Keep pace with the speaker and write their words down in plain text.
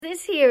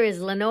This here is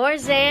Lenore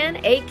Zan,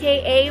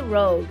 a.k.a.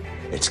 Rogue.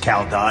 It's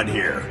Cal Dodd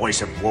here,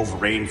 voice of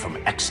Wolverine from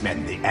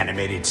X-Men, the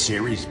animated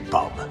series,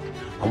 Bub.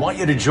 I want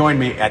you to join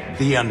me at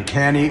The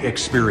Uncanny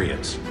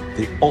Experience,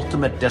 the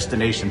ultimate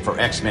destination for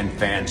X-Men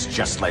fans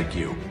just like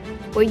you.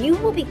 Where you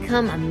will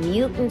become a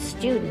mutant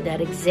student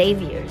at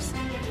Xavier's.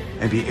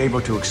 And be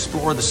able to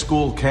explore the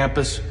school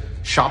campus,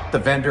 shop the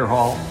vendor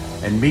hall,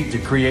 and meet the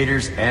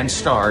creators and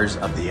stars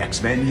of the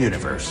X-Men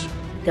universe.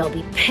 There'll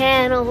be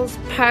panels,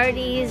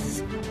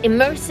 parties,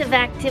 immersive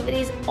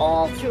activities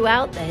all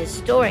throughout the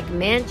historic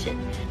mansion.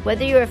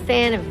 Whether you're a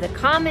fan of the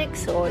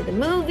comics or the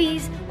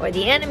movies or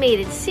the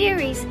animated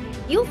series,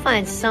 you'll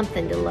find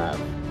something to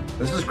love.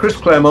 This is Chris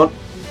Claremont.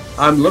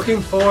 I'm looking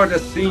forward to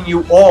seeing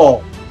you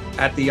all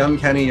at the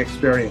Uncanny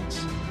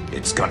Experience.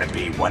 It's gonna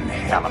be one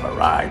hell of a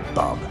ride,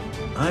 Bub.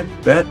 I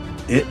bet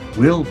it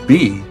will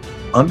be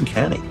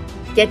uncanny.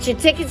 Get your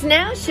tickets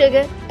now,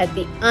 sugar, at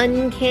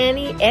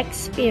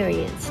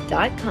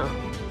theuncannyexperience.com.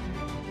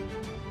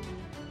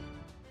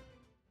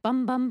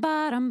 Bum bum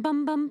bottom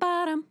bum bum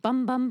bottom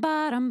bum bum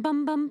bottom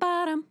bum bum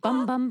bottom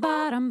bum bum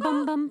bottom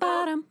bum bum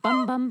bottom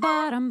bum bum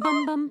bottom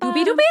bum bum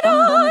doobie doobie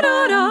da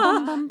da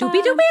da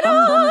doobie doobie da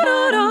da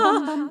da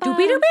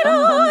doobie doobie da da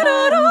da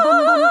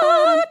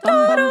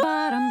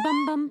bum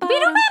bum doobie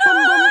doobie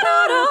da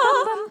da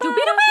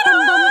doobie doobie da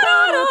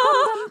da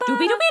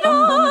doobie doobie da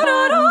da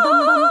da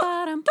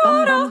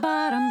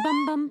bottom bum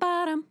bum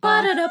bottom ba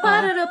da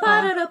ba da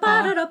ba da ba da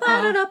ba da ba da ba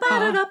da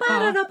ba da ba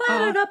da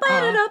ba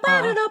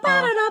da ba da ba da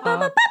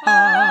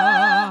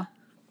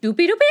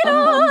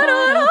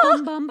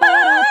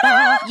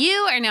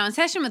You are now in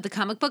session with the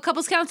Comic Book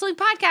Couples Counseling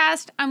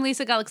Podcast. I'm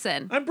Lisa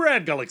Gullickson. I'm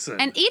Brad Gullickson.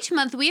 And each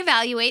month we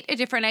evaluate a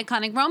different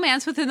iconic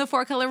romance within the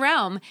four-color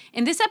realm.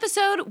 In this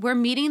episode, we're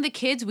meeting the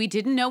kids we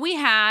didn't know we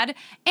had,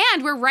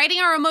 and we're writing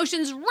our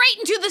emotions right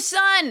into the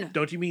sun.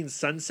 Don't you mean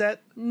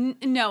sunset?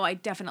 No, I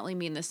definitely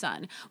mean the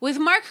sun. With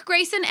Mark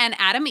Grayson and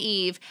Adam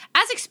Eve,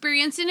 as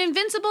experienced in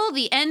Invincible,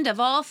 the end of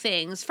all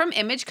things, from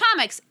Image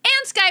Comics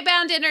and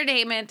Skybound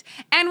Entertainment.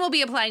 And we'll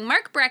be applying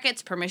Mark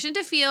Brackett's Permission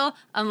to Feel,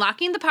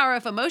 unlocking the power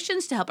of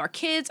emotions to help our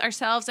kids,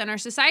 ourselves, and our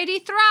society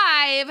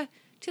thrive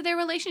to their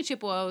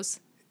relationship woes.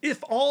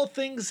 If all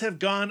things have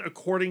gone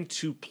according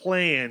to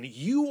plan,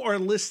 you are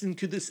listening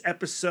to this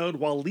episode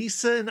while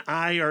Lisa and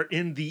I are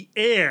in the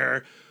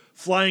air,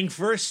 flying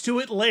first to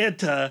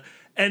Atlanta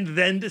and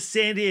then to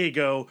San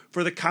Diego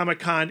for the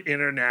Comic-Con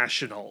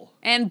International.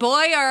 And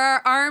boy, are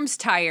our arms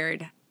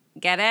tired.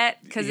 Get it?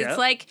 Because Yep.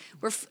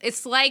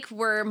 it's like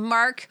we're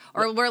Mark,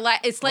 or we're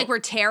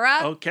Tara.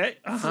 Okay.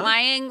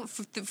 Flying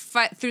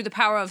through the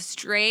power of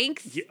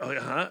strength.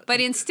 Yeah,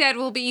 But instead,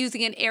 we'll be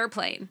using an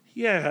airplane.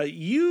 Yeah,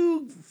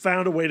 you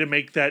found a way to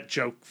make that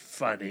joke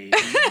funny.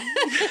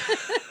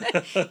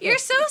 You're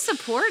so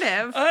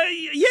supportive.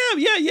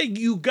 Yeah.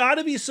 You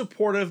gotta be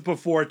supportive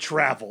before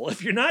travel.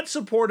 If you're not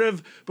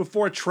supportive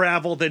before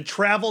travel, then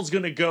travel's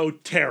gonna go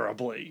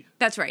terribly.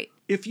 That's right.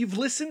 If you've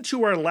listened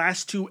to our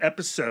last two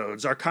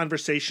episodes, our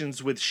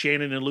conversations with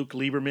Shannon and Luke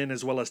Lieberman,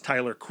 as well as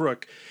Tyler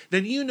Crook,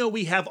 then you know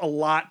we have a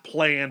lot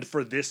planned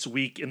for this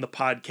week in the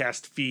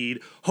podcast feed.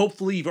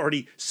 Hopefully you've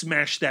already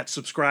smashed that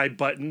subscribe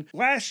button.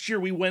 Last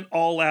year we went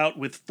all out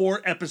with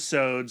 4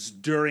 episodes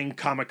during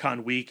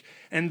Comic-Con week,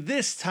 and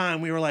this time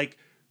we were like,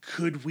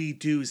 could we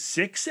do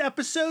 6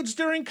 episodes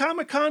during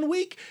Comic-Con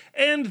week?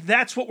 And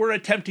that's what we're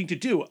attempting to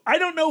do. I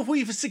don't know if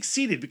we've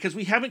succeeded because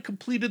we haven't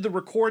completed the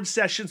record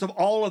sessions of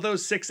all of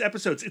those 6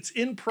 episodes. It's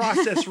in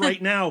process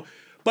right now.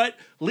 But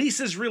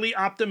Lisa's really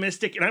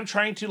optimistic, and I'm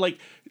trying to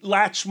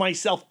latch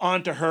myself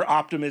onto her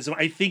optimism.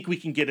 I think we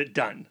can get it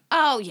done.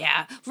 Oh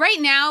yeah. Right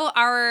now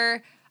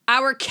our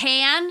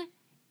can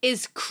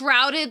is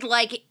crowded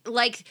like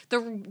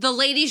the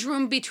ladies'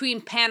 room between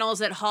panels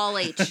at Hall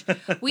H.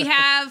 We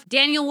have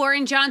Daniel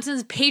Warren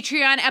Johnson's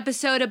Patreon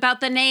episode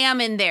about the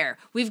NAMM in there.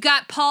 We've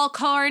got Paul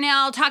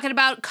Cornell talking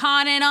about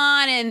Con and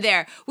On in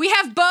there. We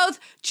have both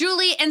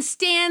Julie and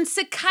Stan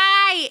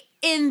Sakai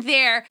in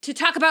there to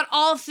talk about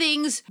all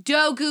things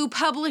Dogu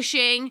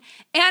Publishing.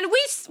 And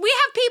we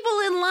have people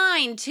in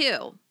line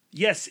too.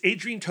 Yes,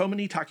 Adrienne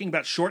Tomini talking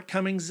about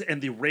Shortcomings and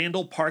the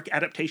Randall Park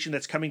adaptation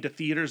that's coming to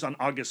theaters on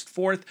August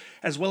 4th,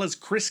 as well as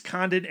Chris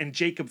Condon and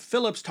Jacob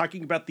Phillips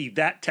talking about the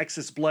That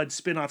Texas Blood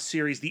spin-off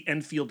series, The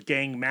Enfield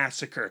Gang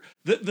Massacre.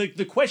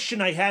 The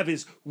question I have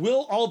is,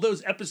 will all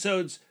those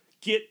episodes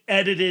get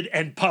edited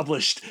and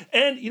published?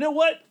 And you know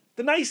what?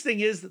 The nice thing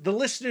is the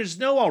listeners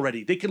know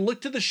already. They can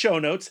look to the show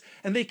notes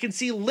and they can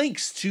see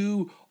links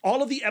to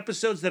all of the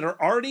episodes that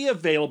are already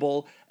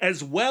available,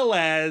 as well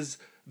as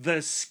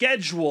the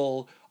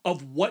schedule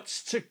of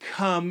what's to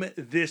come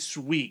this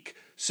week.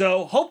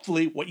 So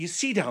hopefully what you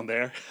see down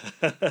there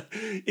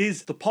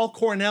is the Paul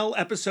Cornell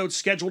episode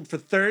scheduled for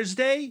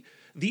Thursday,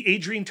 the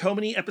Adrienne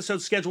Tomini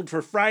episode scheduled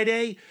for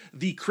Friday,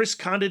 the Chris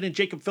Condon and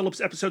Jacob Phillips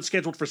episode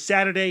scheduled for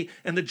Saturday,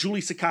 and the Julie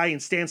Sakai and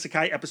Stan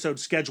Sakai episode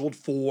scheduled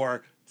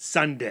for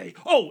Sunday.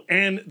 Oh,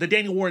 and the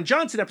Daniel Warren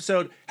Johnson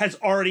episode has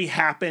already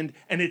happened,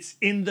 and it's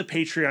in the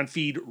Patreon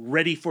feed,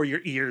 ready for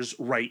your ears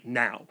right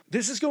now.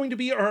 This is going to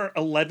be our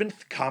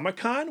 11th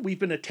Comic-Con. We've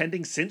been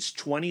attending since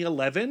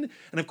 2011,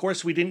 and of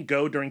course we didn't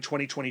go during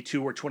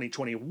 2022 or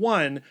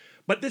 2021,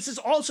 but this is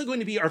also going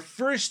to be our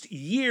first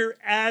year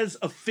as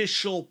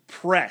official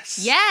press.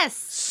 Yes!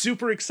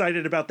 Super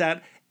excited about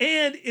that.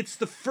 And it's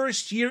the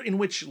first year in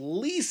which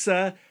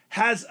Lisa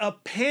has a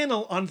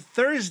panel on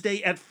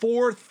Thursday at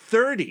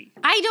 4:30.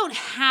 I don't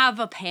have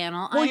a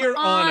panel. Well, you're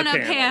on a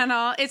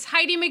panel. It's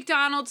Heidi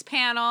McDonald's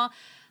panel.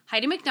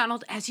 Heidi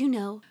McDonald, as you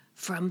know,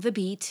 from The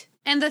Beat.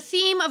 And the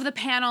theme of the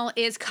panel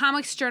is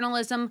comics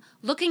journalism,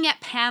 looking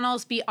at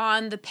panels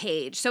beyond the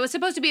page. So it's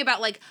supposed to be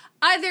about like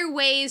other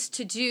ways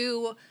to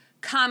do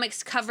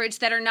comics coverage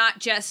that are not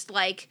just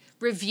like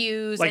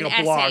reviews like and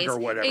a blog essays. or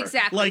whatever.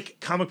 Exactly. Like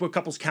Comic Book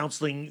Couples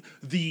Counseling,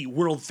 the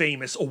world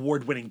famous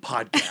award-winning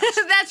podcast.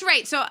 That's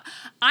right. So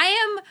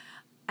I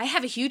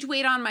have a huge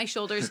weight on my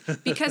shoulders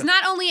because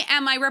not only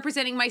am I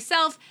representing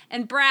myself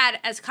and Brad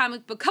as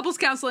Comic Book Couples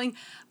Counseling,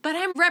 but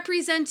I'm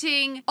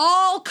representing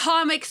all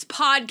comics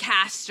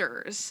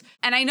podcasters.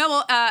 And I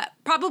know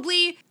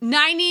probably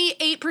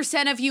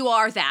 98% of you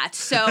are that.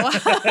 So,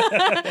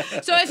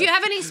 so if you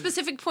have any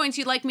specific points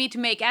you'd like me to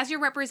make as your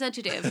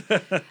representative,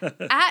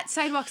 at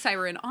Sidewalk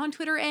Siren on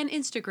Twitter and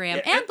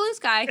Instagram and Blue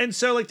Sky. And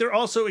so like they're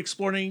also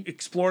exploring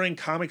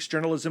comics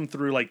journalism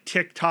through like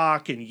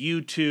TikTok and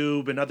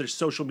YouTube and other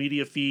social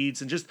media feeds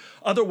and just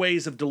other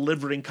ways of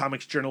delivering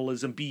comics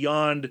journalism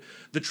beyond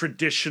the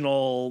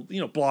traditional,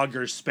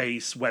 blogger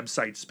space,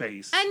 website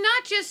space. And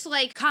not just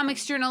like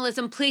comics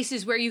journalism,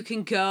 places where you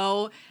can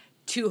go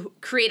to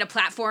create a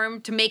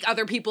platform to make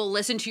other people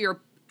listen to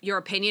your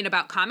opinion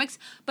about comics,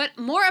 but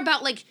more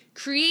about like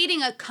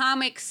creating a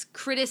comics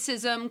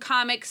criticism,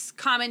 comics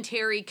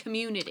commentary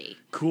community.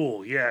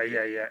 Cool. Yeah.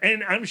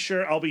 And I'm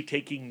sure I'll be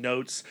taking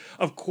notes.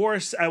 Of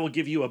course, I will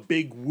give you a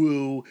big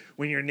woo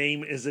when your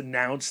name is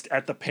announced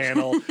at the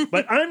panel.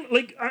 But I'm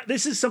like,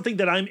 this is something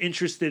that I'm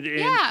interested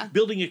in,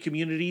 building a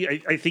community.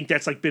 I think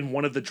that's like been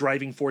one of the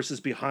driving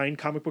forces behind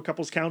Comic Book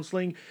Couples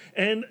Counseling.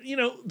 And,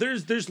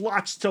 there's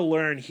lots to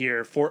learn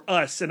here for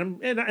us.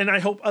 And I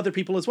hope other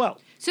people as well.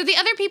 So the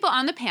other people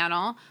on the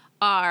panel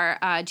are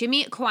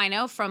Jimmy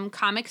Aquino from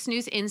Comics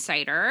News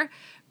Insider,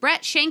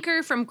 Brett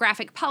Shanker from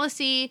Graphic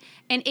Policy,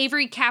 and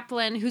Avery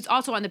Kaplan, who's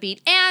also on The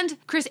Beat, and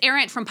Chris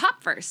Arendt from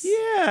Popverse.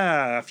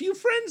 Yeah, a few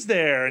friends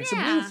there, and some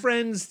new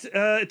friends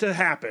to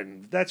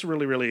happen. That's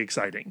really, really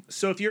exciting.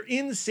 So if you're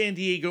in San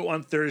Diego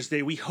on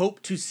Thursday, we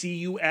hope to see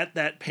you at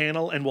that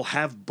panel, and we'll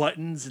have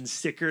buttons and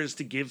stickers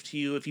to give to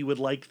you if you would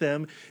like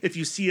them. If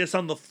you see us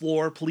on the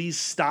floor, please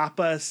stop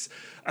us.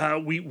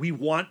 We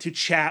want to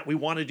chat. We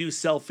want to do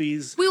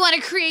selfies. We want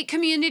to create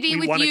community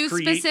with you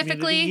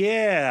specifically.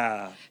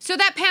 Yeah. So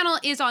that panel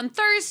is on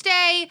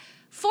Thursday,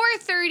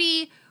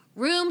 4:30,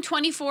 room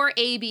 24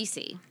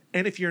 ABC.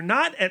 And if you're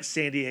not at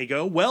San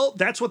Diego, well,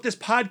 that's what this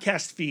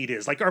podcast feed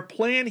is. Like, our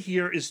plan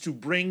here is to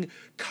bring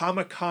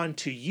Comic-Con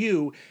to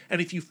you.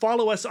 And if you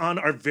follow us on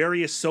our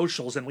various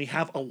socials, and we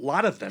have a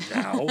lot of them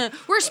now.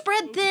 We're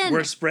spread thin.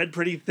 We're spread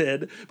pretty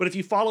thin. But if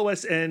you follow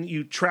us and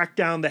you track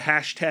down the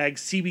hashtag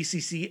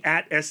CBCC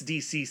at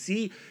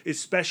SDCC,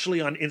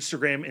 especially on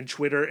Instagram and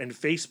Twitter and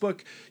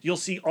Facebook, you'll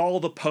see all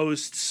the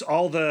posts,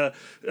 all the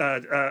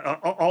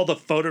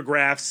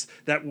photographs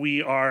that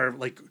we are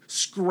like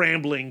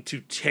scrambling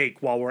to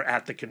take while we're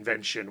at the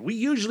convention. We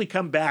usually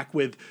come back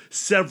with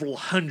several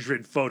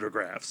hundred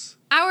photographs.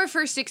 Our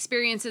first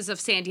experiences of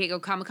San Diego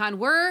Comic-Con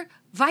were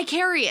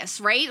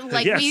vicarious, right?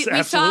 Like yes,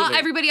 we saw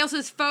everybody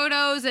else's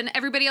photos and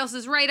everybody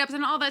else's write-ups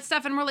and all that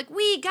stuff, and we're like,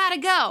 we gotta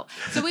go.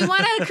 So we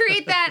want to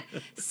create that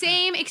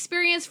same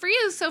experience for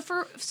you.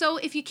 So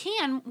if you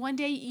can, one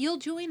day you'll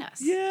join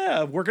us.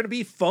 Yeah, we're gonna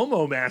be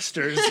FOMO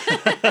masters.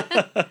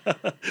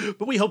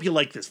 But we hope you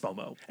like this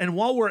FOMO. And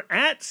while we're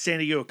at San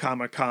Diego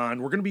Comic-Con,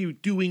 we're gonna be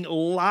doing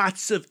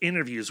lots of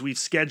interviews. We've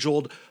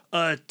scheduled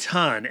a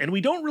ton, and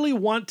we don't really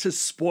want to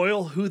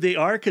spoil who they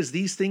are because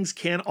these things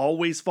can't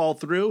always fall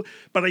through,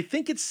 but I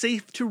think it's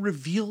safe to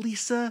reveal,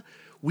 Lisa,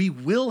 we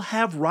will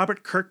have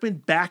Robert Kirkman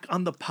back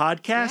on the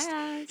podcast.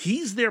 Yes.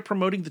 He's there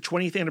promoting the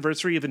 20th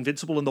anniversary of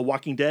Invincible and The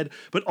Walking Dead,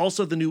 but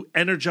also the new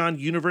Energon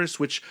universe,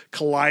 which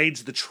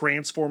collides the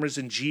Transformers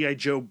and G.I.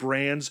 Joe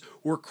brands.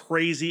 We're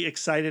crazy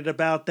excited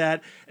about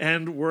that,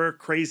 and we're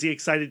crazy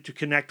excited to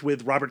connect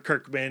with Robert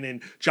Kirkman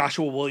and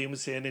Joshua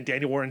Williamson and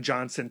Daniel Warren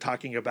Johnson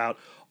talking about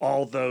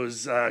all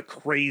those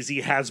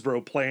crazy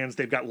Hasbro plans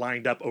they've got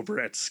lined up over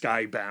at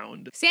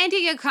Skybound. San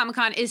Diego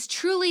Comic-Con is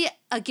truly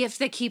a gift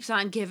that keeps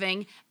on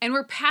giving, and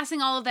we're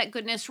passing all of that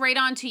goodness right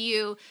on to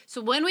you.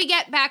 So when we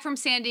get back from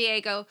San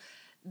Diego,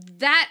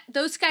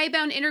 those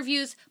Skybound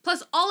interviews,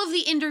 plus all of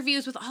the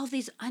interviews with all of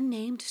these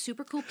unnamed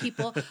super cool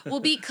people, will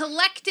be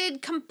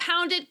collected,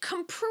 compounded,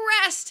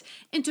 compressed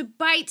into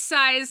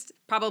bite-sized,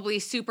 probably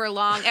super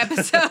long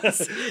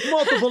episodes.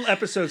 Multiple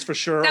episodes for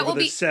sure That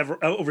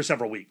over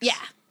several weeks. Yeah.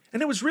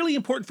 And it was really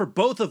important for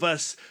both of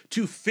us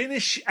to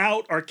finish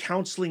out our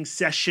counseling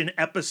session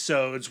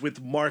episodes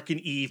with Mark and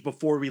Eve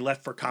before we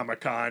left for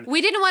Comic-Con.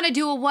 We didn't want to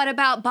do a What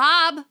About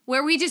Bob,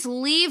 where we just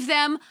leave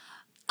them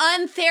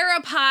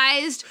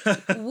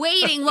untherapized,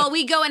 waiting while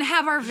we go and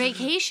have our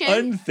vacation.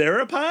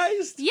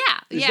 Untherapized? Yeah.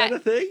 Is that a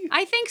thing?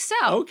 I think so.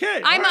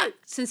 Okay, all right.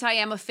 Since I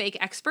am a fake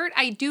expert,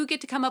 I do get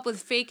to come up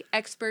with fake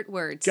expert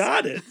words.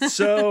 Got it.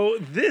 So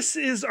this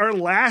is our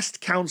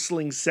last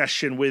counseling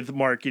session with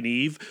Mark and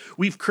Eve.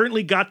 We've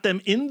currently got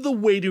them in the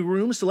waiting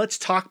room, so let's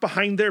talk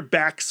behind their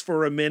backs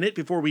for a minute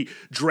before we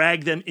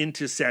drag them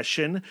into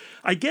session.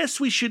 I guess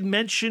we should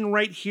mention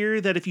right here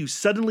that if you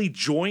suddenly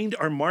joined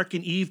our Mark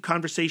and Eve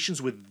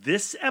conversations with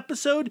this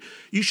episode,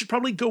 you should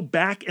probably go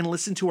back and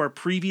listen to our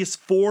previous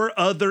 4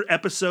 other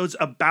episodes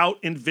about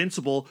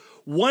Invincible,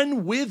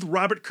 one with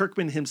Robert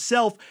Kirkman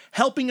himself,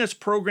 helping us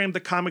program the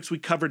comics we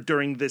covered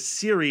during this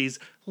series.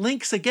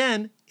 Links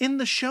again in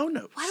the show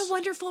notes. What a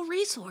wonderful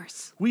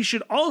resource. We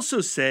should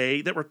also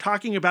say that we're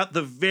talking about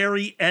the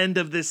very end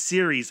of this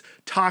series,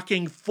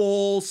 talking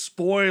full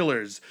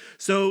spoilers.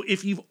 So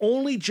if you've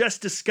only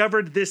just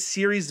discovered this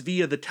series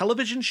via the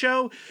television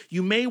show,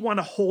 you may want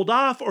to hold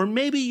off, or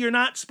maybe you're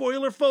not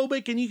spoiler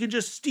phobic and you can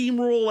just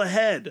steamroll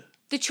ahead.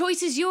 The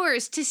choice is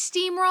yours to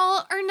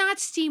steamroll or not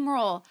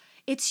steamroll.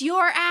 It's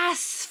your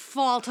ass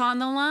fault on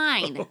the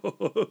line.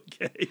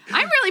 Okay.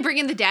 I'm really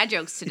bringing the dad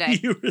jokes today.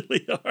 You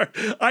really are.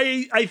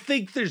 I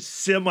think they're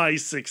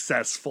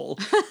semi-successful.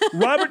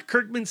 Robert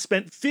Kirkman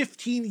spent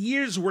 15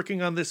 years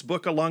working on this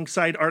book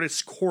alongside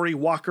artists Cory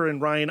Walker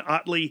and Ryan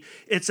Ottley.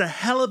 It's a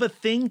hell of a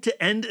thing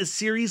to end a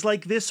series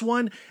like this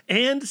one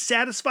and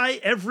satisfy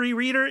every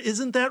reader.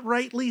 Isn't that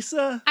right,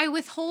 Lisa? I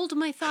withhold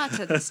my thoughts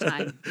at this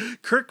time.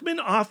 Kirkman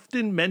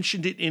often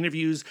mentioned in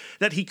interviews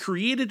that he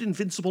created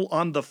Invincible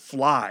on the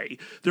fly.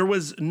 There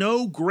was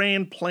no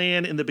grand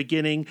plan in the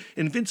beginning.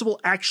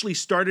 Invincible actually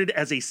started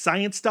as a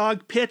science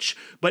dog pitch,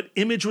 but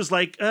Image was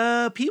like,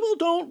 people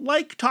don't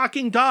like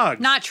talking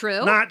dogs. Not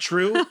true. Not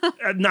true.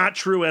 Not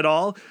true at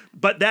all.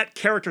 But that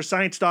character,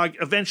 Science Dog,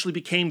 eventually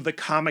became the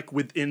comic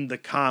within the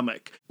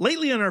comic.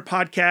 Lately on our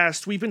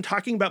podcast, we've been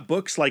talking about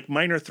books like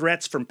Minor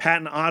Threats from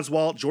Patton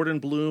Oswalt, Jordan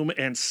Bloom,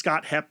 and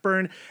Scott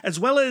Hepburn, as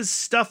well as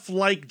stuff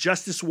like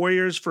Justice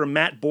Warriors from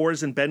Matt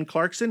Bors and Ben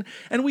Clarkson,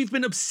 and we've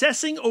been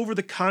obsessing over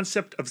the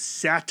concept of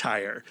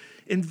satire.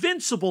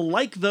 Invincible,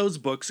 like those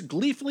books,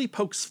 gleefully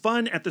pokes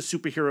fun at the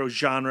superhero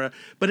genre,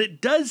 but it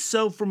does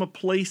so from a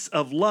place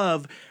of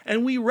love,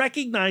 and we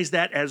recognize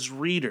that as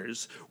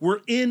readers.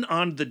 We're in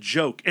on the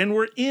joke, and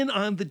we're in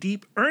on the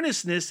deep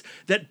earnestness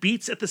that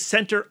beats at the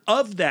center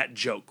of that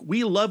joke.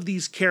 We love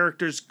these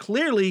characters.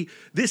 Clearly,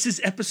 this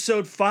is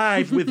episode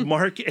 5 with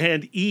Mark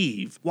and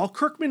Eve. While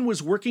Kirkman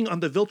was working on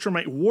the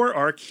Viltrumite War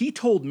arc, he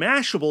told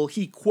Mashable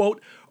he,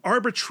 quote,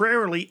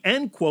 arbitrarily,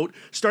 end quote,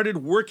 started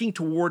working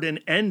toward an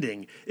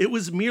ending. It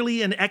was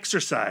merely an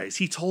exercise.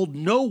 He told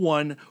no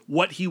one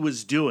what he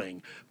was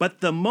doing.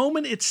 But the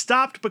moment it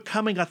stopped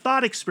becoming a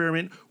thought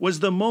experiment was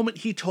the moment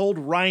he told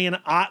Ryan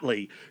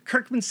Ottley.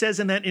 Kirkman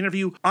says in that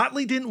interview,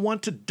 Ottley didn't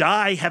want to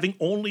die having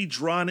only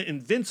drawn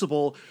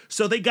Invincible,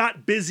 so they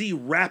got busy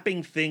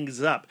wrapping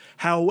things up.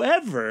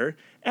 However,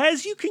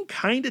 as you can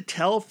kind of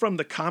tell from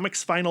the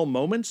comic's final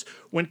moments,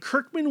 when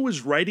Kirkman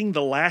was writing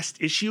the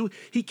last issue,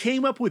 he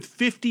came up with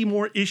 50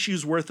 more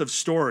issues worth of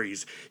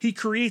stories. He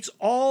creates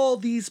all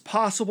these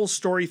possible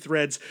story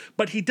threads,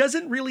 but he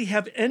doesn't really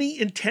have any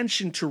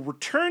intention to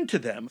return to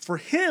them. For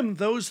him,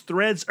 those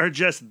threads are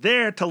just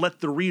there to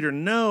let the reader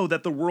know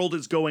that the world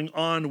is going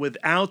on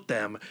without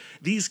them.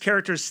 These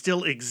characters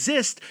still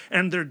exist,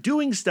 and they're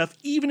doing stuff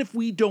even if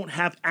we don't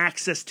have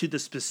access to the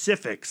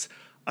specifics.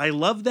 I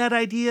love that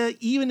idea,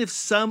 even if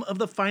some of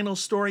the final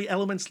story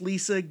elements,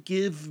 Lisa,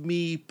 give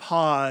me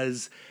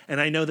pause,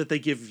 and I know that they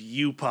give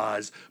you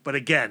pause, but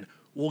again,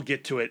 we'll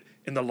get to it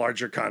in the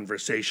larger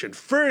conversation.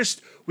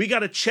 First, we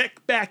gotta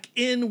check back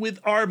in with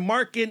our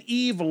Mark and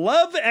Eve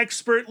love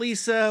expert,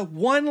 Lisa,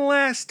 one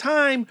last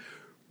time.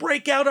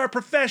 Break out our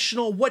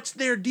professional, what's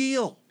their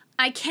deal?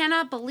 I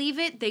cannot believe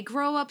it. They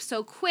grow up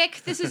so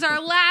quick. This is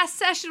our last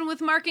session with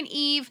Mark and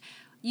Eve,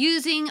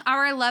 using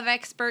our love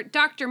expert,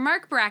 Dr.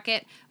 Mark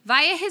Brackett,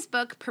 via his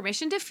book,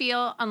 Permission to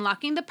Feel,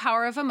 Unlocking the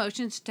Power of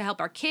Emotions to Help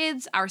Our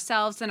Kids,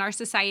 Ourselves, and Our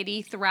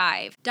Society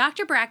Thrive.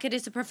 Dr. Brackett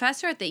is a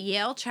professor at the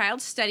Yale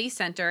Child Study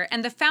Center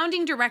and the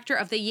founding director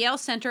of the Yale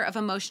Center of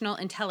Emotional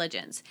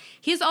Intelligence.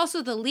 He is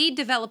also the lead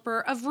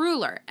developer of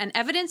Ruler, an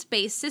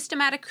evidence-based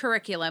systematic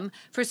curriculum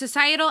for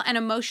societal and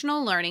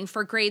emotional learning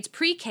for grades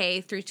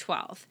pre-K through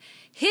 12.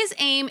 His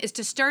aim is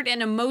to start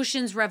an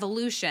emotions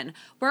revolution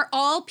where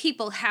all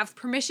people have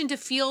permission to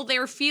feel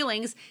their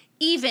feelings,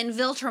 even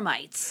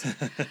Viltrumites.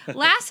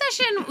 Last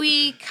session,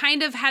 we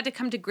kind of had to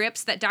come to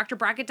grips that Dr.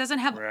 Brackett doesn't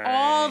have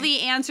all the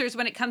answers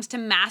when it comes to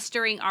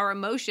mastering our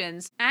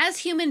emotions. As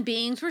human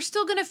beings, we're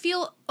still going to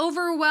feel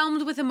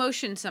overwhelmed with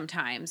emotion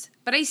sometimes,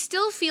 but I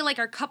still feel like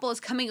our couple is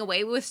coming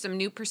away with some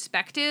new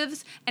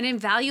perspectives and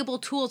invaluable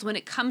tools when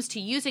it comes to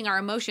using our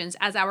emotions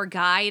as our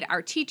guide,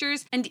 our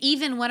teachers, and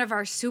even one of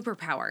our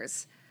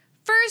superpowers.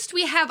 First,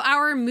 we have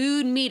our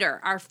mood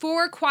meter, our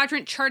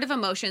 4-quadrant chart of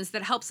emotions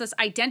that helps us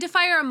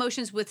identify our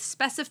emotions with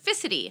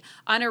specificity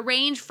on a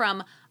range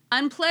from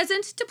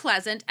unpleasant to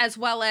pleasant, as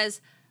well as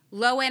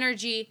low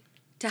energy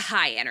to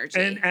high energy.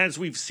 And as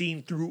we've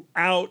seen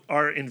throughout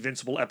our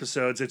Invincible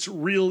episodes, it's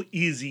real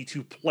easy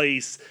to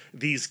place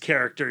these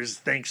characters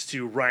thanks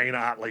to Ryan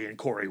Otley and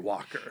Corey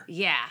Walker.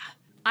 Yeah.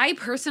 I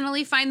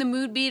personally find the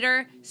mood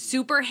meter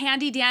super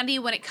handy dandy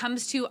when it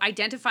comes to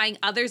identifying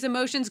others'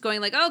 emotions, going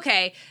like,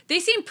 okay, they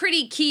seem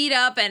pretty keyed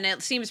up and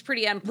it seems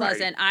pretty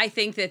unpleasant. Right. I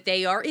think that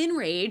they are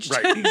enraged.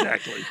 Right,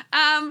 exactly.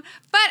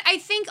 But I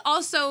think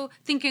also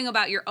thinking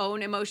about your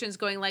own emotions,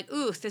 going like,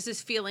 ooh, this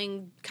is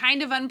feeling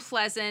kind of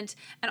unpleasant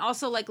and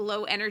also like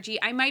low energy.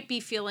 I might be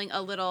feeling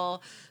a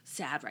little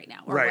sad right now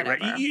or whatever.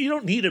 Right. You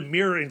don't need a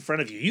mirror in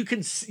front of you.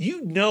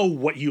 You know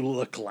what you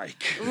look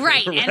like.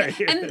 Right.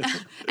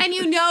 And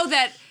you know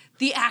that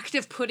the act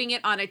of putting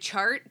it on a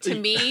chart, to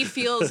me,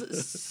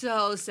 feels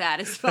so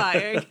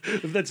satisfying.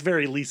 That's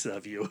very Lisa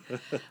of you.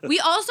 We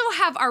also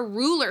have our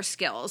ruler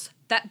skills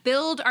that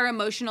build our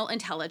emotional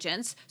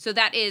intelligence. So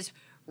that is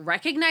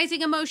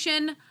recognizing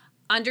emotion,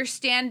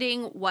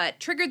 understanding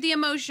what triggered the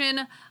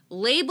emotion,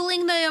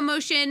 labeling the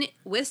emotion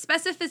with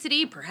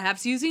specificity,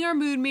 perhaps using our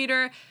mood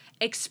meter,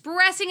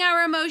 expressing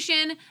our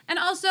emotion, and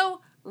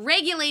also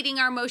regulating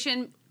our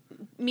emotion,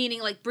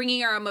 meaning like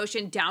bringing our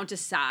emotion down to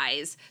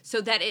size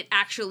so that it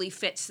actually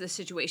fits the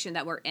situation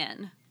that we're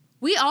in.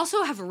 We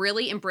also have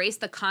really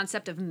embraced the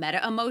concept of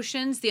meta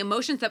emotions, the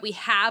emotions that we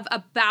have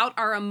about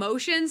our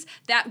emotions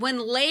that when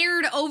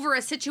layered over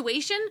a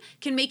situation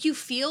can make you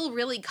feel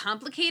really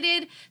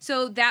complicated.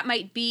 So that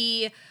might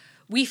be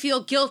we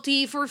feel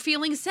guilty for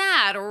feeling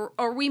sad,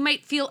 or we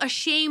might feel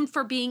ashamed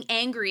for being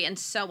angry, and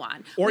so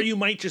on. Or you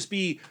might just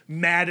be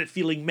mad at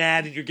feeling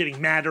mad, and you're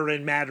getting madder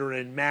and madder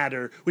and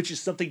madder, which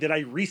is something that I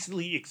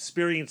recently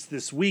experienced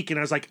this week, and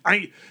I was like,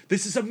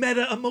 this is a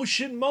meta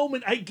emotion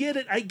moment. I get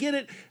it.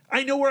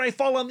 I know where I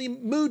fall on the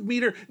mood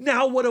meter.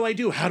 Now what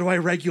do? How do I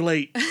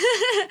regulate?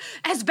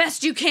 As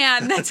best you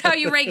can. That's how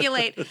you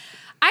regulate.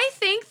 I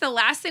think the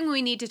last thing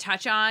we need to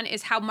touch on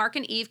is how Mark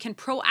and Eve can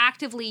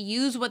proactively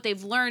use what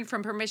they've learned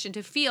from Permission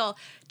to Feel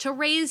to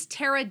raise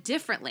Tara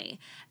differently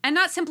and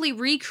not simply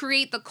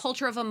recreate the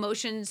culture of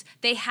emotions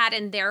they had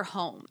in their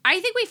home. I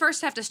think we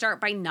first have to start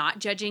by not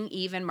judging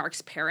Eve and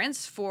Mark's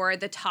parents for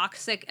the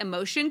toxic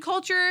emotion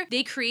culture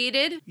they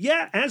created.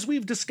 Yeah, as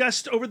we've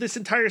discussed over this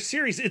entire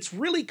series, it's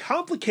really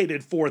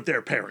complicated for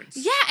their parents.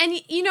 Yeah, and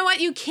you know what?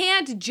 You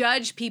can't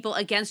judge people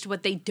against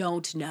what they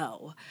don't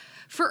know.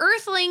 For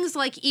Earthlings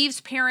like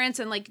Eve's parents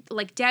and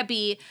like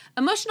Debbie,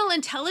 emotional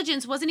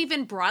intelligence wasn't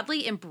even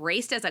broadly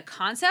embraced as a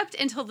concept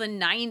until the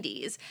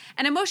 90s.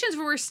 And emotions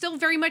were still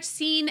very much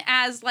seen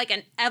as like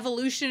an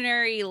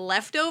evolutionary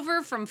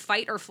leftover from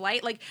fight or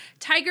flight. Like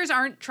tigers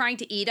aren't trying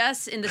to eat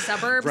us in the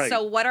suburbs, right.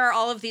 So what are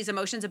all of these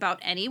emotions about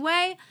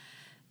anyway?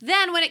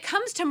 Then, when it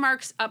comes to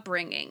Mark's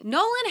upbringing,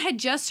 Nolan had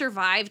just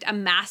survived a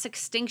mass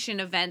extinction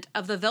event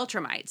of the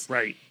Viltrumites.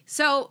 Right.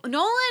 So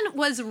Nolan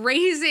was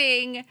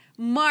raising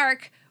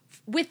Mark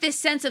with this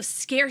sense of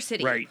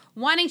scarcity, right.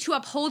 Wanting to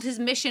uphold his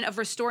mission of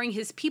restoring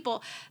his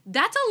people.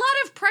 That's a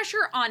lot of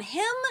pressure on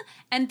him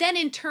and then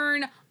in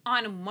turn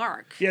on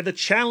Mark. Yeah, the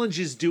challenge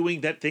is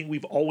doing that thing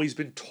we've always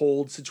been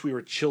told since we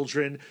were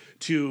children,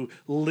 to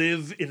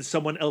live in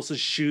someone else's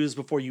shoes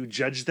before you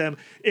judge them.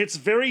 It's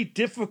very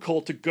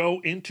difficult to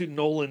go into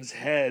Nolan's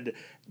head,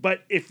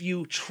 but if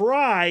you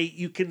try,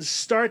 you can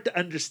start to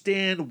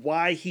understand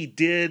why he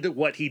did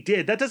what he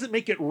did. That doesn't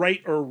make it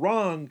right or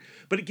wrong,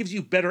 but it gives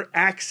you better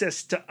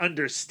access to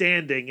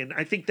understanding, and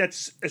I think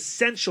that's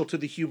essential to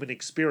the human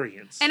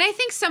experience. And I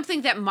think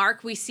something that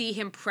Mark, we see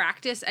him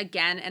practice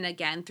again and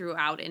again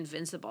throughout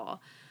Invincible.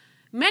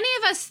 Many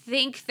of us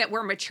think that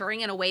we're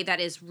maturing in a way that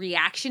is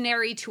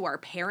reactionary to our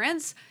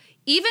parents.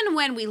 Even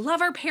when we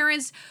love our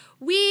parents,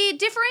 we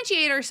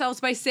differentiate ourselves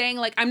by saying,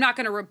 like, I'm not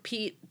going to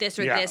repeat this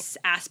or this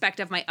aspect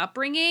of my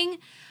upbringing.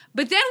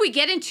 But then we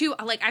get into,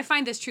 like, I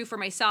find this true for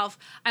myself.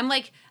 I'm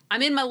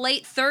in my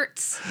late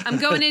 30s. I'm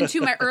going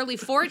into my early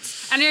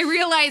 40s. And I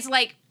realize,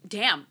 like,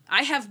 damn,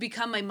 I have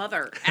become my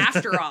mother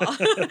after all.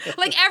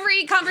 Like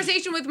every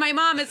conversation with my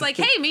mom is like,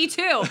 hey, me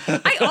too.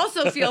 I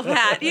also feel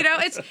that,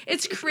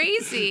 it's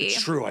crazy.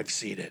 It's true. I've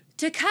seen it.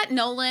 To cut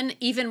Nolan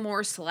even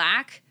more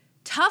slack,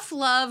 tough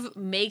love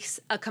makes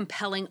a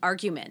compelling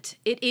argument.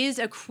 It is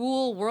a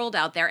cruel world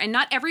out there, and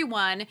not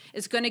everyone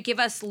is going to give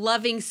us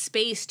loving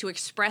space to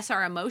express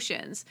our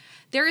emotions.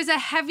 There is a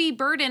heavy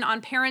burden on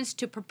parents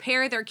to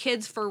prepare their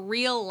kids for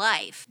real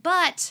life.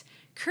 But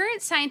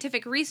current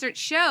scientific research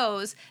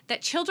shows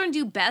that children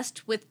do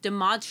best with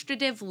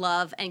demonstrative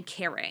love and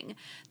caring.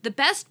 The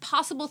best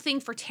possible thing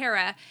for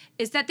Tara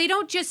is that they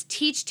don't just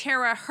teach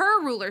Tara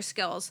her ruler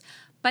skills,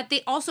 but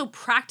they also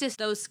practice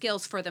those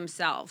skills for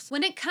themselves.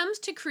 When it comes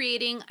to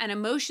creating an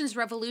emotions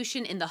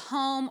revolution in the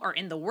home or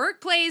in the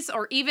workplace,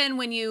 or even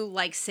when you,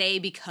 like, say,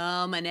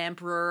 become an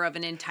emperor of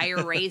an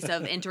entire race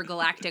of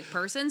intergalactic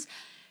persons,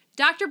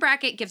 Dr.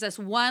 Brackett gives us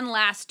one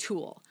last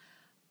tool: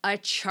 a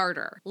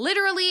charter.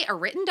 Literally a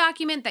written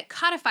document that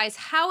codifies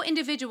how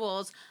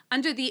individuals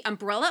under the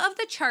umbrella of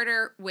the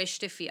charter wish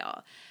to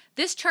feel.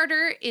 This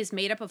charter is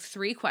made up of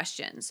 3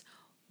 questions.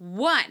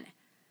 1,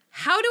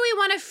 how do we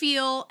want to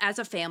feel as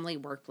a family,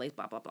 workplace,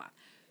 blah, blah, blah.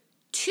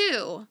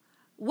 2,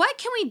 what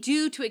can we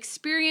do to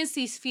experience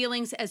these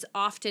feelings as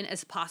often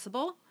as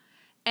possible?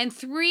 And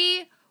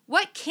 3,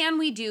 what can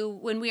we do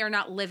when we are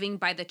not living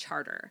by the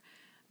charter?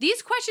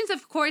 These questions,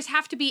 of course,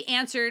 have to be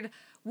answered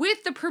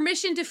with the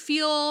permission to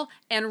feel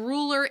and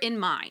ruler in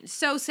mind.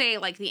 So say,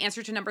 like, the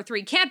answer to number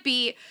 3 can't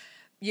be,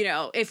 you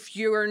know, if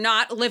you're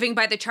not living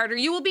by the charter,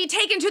 you will be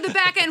taken to the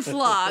back and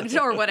flogged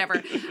or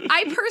whatever.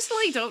 I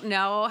personally don't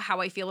know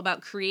how I feel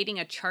about creating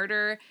a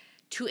charter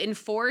to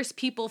enforce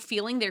people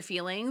feeling their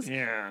feelings.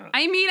 Yeah.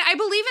 I mean, I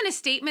believe in a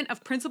statement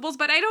of principles,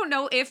 but I don't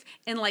know if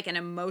in like an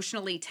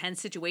emotionally tense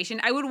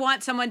situation, I would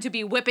want someone to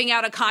be whipping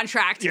out a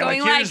contract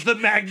going here's the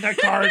Magna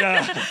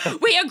Carta.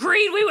 We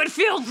agreed we would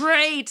feel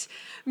great.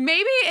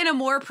 Maybe in a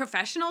more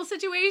professional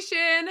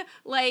situation,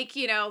 like,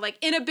 you know, like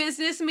in a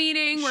business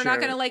meeting, we're not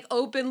going to like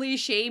openly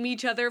shame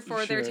each other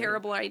for their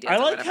terrible ideas. I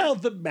like how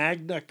the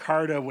Magna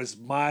Carta was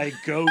my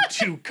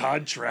go-to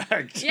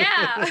contract.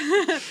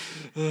 Yeah.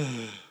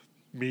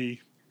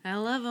 Me. I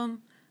love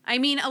them. I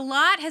mean, a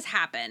lot has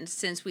happened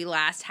since we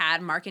last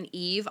had Mark and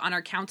Eve on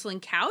our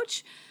counseling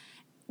couch.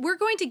 We're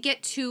going to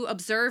get to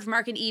observe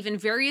Mark and Eve in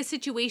various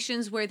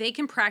situations where they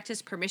can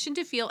practice permission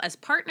to feel as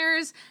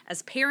partners,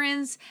 as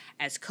parents,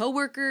 as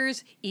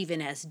coworkers,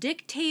 even as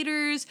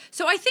dictators.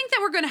 So I think that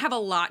we're going to have a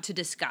lot to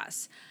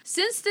discuss.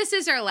 Since this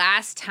is our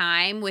last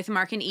time with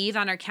Mark and Eve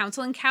on our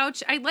counseling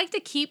couch, I'd like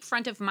to keep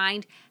front of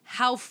mind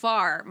how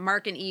far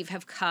Mark and Eve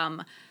have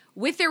come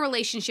with their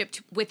relationship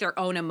with their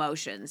own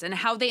emotions and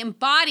how they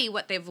embody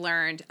what they've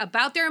learned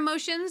about their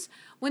emotions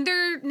when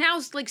they're now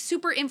like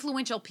super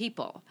influential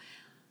people.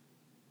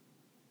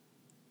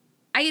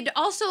 I'd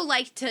also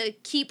like to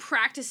keep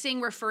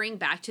practicing referring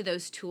back to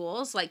those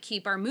tools, like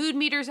keep our mood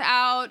meters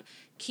out,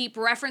 keep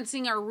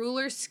referencing our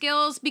ruler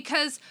skills,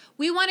 because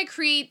we want to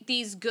create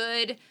these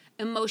good,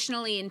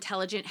 emotionally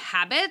intelligent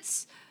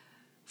habits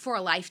for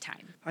a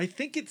lifetime. I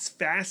think it's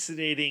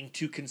fascinating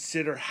to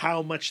consider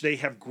how much they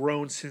have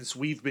grown since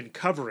we've been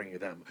covering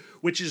them,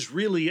 which is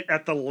really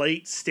at the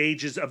late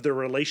stages of their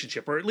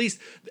relationship, or at least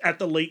at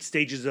the late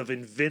stages of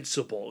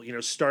Invincible, you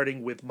know,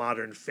 starting with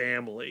Modern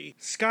Family.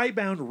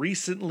 Skybound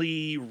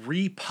recently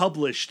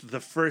republished the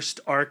first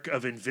arc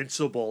of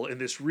Invincible in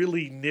this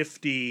really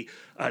nifty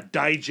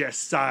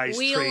digest size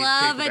We trade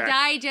love paperback. a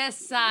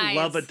digest size.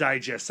 Love a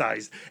digest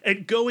size.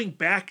 And going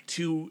back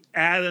to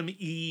Adam,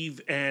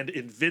 Eve, and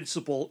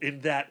Invincible in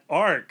that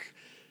arc,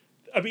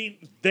 I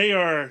mean,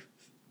 they're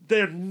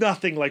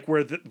nothing like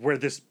where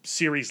this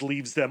series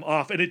leaves them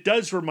off. And it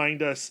does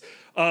remind us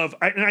of,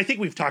 and I think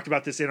we've talked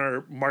about this in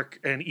our Mark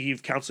and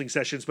Eve counseling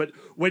sessions, but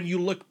when you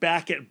look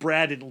back at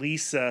Brad and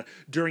Lisa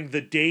during the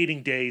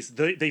dating days,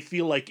 they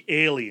feel like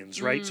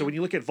aliens, right? So when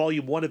you look at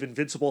volume 1 of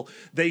Invincible,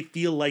 they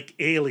feel like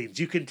aliens.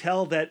 You can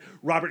tell that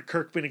Robert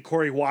Kirkman and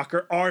Corey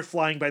Walker are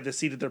flying by the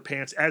seat of their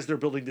pants as they're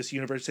building this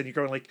universe. And you're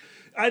going like,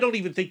 I don't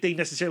even think they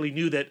necessarily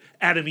knew that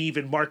Adam, Eve,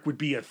 and Mark would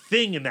be a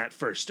thing in that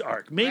first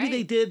arc. Maybe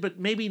they did, but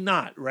maybe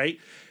not, right?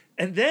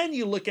 And then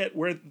you look at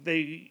where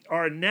they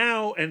are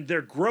now, and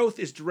their growth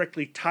is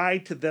directly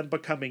tied to them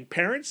becoming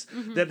parents,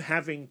 them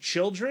having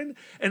children.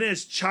 And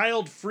as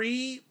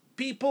child-free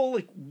people,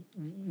 like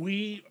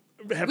we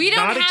have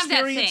not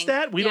experienced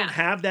that. We don't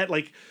have that,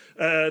 like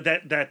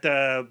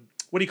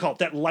what do you call it?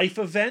 That life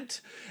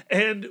event.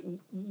 And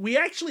we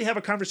actually have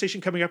a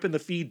conversation coming up in the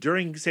feed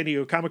during San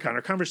Diego Comic-Con,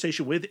 our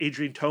conversation with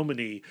Adrian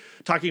Tomini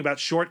talking about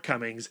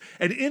shortcomings.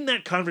 And in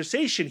that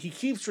conversation, he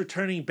keeps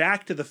returning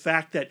back to the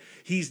fact that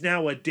he's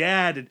now a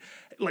dad and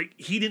like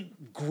he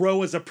didn't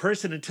grow as a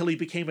person until he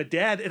became a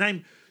dad. And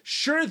I'm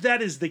sure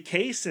that is the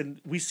case, and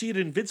we see it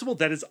in Invincible.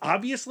 That is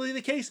obviously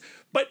the case.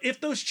 But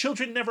if those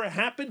children never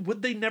happened,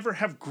 would they never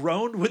have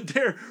grown? Would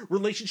their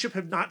relationship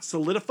have not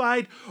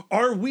solidified?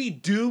 Are we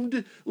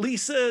doomed,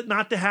 Lisa,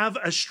 not to have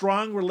a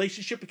strong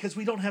relationship because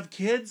we don't have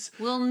kids?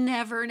 We'll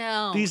never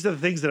know. These are the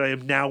things that I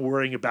am now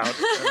worrying about.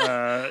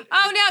 Oh,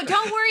 no,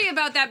 don't worry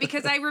about that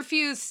because I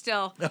refuse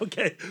still.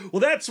 Okay.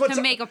 Well, that's what's...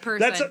 To make a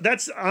person.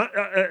 That's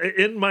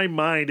in my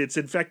mind. It's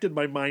infected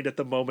my mind at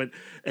the moment.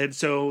 And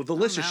so the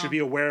listeners should be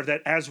aware of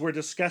that as we're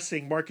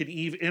discussing Mark and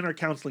Eve in our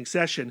counseling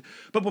session.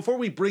 But before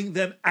we bring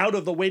them out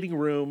of the waiting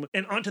room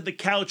and onto the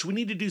couch, we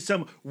need to do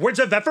some words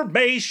of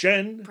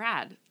affirmation.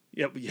 Brad.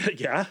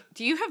 Yeah.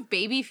 Do you have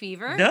baby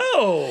fever?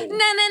 No. Affirmations.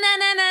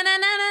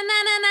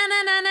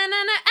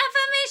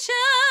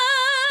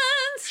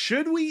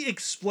 Should we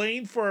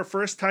explain for our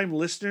first-time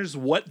listeners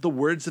what the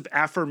words of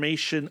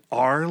affirmation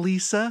are,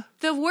 Lisa?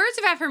 The words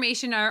of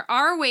affirmation are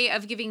our way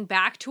of giving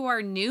back to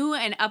our new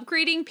and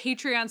upgrading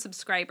Patreon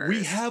subscribers.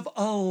 We have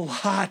a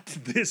lot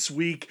this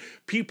week.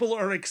 People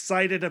are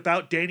excited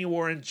about Daniel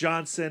Warren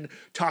Johnson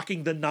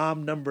talking the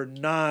nom number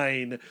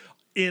 9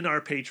 in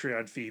our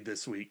Patreon feed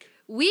this week.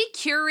 We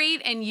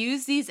curate and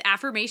use these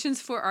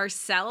affirmations for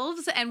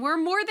ourselves, and we're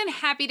more than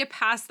happy to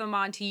pass them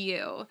on to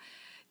you.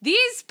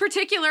 These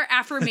particular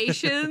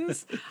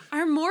affirmations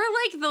are more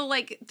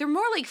they're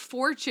more like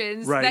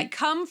fortunes that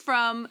come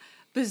from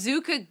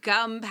Bazooka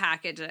gum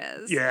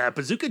packages. Yeah,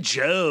 Bazooka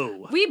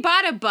Joe. We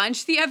bought a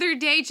bunch the other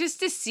day just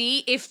to see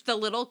if the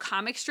little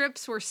comic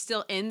strips were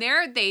still in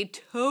there. They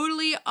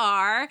totally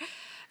are.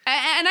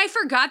 And I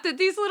forgot that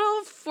these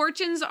little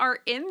fortunes are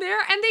in there,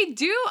 and they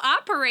do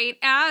operate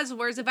as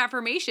words of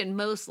affirmation,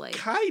 mostly.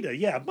 Kinda,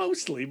 yeah,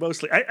 mostly.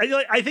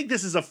 I think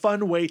this is a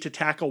fun way to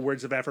tackle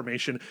words of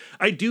affirmation.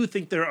 I do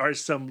think there are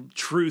some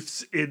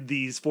truths in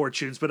these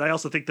fortunes, but I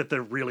also think that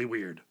they're really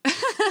weird.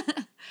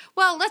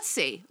 Well, let's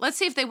see. Let's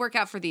see if they work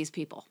out for these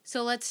people.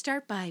 So let's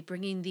start by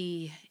bringing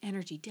the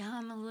energy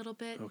down a little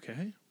bit.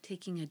 Okay.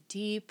 Taking a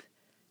deep,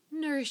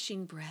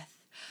 nourishing breath.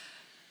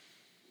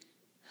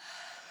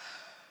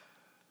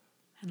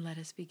 And let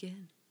us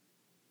begin.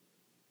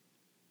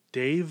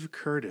 Dave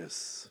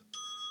Curtis.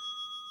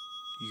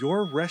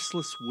 Your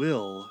restless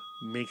will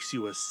makes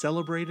you a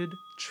celebrated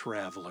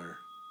traveler.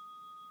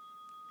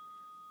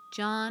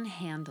 John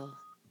Handel.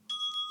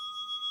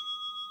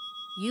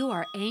 You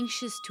are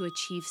anxious to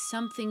achieve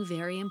something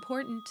very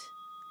important.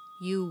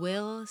 You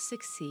will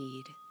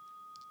succeed.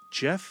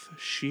 Jeff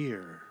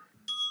Shear.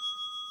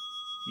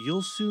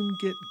 You'll soon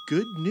get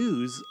good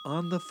news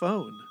on the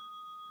phone.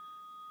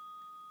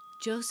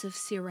 Joseph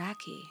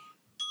Siraki.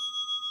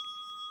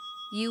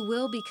 You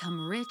will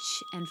become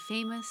rich and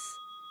famous,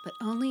 but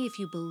only if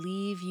you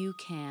believe you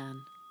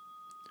can.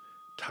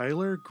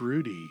 Tyler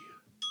Grudy.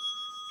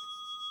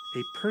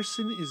 A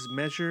person is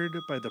measured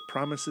by the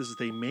promises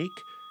they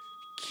make.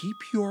 Keep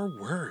your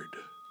word.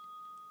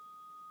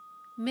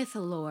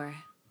 Mythalore.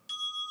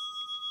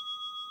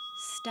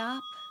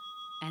 Stop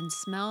and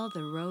smell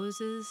the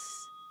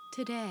roses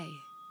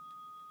today.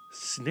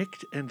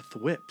 Snicked and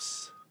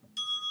Thwips.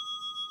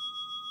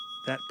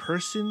 That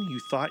person you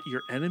thought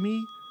your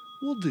enemy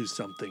will do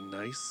something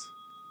nice.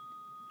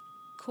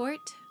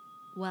 Court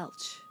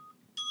Welch.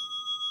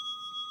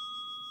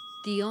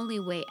 The only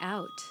way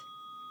out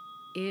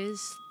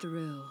is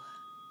through.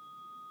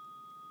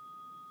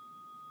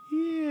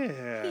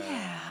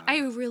 Yeah. I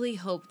really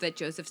hope that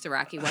Joseph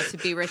Siraki wants to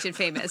be rich and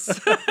famous.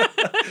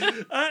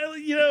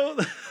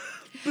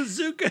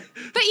 Bazooka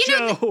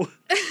Joe,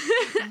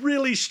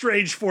 really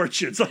strange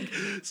fortunes. Like,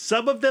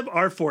 some of them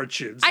are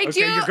fortunes.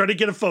 You're going to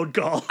get a phone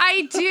call.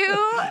 I do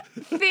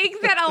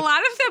think that a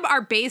lot of them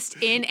are based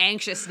in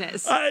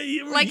anxiousness.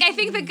 I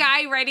think the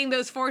guy writing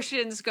those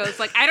fortunes goes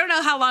like, I don't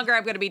know how longer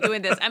I'm going to be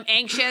doing this. I'm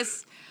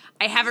anxious.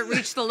 I haven't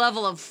reached the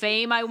level of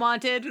fame I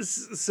wanted.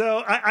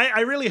 So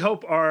I really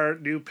hope our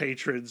new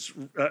patrons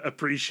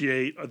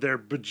appreciate their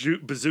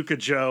Bazooka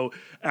Joe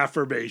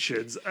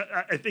affirmations.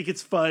 I think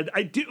it's fun.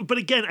 I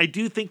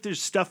do think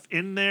there's stuff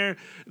in there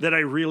that I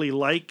really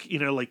like.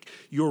 Like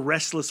your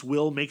restless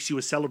will makes you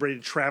a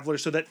celebrated traveler.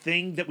 So that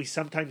thing that we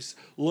sometimes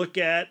look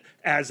at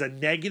as a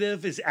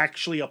negative is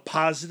actually a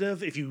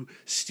positive if you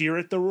steer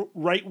it the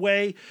right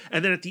way.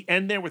 And then at the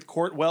end there with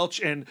Court Welch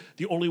and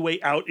the only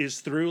way out is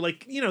through,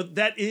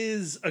 that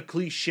is a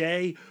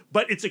cliche,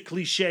 but it's a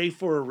cliche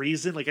for a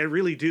reason. I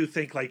really do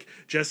think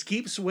just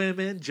keep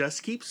swimming,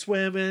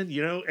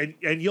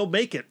 and you'll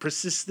make it.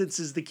 Persistence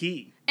is the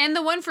key. And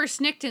the one for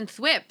Snicked and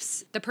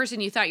Thwips, the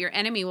person you thought your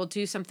enemy will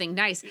do something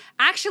nice,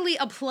 actually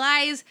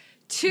applies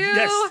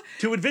to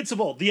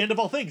Invincible, the end of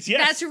all things.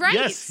 Yes. That's right.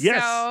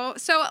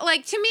 Yes. So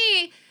to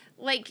me,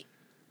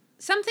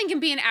 something can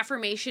be an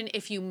affirmation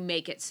if you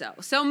make it so.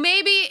 So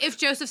maybe if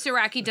Joseph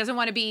Siraki doesn't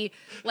want to be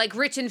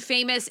rich and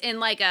famous in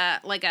a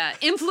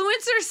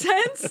influencer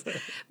sense,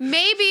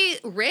 maybe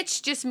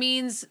rich just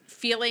means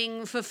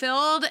feeling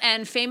fulfilled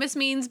and famous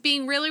means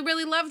being really,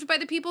 really loved by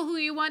the people who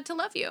you want to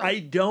love you. I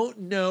don't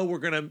know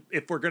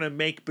if we're gonna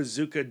make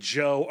Bazooka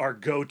Joe our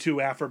go-to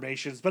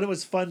affirmations, but it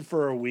was fun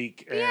for a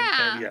week.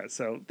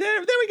 So there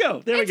we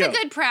go. It's a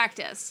good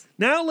practice.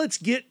 Now let's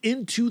get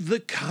into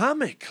the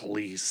comic,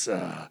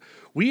 Lisa.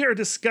 We are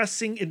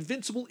discussing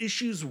Invincible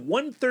issues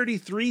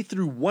 133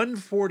 through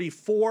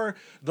 144,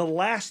 the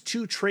last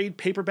two trade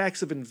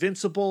paperbacks of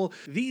Invincible.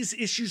 These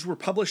issues were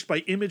published by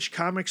Image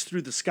Comics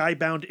through the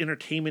Skybound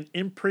Entertainment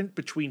imprint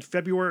between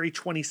February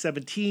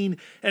 2017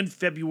 and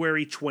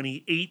February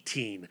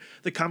 2018.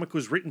 The comic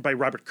was written by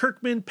Robert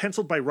Kirkman,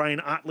 penciled by Ryan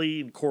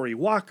Ottley and Corey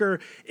Walker,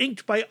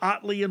 inked by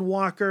Ottley and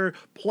Walker,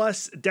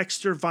 plus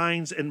Dexter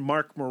Vines and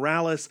Mark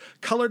Morales,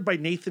 colored by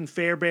Nathan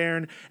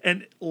Fairbairn,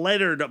 and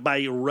lettered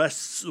by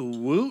Russ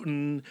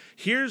Wooten.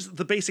 Here's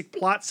the basic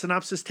plot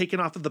synopsis taken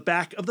off of the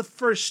back of the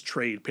first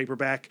trade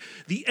paperback.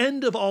 The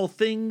end of all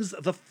things,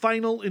 the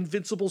final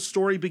Invincible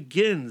story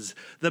begins.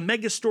 The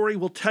mega story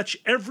will touch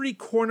every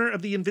corner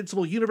of the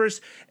Invincible universe,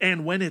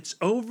 and when it's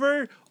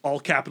over, all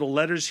capital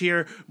letters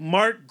here,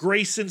 Mark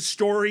Grayson's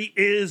story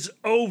is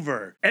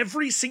over.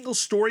 Every single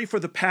story for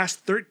the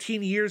past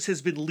 13 years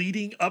has been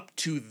leading up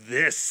to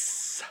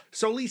this.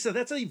 So Lisa,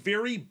 that's a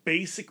very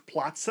basic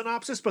plot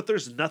synopsis, but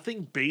there's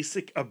nothing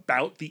basic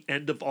about the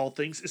end of all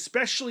things,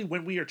 especially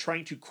when we are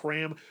trying to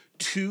cram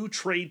two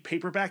trade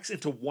paperbacks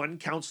into one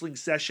counseling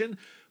session.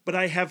 But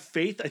I have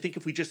faith. I think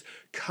if we just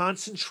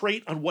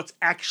concentrate on what's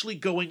actually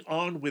going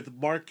on with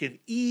Mark and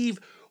Eve,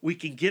 we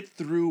can get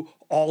through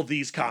all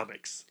these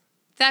comics.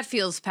 That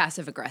feels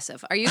passive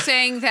aggressive. Are you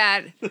saying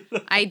that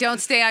I don't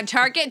stay on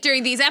target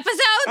during these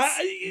episodes?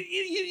 I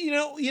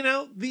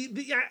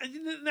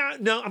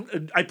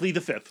plead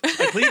the fifth.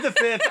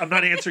 I'm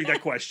not answering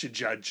that question,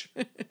 Judge.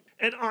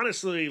 And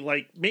honestly,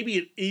 like, maybe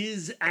it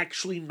is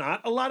actually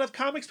not a lot of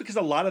comics, because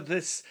a lot of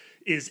this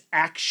is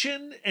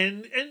action,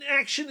 and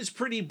action is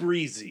pretty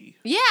breezy.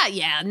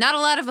 Yeah. Not a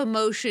lot of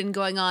emotion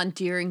going on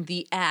during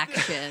the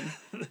action.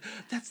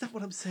 That's not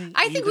what I'm saying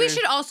I think we either.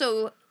 should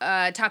also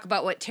talk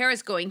about what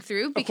Tara's going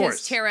through,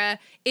 because Tara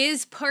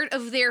is part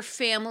of their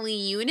family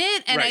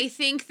unit, and Right. I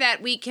think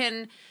that we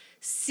can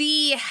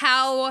see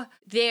how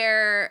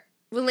their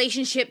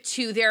relationship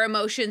to their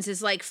emotions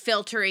is like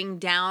filtering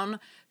down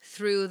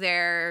through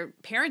their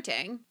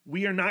parenting.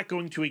 We are not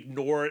going to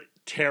ignore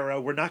Tara.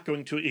 We're not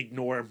going to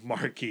ignore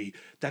Marky.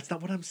 That's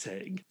not what I'm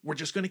saying. We're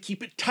just going to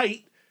keep it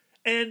tight.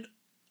 And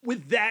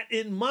with that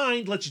in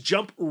mind, let's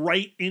jump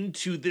right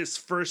into this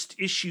first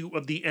issue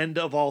of The End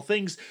of All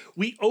Things.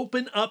 We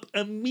open up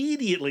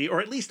immediately, or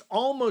at least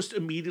almost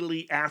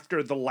immediately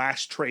after the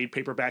last trade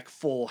paperback,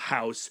 Full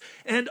House,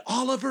 and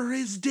Oliver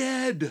is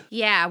dead.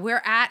 Yeah,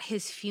 we're at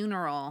his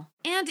funeral.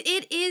 And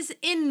it is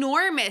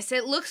enormous.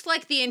 It looks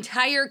like the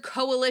entire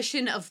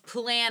coalition of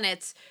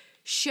planets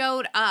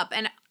showed up.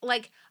 And,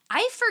 like,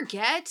 I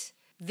forget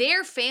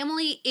their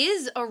family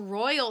is a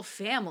royal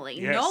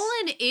family. Yes.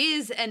 Nolan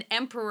is an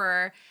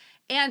emperor,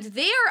 and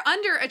they are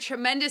under a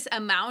tremendous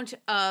amount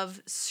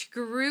of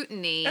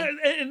scrutiny.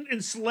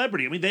 And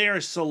celebrity. I mean, they are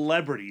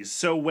celebrities.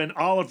 So when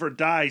Oliver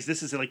dies,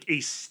 this is like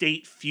a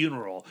state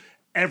funeral.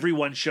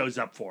 Everyone shows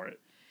up for it.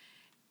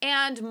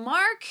 And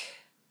Mark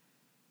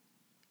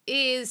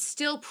is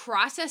still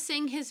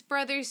processing his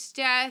brother's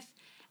death,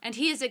 and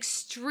he is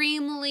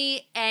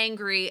extremely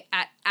angry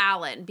at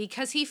Alan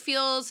because he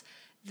feels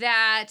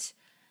that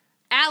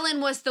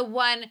Alan was the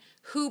one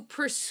who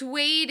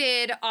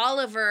persuaded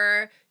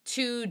Oliver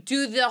to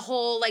do the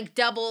whole like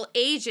double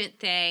agent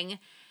thing.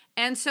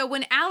 And so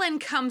when Alan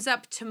comes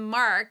up to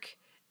Mark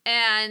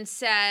and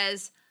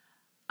says,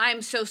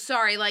 "I'm so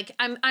sorry, like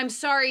I'm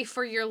sorry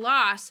for your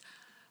loss,"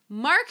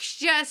 Mark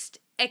just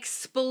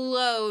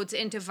explodes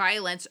into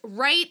violence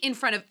right in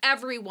front of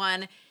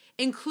everyone,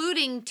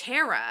 including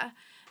Tara.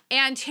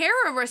 And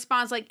Tara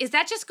responds like, is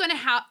that just going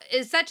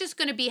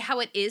to be how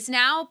it is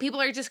now? People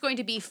are just going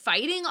to be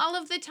fighting all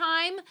of the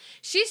time?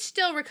 She's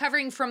still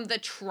recovering from the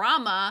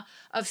trauma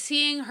of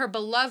seeing her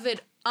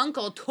beloved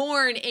uncle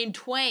torn in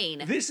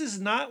twain. This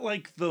is not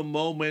like the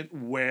moment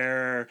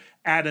where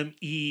Adam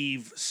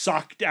Eve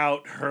socked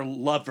out her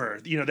lover.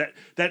 You know,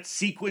 that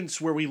sequence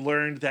where we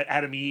learned that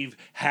Adam Eve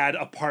had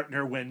a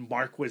partner when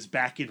Mark was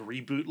back in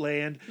Reboot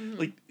Land. Mm-hmm.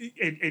 Like,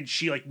 and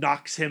she like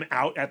knocks him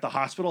out at the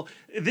hospital.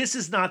 This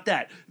is not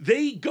that.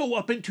 They go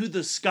up into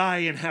the sky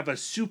and have a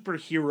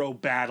superhero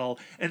battle,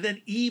 and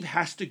then Eve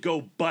has to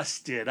go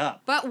bust it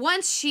up. But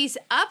once she's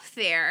up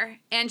there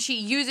and she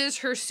uses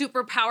her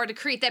superpower to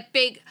create that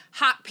big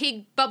hot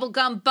pig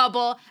bubblegum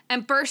bubble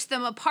and burst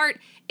them apart,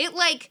 it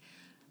like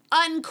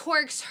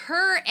uncorks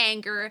her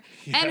anger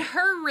and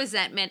her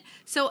resentment.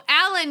 So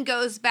Alan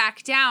goes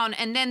back down,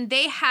 and then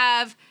they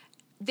have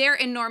their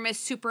enormous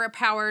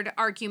superpowered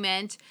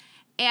argument.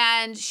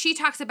 And she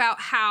talks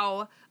about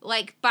how,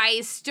 like,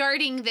 by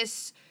starting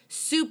this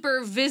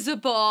super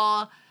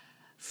visible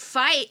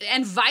fight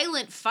and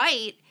violent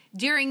fight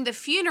during the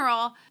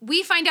funeral,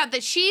 we find out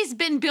that she's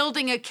been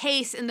building a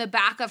case in the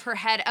back of her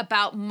head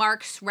about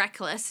Mark's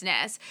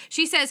recklessness.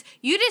 She says,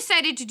 "You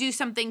decided to do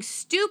something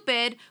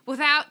stupid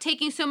without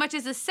taking so much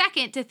as a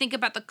second to think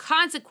about the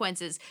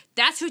consequences.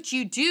 That's what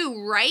you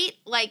do, right?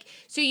 Like,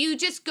 so you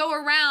just go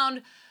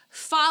around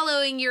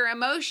following your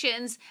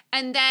emotions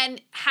and then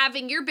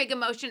having your big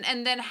emotion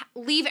and then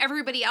leave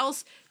everybody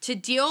else to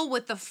deal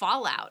with the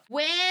fallout."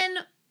 When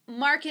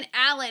Mark and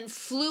Alan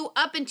flew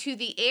up into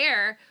the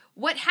air,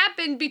 what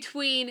happened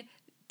between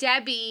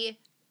Debbie,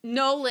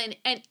 Nolan,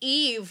 and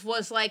Eve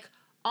was like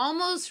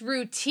almost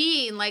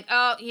routine. Like,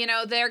 oh, you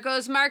know, there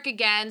goes Mark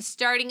again,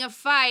 starting a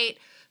fight.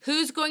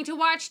 Who's going to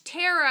watch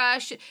Tara?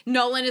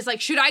 Nolan is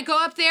like, should I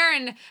go up there?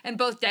 And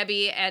both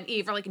Debbie and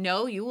Eve are like,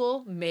 no, you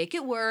will make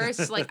it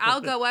worse. Like, I'll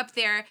go up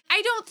there.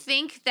 I don't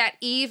think that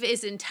Eve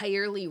is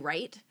entirely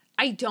right.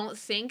 I don't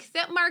think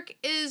that Mark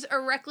is a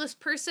reckless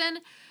person,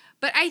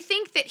 but I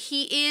think that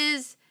he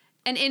is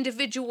an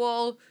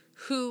individual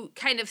who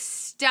kind of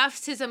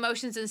stuffs his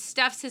emotions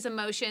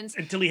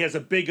until he has a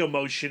big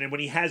emotion. And when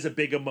he has a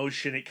big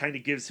emotion, it kind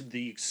of gives him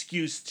the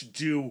excuse to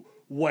do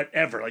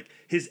whatever. Like,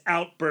 his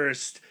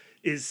outburst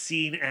is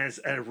seen as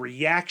a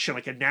reaction,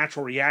 like a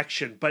natural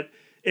reaction, but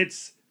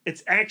it's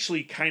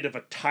actually kind of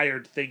a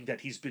tired thing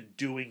that he's been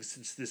doing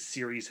since this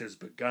series has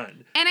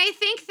begun. And I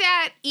think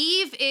that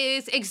Eve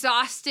is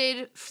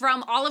exhausted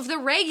from all of the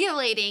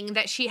regulating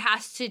that she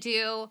has to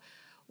do.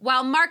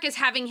 While Mark is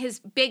having his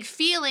big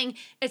feeling,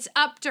 it's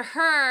up to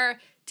her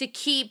to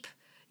keep,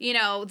 you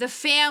know, the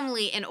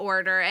family in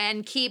order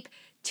and keep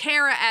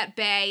Tara at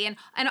bay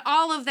and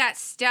all of that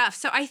stuff.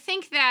 So I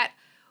think that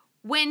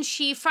when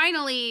she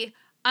finally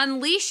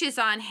unleashes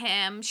on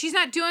him, she's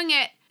not doing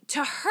it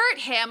to hurt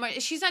him.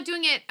 She's not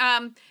doing it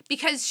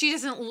because she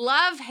doesn't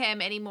love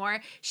him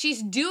anymore.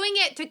 She's doing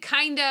it to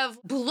kind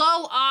of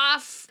blow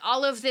off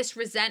all of this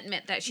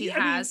resentment that she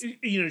has. I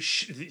mean,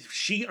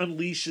 she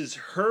unleashes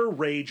her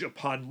rage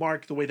upon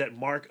Mark the way that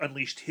Mark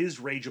unleashed his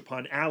rage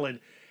upon Alan.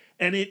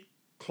 And it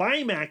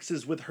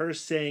climaxes with her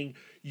saying,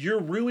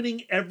 "You're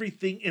ruining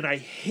everything and I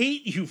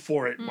hate you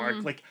for it,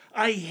 Mark. Like,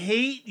 I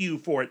hate you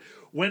for it."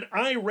 When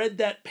I read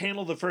that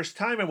panel the first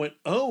time, I went,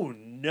 "Oh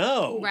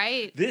no.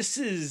 Right. This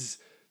is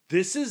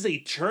a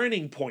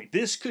turning point.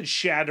 This could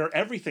shatter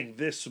everything,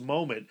 this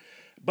moment."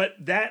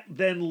 But that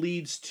then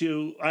leads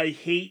to, "I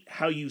hate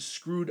how you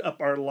screwed up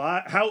our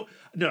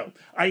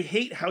I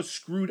hate how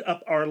screwed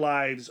up our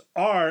lives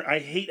are. I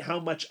hate how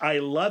much I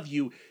love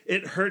you.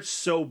 It hurts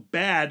so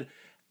bad."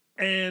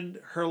 And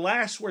her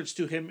last words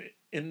to him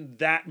in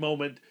that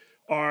moment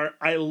are,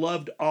 "I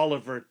loved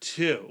Oliver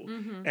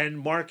too." And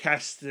Mark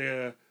has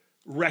to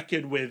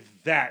reckon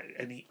with that.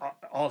 And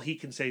all he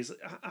can say is,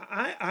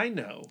 I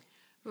know.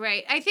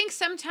 Right. I think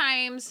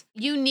sometimes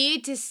you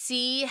need to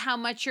see how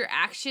much your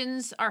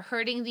actions are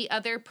hurting the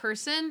other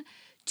person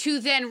to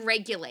then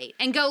regulate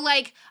and go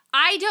like,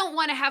 I don't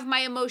want to have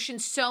my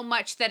emotions so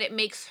much that it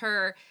makes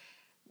her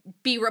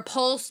be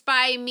repulsed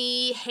by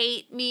me,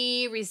 hate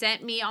me,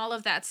 resent me, all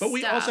of that stuff. But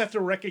we also have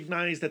to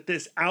recognize that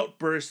this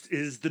outburst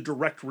is the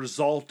direct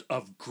result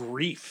of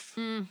grief.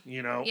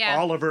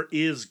 Oliver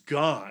is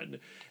gone.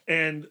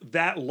 And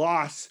that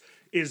loss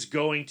is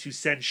going to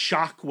send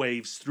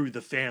shockwaves through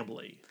the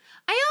family.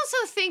 I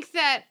also think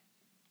that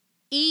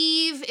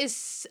Eve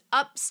is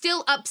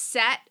still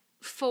upset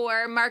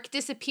for Mark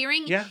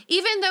disappearing. Yeah.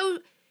 Even though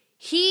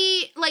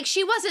she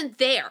wasn't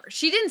there.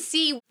 She didn't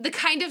see the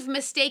kind of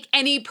mistake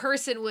any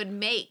person would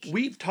make.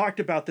 We've talked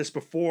about this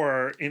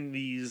before in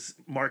these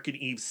Mark and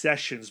Eve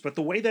sessions, but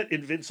the way that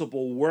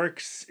Invincible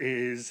works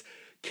is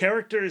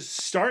characters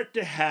start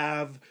to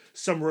have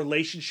some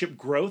relationship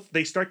growth.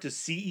 They start to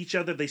see each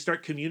other. They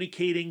start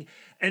communicating.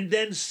 And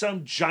then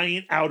some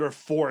giant outer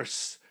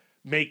force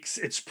makes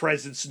its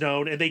presence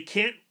known. And they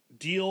can't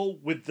deal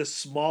with the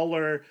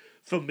smaller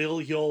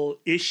familial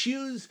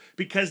issues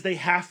because they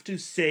have to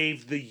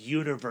save the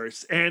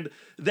universe. And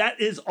that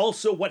is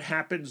also what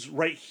happens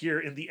right here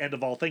in the end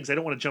of all things. I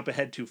don't want to jump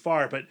ahead too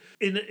far, but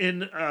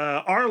in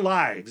our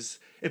lives,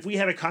 if we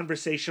had a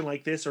conversation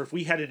like this, or if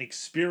we had an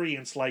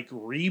experience like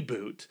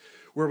Reboot,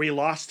 where we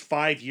lost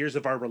 5 years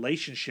of our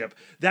relationship,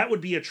 that would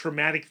be a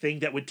traumatic thing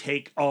that would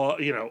take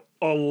a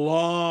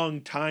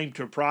long time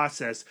to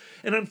process.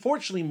 And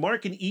unfortunately,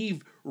 Mark and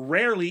Eve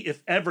rarely,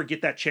 if ever,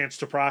 get that chance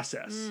to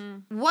process.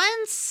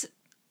 Once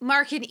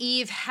Mark and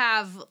Eve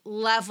have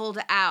leveled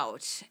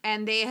out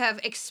and they have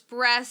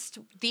expressed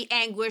the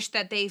anguish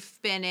that they've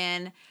been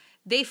in,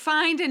 they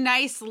find a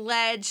nice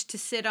ledge to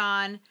sit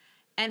on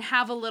and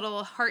have a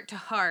little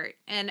heart-to-heart.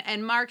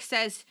 And Mark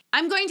says,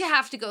 "I'm going to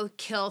have to go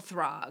kill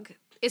Throg.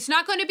 It's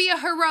not going to be a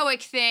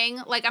heroic thing.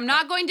 Like, I'm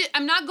not going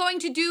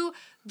to do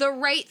the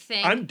right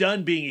thing. I'm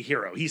done being a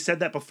hero." He said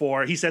that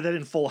before. He said that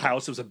in Full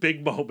House. It was a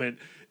big moment.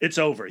 It's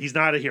over. He's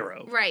not a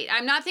hero. Right.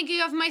 I'm not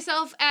thinking of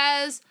myself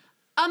as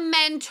a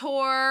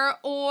mentor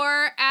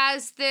or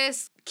as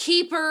this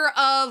keeper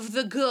of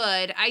the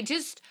good. I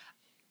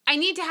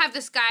need to have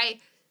this guy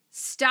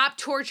stop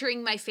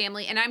torturing my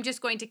family, and I'm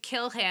just going to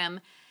kill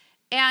him.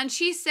 And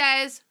she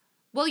says,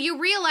 "Well, you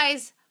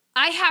realize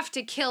I have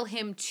to kill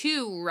him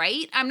too,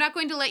 right? I'm not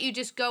going to let you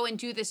just go and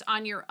do this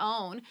on your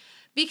own,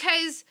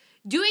 because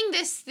doing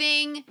this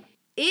thing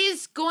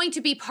is going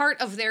to be part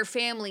of their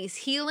family's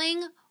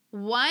healing,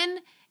 one,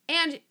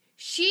 and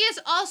she is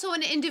also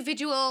an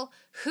individual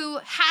who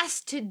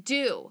has to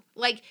do.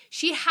 Like,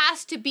 she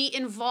has to be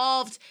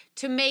involved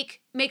to make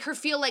her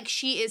feel like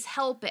she is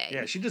helping."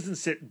 Yeah, she doesn't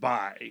sit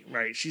by,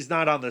 right? She's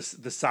not on the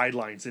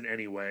sidelines in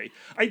any way.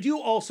 I do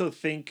also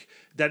think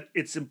that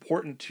it's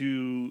important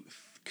to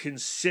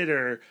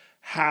consider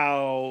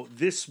how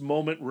this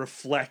moment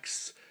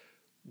reflects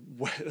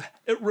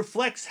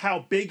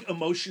how big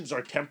emotions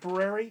are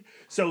temporary.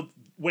 So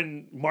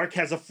when Mark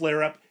has a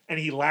flare-up and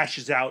he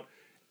lashes out,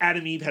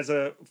 Adam Eve has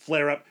a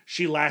flare-up,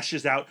 she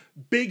lashes out.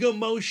 Big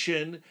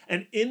emotion,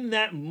 and in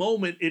that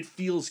moment, it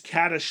feels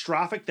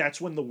catastrophic.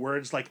 That's when the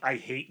words like, "I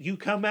hate you"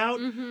 come out.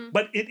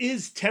 But it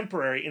is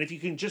temporary, and if you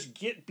can just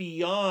get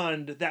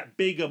beyond that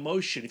big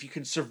emotion, if you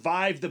can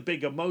survive the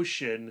big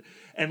emotion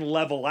and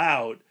level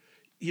out,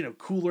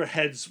 cooler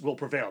heads will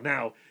prevail.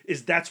 Now,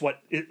 is that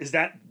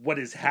what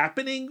is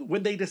happening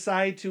when they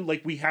decide to,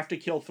 like, we have to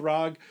kill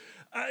Throg?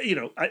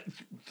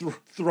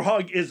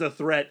 Throg is a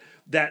threat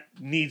that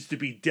needs to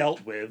be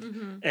dealt with.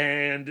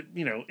 And,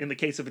 in the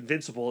case of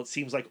Invincible, it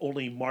seems like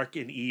only Mark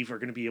and Eve are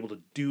going to be able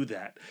to do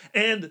that.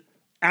 And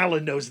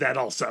Alan knows that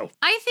also.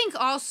 I think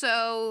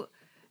also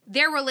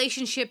their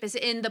relationship is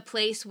in the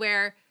place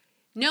where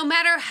no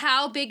matter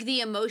how big the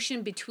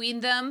emotion between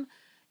them,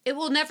 it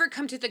will never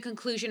come to the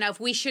conclusion of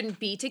we shouldn't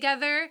be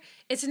together.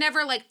 It's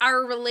never like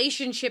our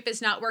relationship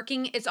is not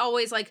working. It's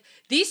always like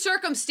these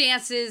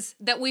circumstances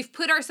that we've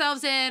put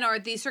ourselves in, or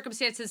these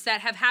circumstances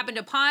that have happened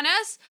upon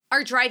us,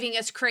 are driving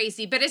us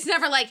crazy, but it's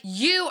never like,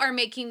 you are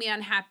making me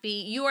unhappy.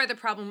 You are the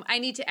problem. I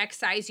need to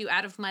excise you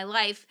out of my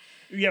life.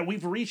 Yeah,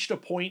 we've reached a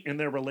point in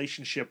their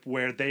relationship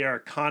where they are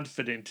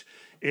confident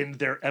in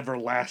their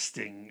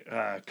everlasting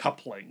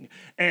coupling.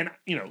 And,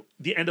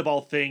 The End of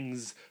All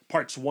Things,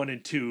 parts 1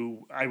 and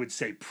 2, I would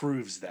say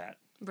proves that.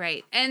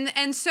 Right.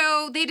 And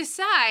so they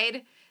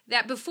decide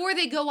that before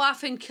they go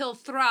off and kill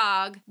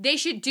Throg, they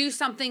should do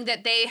something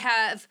that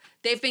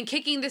they've been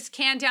kicking this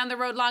can down the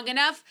road long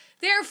enough.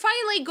 They're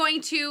finally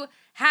going to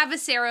have a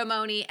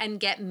ceremony and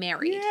get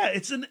married. Yeah,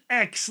 it's an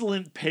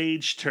excellent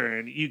page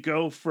turn. You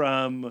go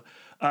from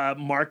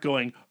Mark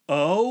going,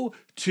 oh,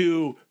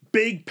 to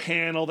big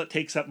panel that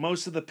takes up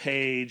most of the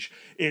page.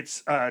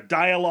 It's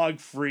dialogue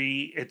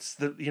free. It's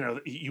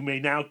you may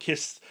now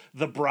kiss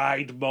the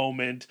bride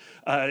moment.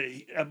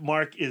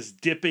 Mark is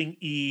dipping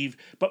Eve.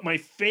 But my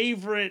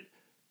favorite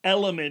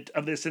element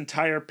of this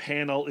entire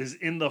panel is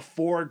in the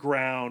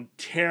foreground,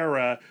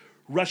 Tara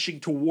rushing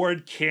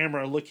toward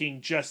camera,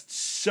 looking just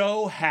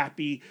so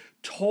happy,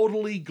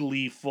 totally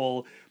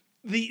gleeful.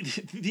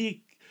 The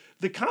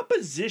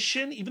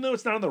composition, even though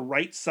it's not on the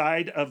right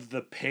side of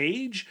the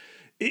page,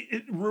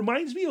 it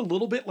reminds me a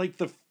little bit like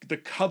the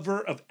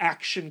cover of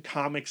Action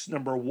Comics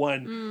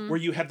 #1, where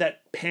you have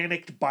that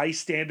panicked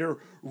bystander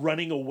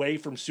running away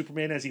from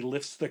Superman as he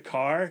lifts the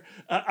car.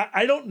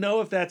 I don't know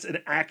if that's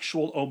an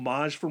actual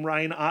homage from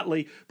Ryan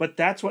Ottley, but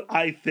that's what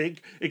I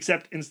think,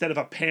 except instead of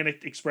a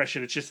panicked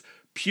expression, it's just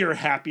pure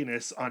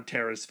happiness on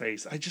Tara's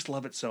face. I just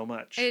love it so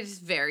much. It's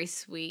very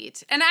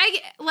sweet. And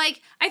I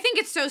think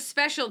it's so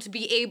special to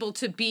be able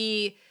to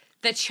be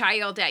the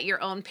child at your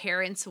own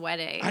parents'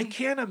 wedding. I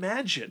can't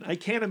imagine.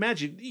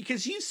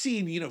 Because you've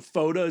seen,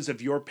 photos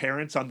of your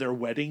parents on their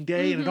wedding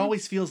day, and it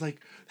always feels like,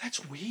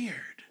 that's weird.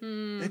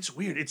 That's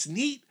weird. It's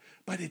neat,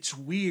 but it's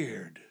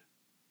weird.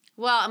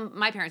 Well,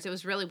 my parents, it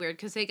was really weird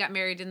because they got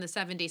married in the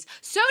 70s.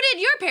 So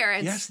did your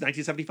parents. Yes,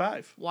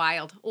 1975.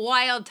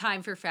 Wild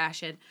time for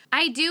fashion.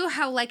 I do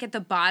how, at the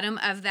bottom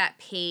of that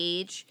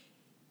page,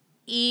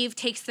 Eve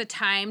takes the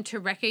time to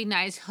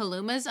recognize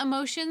Haluma's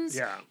emotions.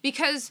 Yeah.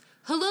 Because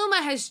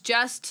Haluma has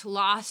just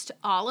lost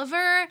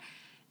Oliver,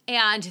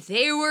 and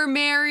they were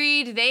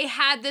married. They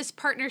had this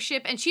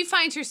partnership, and she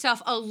finds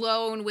herself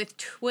alone with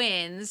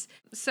twins.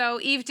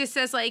 So Eve just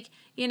says, I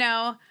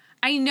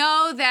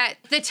know that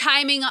the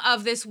timing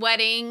of this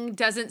wedding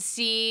doesn't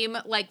seem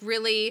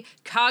really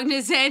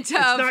cognizant of...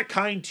 It's not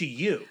kind to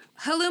you.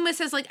 Haluma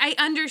says, I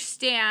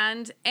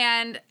understand,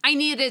 and I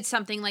needed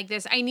something like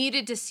this. I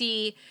needed to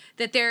see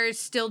that there's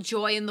still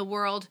joy in the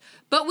world.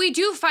 But we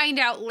do find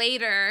out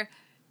later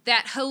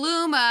that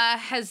Haluma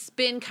has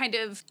been kind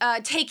of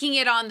taking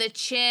it on the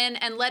chin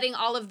and letting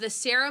all of the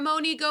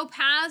ceremony go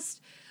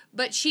past,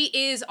 but she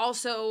is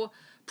also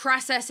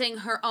processing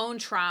her own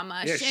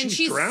trauma. Yeah, and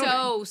she's drowning.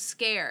 So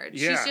scared.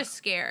 Yeah. She's just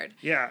scared.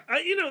 Yeah.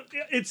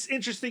 It's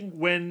interesting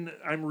when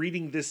I'm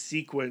reading this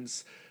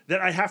sequence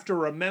that I have to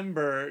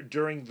remember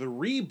during the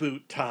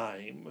reboot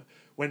time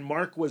when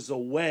Mark was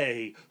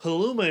away,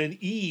 Haluma and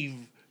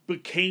Eve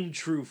became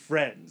true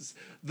friends.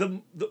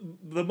 The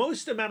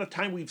most amount of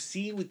time we've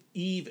seen with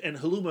Eve and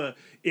Haluma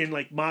in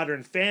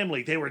Modern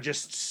Family, they were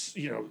just,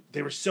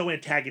 they were so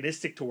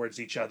antagonistic towards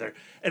each other.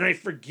 And I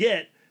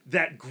forget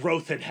that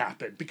growth had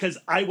happened because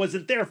I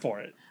wasn't there for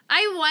it.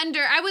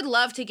 I would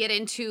love to get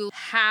into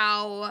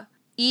how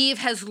Eve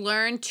has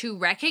learned to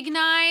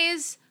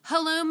recognize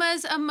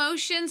Haluma's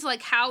emotions,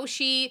 how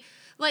she,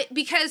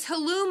 because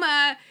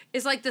Haluma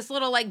is this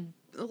little,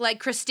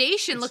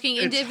 crustacean looking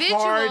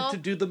individual. It's hard to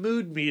do the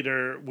mood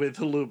meter with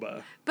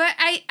Haluma. But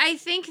I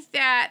think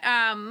that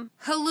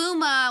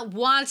Haluma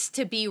wants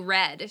to be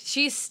read.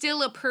 She's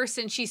still a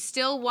person. She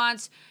still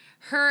wants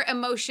her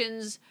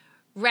emotions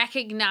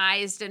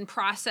recognized and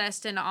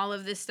processed and all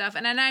of this stuff.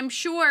 And I'm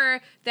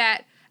sure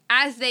that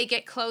as they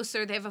get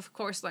closer, they've, of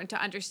course, learned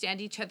to understand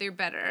each other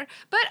better.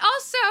 But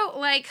also,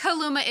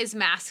 Haluma is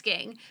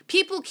masking.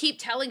 People keep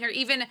telling her,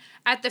 even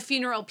at the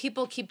funeral,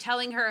 people keep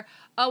telling her,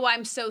 oh,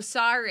 I'm so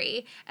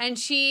sorry. And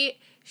she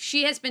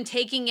has been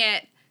taking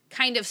it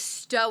kind of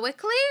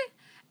stoically.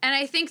 And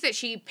I think that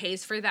she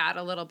pays for that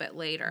a little bit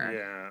later.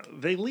 Yeah.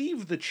 They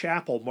leave the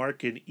chapel,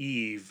 Mark and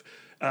Eve,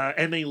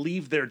 and they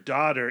leave their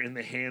daughter in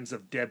the hands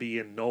of Debbie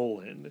and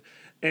Nolan.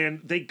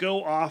 And they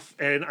go off,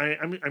 and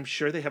I'm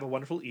sure they have a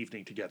wonderful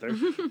evening together.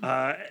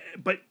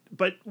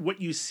 But what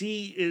you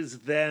see is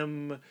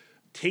them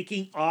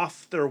taking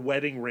off their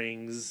wedding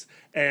rings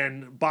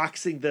and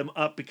boxing them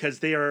up because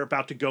they are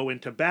about to go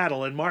into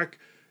battle. And Mark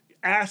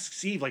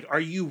asks Eve, are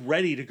you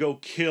ready to go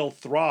kill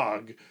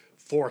Throg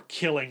for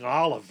killing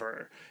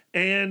Oliver?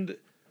 And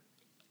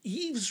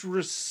Eve's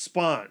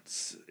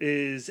response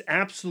is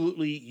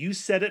absolutely, you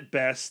said it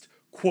best,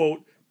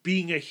 quote,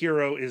 being a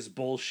hero is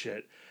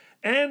bullshit.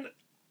 And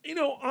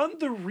on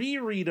the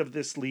reread of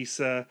this,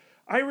 Lisa,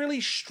 I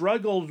really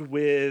struggled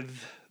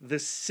with the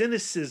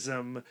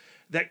cynicism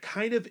that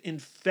kind of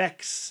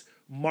infects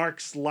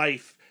Mark's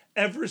life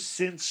ever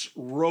since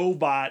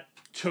Robot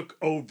took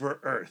over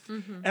Earth.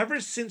 Mm-hmm. Ever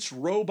since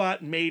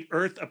Robot made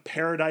Earth a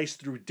paradise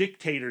through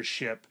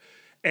dictatorship,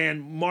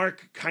 And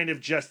Mark kind of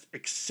just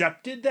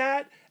accepted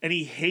that, and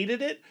he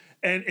hated it,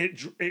 and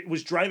it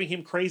was driving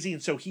him crazy,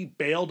 and so he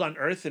bailed on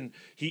Earth, and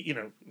he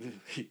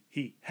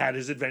had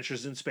his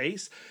adventures in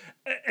space,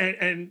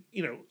 and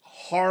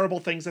horrible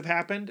things have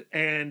happened,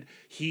 and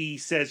he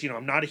says,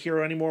 I'm not a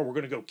hero anymore. We're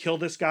going to go kill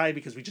this guy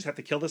because we just have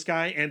to kill this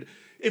guy. And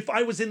if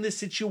I was in this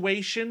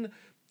situation,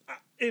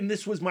 and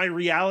this was my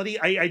reality,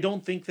 I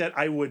don't think that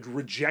I would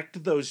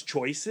reject those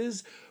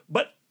choices,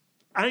 but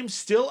I'm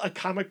still a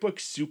comic book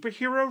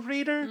superhero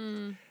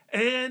reader,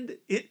 and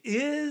it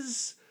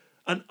is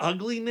an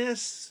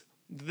ugliness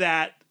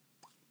that,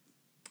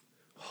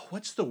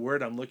 what's the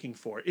word I'm looking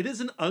for? It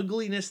is an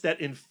ugliness that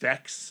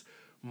infects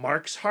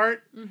Mark's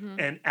heart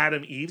and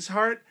Adam Eve's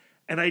heart,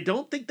 and I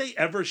don't think they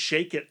ever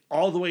shake it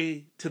all the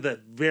way to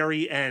the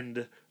very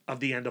end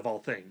of all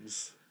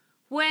things.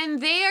 When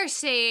they are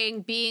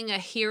saying being a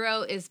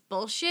hero is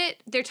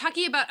bullshit, they're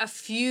talking about a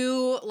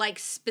few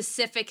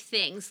specific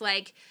things,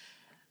 like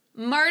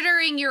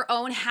martyring your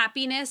own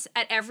happiness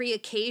at every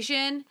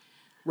occasion.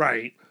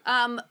 Right.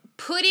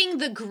 Putting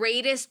the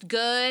greatest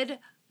good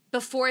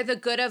before the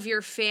good of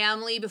your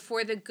family,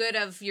 before the good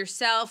of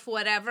yourself,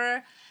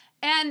 whatever.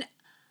 And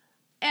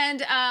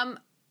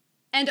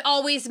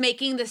always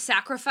making the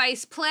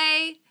sacrifice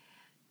play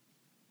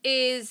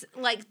is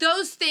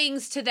those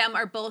things to them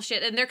are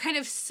bullshit, and they're kind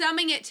of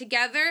summing it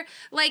together.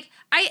 I'm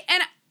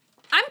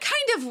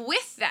kind of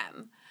with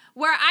them,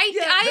 where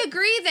I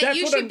agree that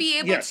you should be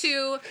able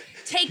to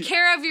take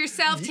care of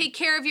yourself, take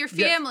care of your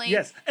family.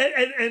 Yes.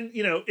 And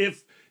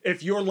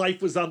if your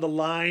life was on the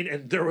line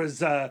and there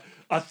was a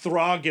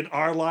Throg in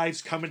our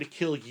lives coming to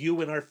kill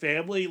you and our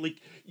family,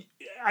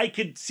 I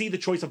could see the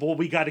choice of,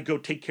 we got to go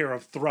take care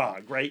of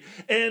Throg, right?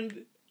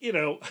 And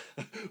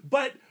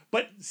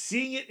but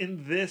seeing it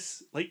in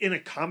this, in a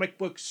comic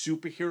book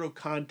superhero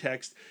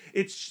context,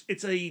 it's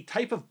a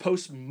type of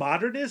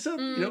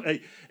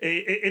postmodernism.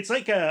 It's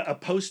like a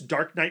post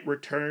Dark Knight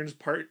Returns,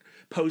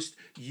 post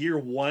Year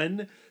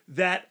One,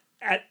 that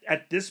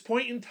at this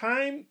point in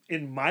time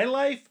in my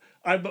life,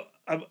 I'm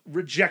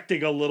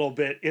rejecting a little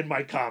bit in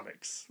my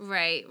comics.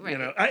 Right.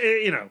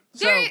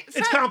 So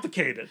it's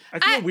complicated. I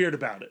feel weird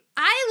about it.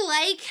 I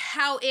like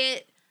how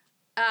it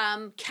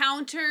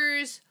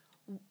counters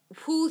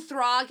who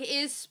Throg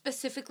is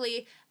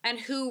specifically and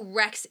who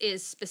Rex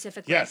is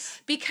specifically. Yes.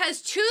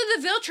 Because to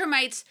the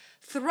Viltrumites,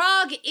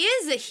 Throg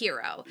is a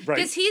hero. Right.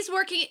 Because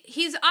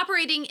he's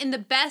operating in the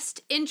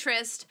best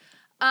interest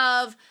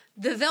of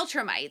the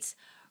Viltrumites.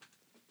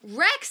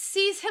 Rex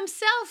sees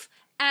himself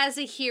as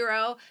a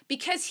hero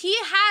because he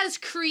has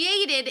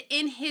created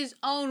in his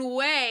own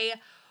way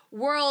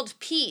world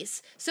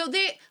peace. So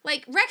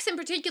Rex in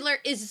particular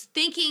is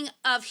thinking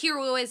of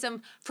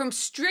heroism from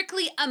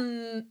strictly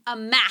a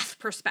math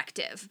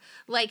perspective.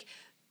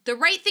 The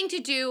right thing to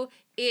do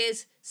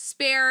is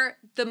spare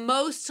the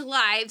most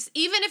lives,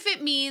 even if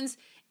it means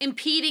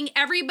impeding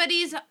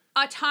everybody's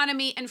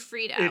autonomy and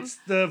freedom. It's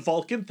the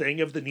Vulcan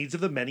thing of the needs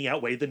of the many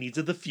outweigh the needs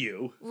of the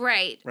few.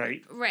 Right.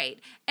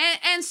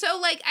 And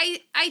so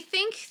I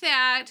think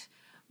that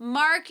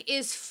Mark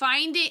is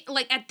finding,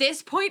 at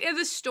this point in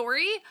the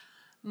story,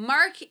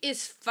 Mark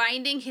is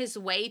finding his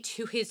way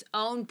to his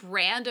own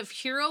brand of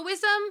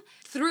heroism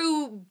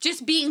through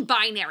just being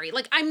binary.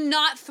 I'm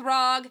not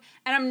Throg,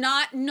 and I'm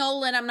not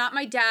Nolan, I'm not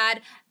my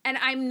dad, and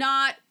I'm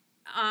not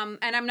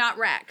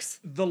Rex.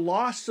 The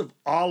loss of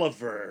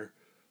Oliver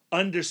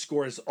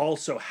underscores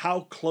also how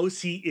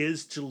close he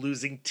is to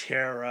losing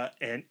Tara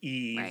and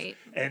Eve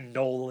and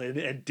Nolan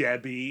and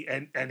Debbie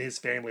and his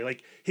family.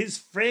 His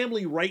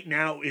family right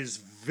now is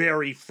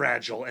very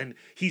fragile, and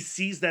he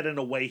sees that in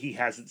a way he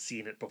hasn't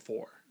seen it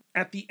before.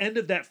 At the end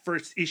of that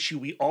first issue,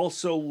 we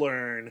also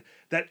learn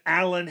that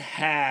Alan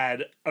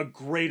had a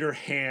greater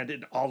hand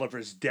in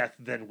Oliver's death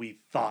than we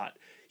thought.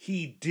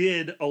 He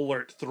did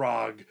alert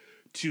Throg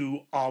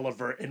to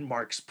Oliver and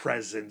Mark's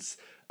presence,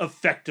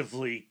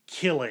 effectively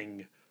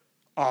killing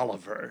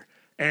Oliver.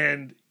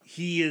 And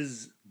he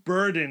is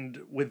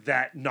burdened with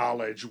that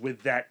knowledge,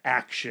 with that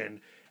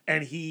action,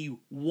 and he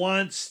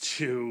wants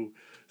to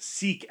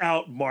seek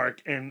out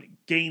Mark and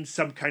gain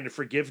some kind of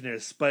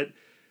forgiveness, but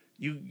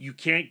you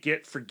can't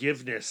get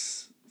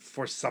forgiveness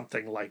for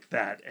something like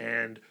that.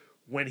 And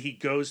when he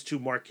goes to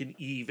Mark and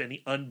Eve and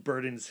he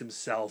unburdens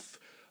himself,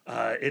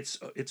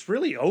 it's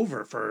really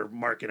over for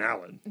Mark and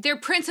Alan. Their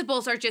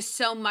principles are just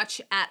so much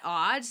at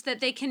odds that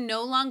they can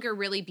no longer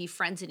really be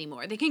friends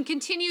anymore. They can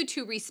continue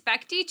to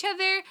respect each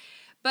other,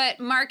 but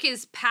Mark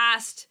is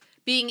past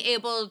being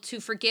able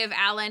to forgive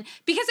Alan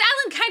because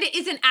Alan kind of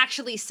isn't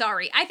actually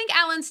sorry. I think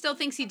Alan still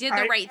thinks he did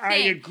the right thing.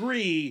 I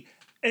agree.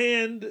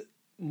 And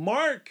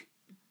Mark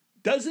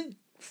doesn't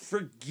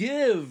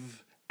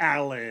forgive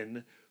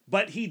Alan,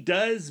 but he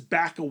does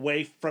back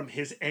away from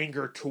his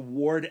anger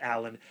toward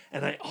Alan.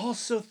 And I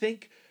also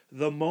think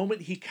the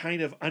moment he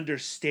kind of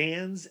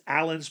understands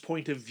Alan's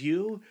point of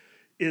view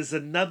is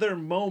another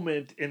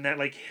moment in that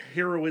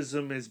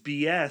heroism is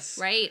BS.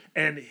 Right.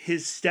 And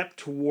his step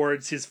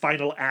towards his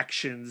final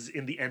actions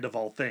in the end of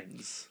all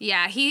things.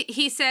 Yeah,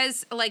 he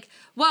says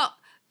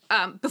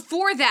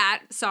before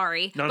that,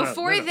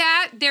 before No.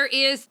 that, there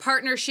is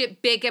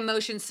partnership, big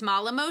emotion,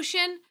 small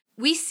emotion.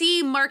 We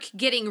see Mark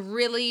getting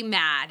really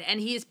mad, and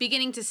he is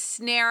beginning to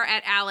snare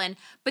at Alan.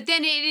 But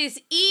then it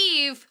is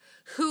Eve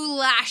who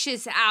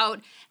lashes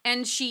out,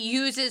 and she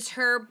uses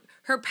her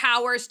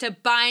powers to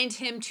bind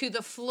him to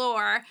the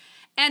floor.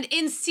 And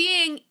in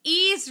seeing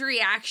Eve's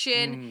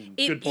reaction,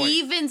 it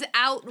evens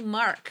out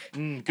Mark.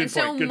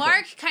 So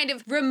Mark kind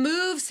of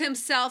removes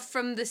himself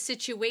from the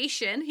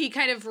situation. He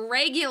kind of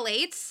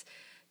regulates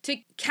to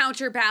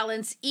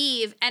counterbalance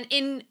Eve. And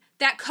in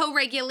that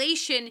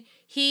co-regulation,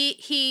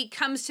 he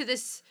comes to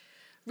this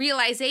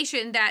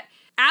realization that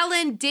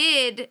Alan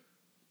did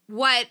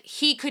what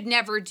he could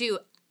never do.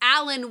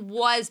 Alan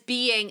was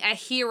being a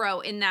hero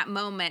in that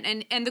moment.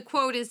 And the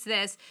quote is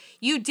this: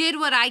 "You did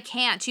what I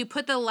can't. You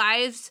put the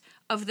lives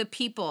of the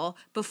people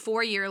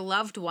before your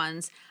loved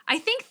ones." I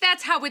think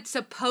that's how it's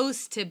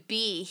supposed to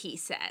be, he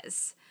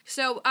says.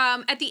 So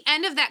at the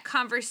end of that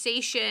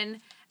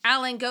conversation,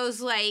 Alan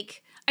goes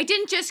like, "I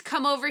didn't just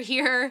come over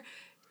here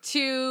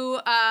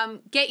to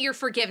get your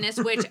forgiveness,"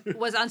 which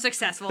was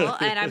unsuccessful,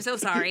 and I'm so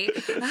sorry.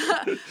 "But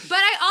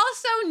I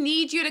also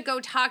need you to go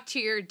talk to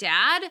your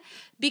dad,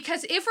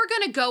 because if we're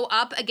going to go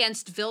up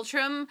against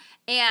Viltrum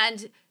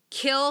and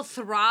kill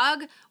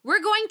Throg, we're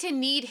going to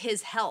need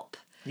his help."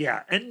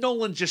 Yeah, and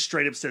Nolan just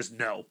straight up says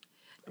no.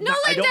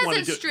 Nolan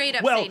doesn't straight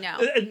up say no.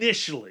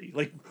 Initially,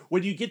 like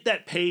when you get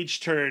that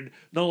page turn,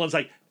 Nolan's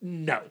like,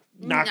 no,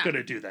 not going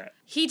to do that.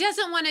 He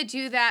doesn't want to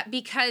do that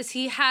because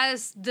he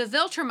has the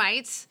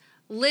Viltrumites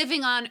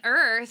living on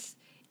Earth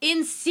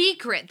in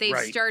secret. They've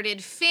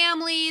started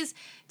families.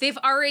 They've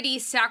already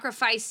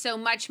sacrificed so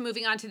much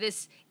moving on to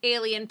this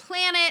alien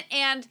planet,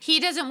 and he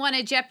doesn't want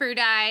to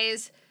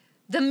jeopardize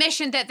the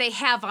mission that they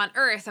have on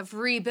Earth of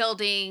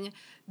rebuilding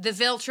the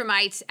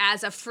Viltrumites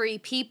as a free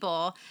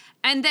people.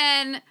 And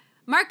then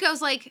Mark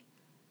goes like,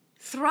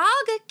 "Throg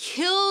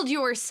killed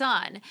your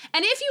son.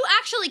 And if you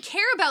actually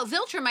care about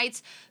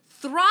Viltrumites,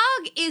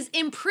 Throg is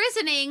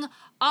imprisoning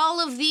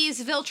all of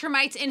these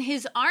Viltrumites in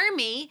his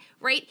army,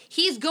 right?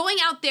 He's going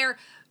out there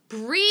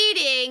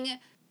breeding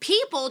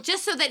people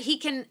just so that he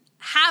can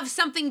have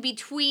something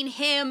between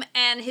him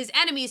and his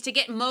enemies to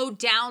get mowed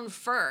down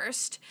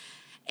first."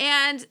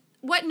 And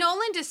what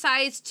Nolan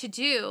decides to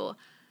do,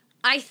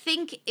 I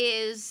think,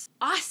 is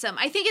awesome.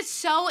 I think it's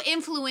so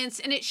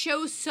influenced, and it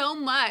shows so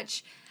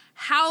much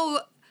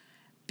how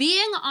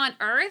being on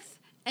Earth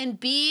and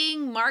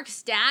being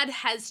Mark's dad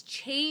has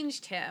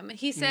changed him.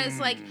 He says,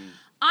 like,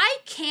 I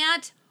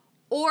can't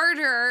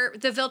order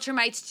the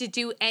Viltrumites to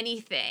do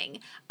anything.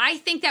 I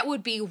think that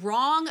would be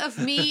wrong of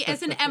me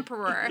as an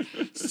emperor.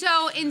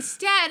 So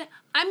instead,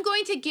 I'm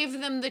going to give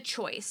them the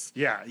choice.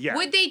 Yeah.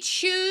 Would they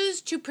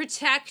choose to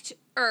protect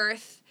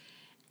Earth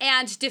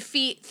and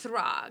defeat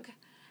Throg?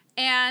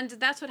 And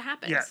that's what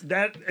happens.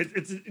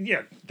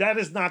 Yeah, that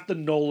is not the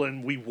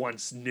Nolan we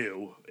once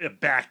knew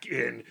back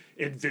in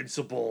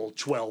Invincible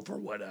 12 or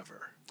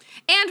whatever.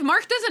 And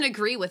Mark doesn't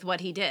agree with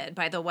what he did,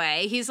 by the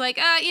way. He's like,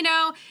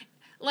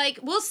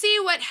 we'll see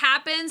what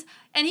happens.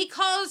 And he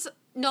calls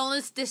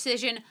Nolan's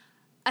decision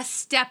a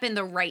step in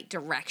the right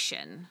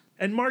direction.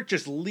 And Mark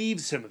just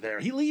leaves him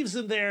there. He leaves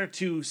him there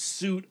to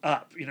suit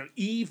up.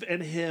 Eve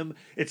and him,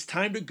 it's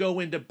time to go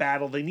into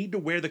battle. They need to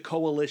wear the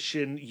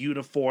Coalition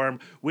uniform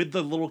with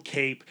the little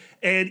cape.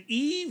 And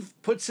Eve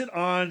puts it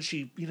on.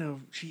 She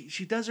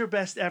does her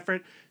best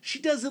effort. She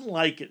doesn't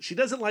like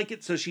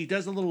it. So she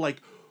does a little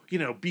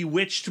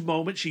bewitched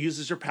moment. She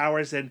uses her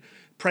powers, and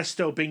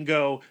presto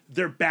bingo,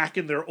 they're back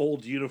in their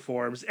old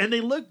uniforms, and they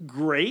look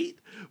great.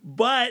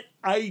 But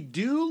I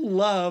do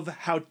love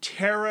how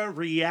Tara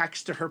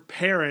reacts to her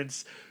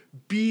parents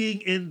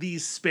being in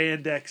these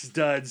spandex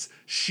duds.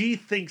 She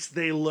thinks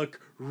they look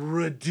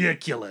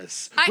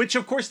ridiculous, which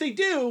of course they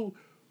do.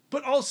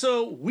 But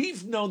also,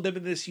 we've known them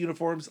in these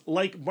uniforms,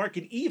 like Mark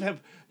and Eve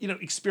have,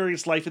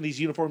 experienced life in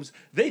these uniforms.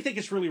 They think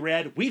it's really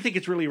rad. We think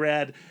it's really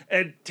rad.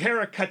 And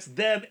Tara cuts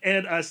them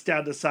and us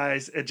down to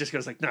size and just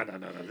goes like, no.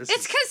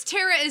 It's because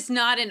Tara is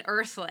not an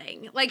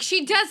Earthling. Like,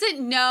 she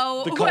doesn't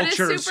know the what a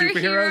culture of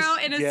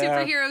superhero in a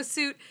superhero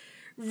suit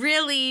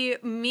really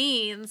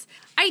means.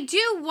 I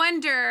do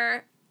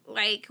wonder,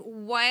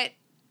 what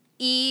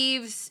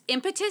Eve's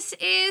impetus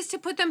is to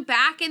put them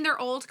back in their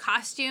old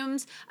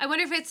costumes. I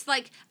wonder if it's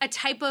like a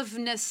type of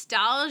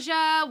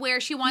nostalgia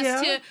where she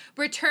wants to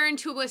return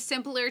to a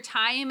simpler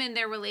time in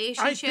their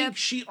relationship. I think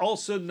she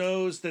also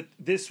knows that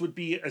this would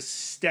be a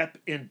step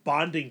in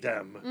bonding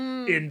them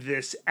in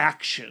this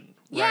action.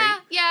 Right?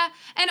 Yeah.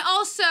 And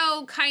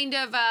also kind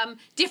of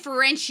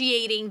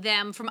differentiating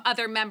them from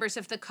other members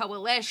of the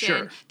Coalition.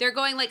 Sure. They're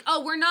going like,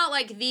 oh, we're not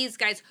like these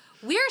guys.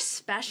 We're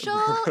special,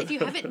 if you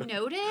haven't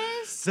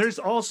noticed. There's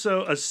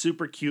also a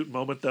super cute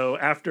moment, though,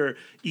 after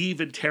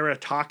Eve and Tara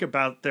talk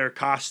about their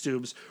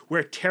costumes,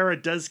 where Tara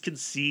does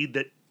concede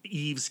that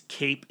Eve's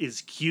cape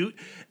is cute.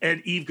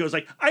 And Eve goes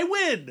like, I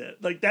win!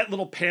 Like that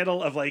little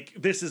panel of like,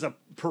 this is a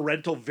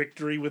parental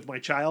victory with my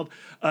child.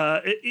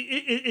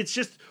 It's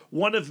just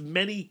one of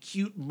many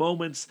cute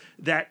moments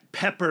that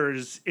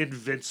peppers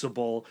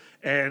Invincible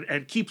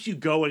and keeps you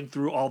going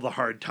through all the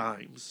hard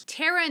times.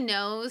 Tara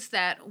knows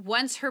that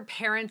once her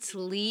parents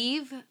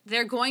leave,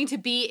 they're going to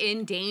be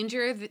in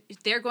danger.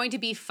 They're going to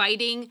be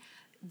fighting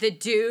the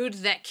dude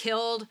that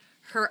killed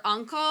her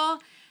uncle.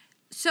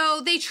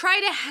 So they try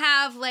to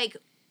have like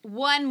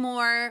one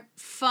more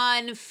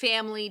fun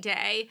family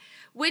day,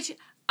 which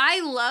I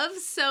love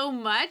so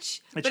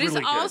much, but it's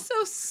really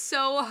also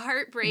so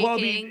heartbreaking. Well,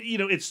 I mean,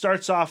 it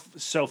starts off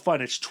so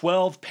fun. It's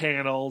 12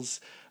 panels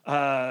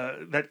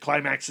that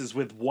climaxes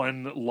with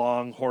one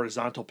long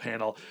horizontal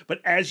panel. But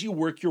as you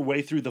work your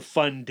way through the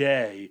fun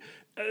day,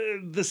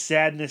 the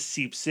sadness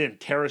seeps in.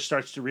 Tara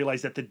starts to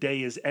realize that the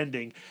day is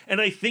ending.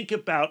 And I think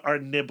about our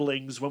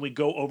nibblings when we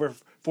go over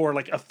for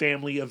like a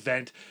family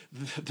event.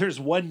 There's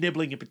one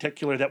nibbling in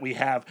particular that we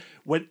have.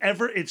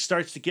 Whenever it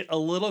starts to get a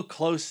little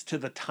close to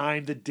the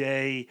time the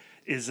day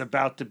is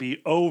about to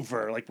be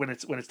over, like when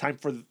it's time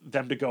for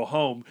them to go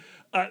home,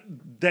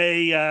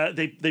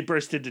 they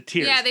burst into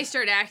tears. Yeah, they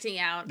start acting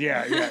out.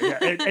 Yeah.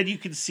 And you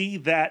can see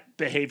that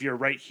behavior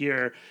right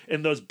here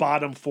in those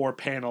bottom 4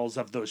 panels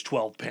of those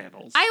 12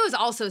 panels. I was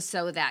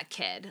also that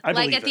kid.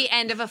 Like at the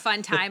end of a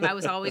fun time, I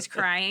was always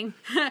crying.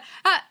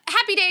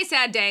 Happy day,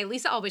 sad day.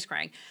 Lisa always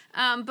crying.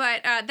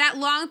 But that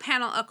long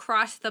panel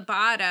across the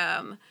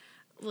bottom,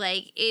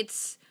 like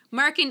it's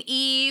Mark and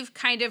Eve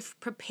kind of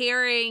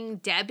preparing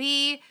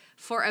Debbie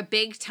for a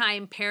big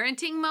time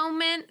parenting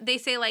moment. They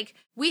say like,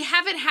 we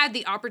haven't had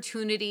the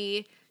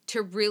opportunity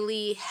to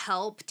really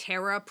help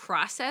Tara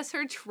process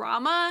her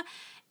trauma.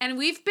 And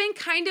we've been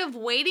kind of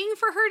waiting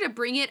for her to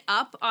bring it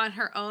up on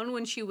her own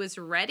when she was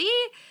ready.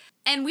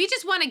 And we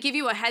just want to give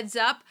you a heads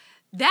up.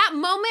 That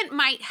moment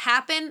might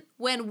happen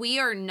when we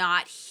are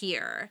not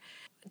here.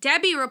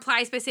 Debbie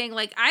replies by saying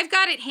like, I've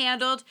got it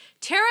handled.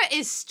 Tara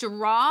is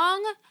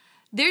strong.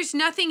 There's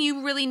nothing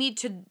you really need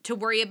to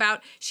worry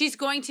about. She's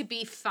going to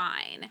be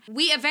fine.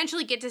 We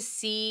eventually get to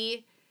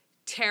see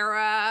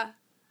Tara,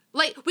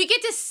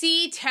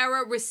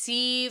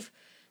 receive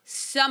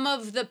some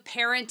of the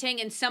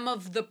parenting and some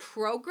of the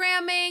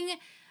programming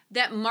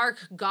that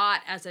Mark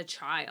got as a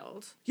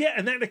child. Yeah,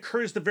 and that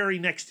occurs the very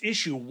next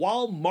issue.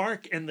 While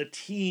Mark and the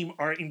team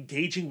are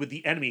engaging with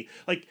the enemy,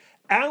 like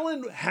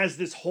Alan has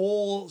this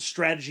whole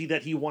strategy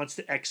that he wants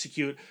to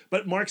execute,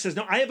 but Mark says,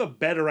 no, I have a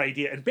better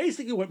idea. And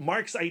basically what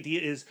Mark's idea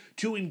is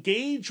to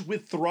engage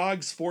with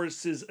Throg's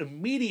forces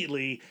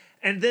immediately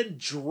and then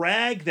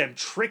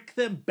trick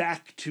them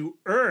back to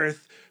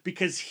Earth,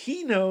 because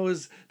he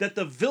knows that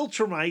the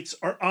Viltrumites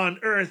are on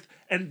Earth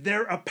and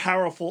they're a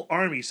powerful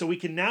army. So we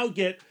can now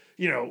get,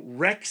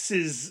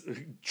 Rex's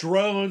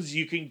drones,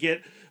 you can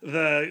get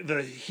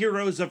the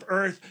heroes of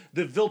Earth,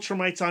 the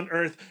Viltrumites on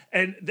Earth,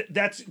 and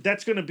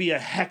that's going to be a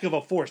heck of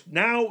a force.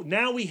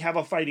 Now we have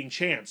a fighting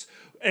chance.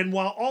 And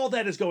while all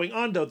that is going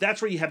on, though, that's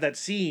where you have that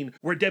scene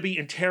where Debbie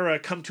and Tara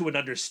come to an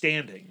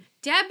understanding.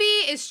 Debbie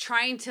is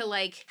trying to,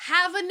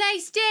 have a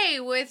nice day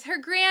with her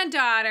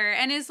granddaughter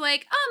and is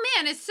like, oh,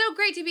 man, it's so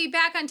great to be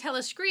back on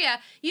Telescria.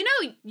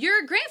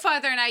 Your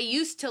grandfather and I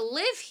used to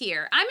live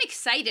here. I'm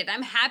excited.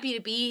 I'm happy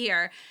to be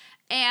here.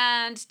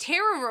 And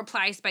Tara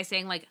replies by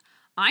saying,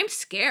 I'm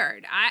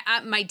scared.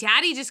 My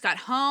daddy just got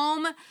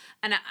home,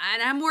 and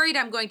I'm worried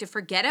I'm going to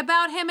forget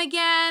about him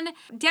again.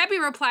 Debbie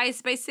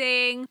replies by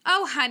saying,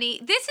 oh, honey,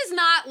 this is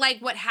not like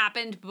what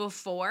happened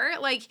before.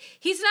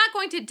 He's not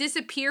going to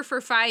disappear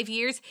for 5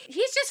 years.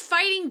 He's just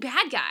fighting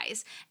bad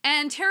guys.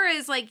 And Tara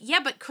is like, yeah,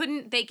 but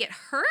couldn't they get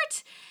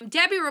hurt?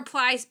 Debbie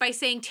replies by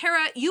saying,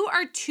 Tara, you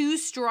are too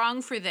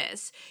strong for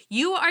this.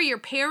 You are your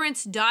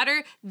parents'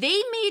 daughter. They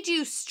made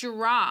you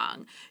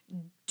strong.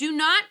 Do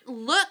not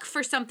look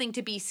for something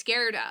to be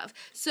scared of.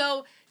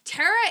 So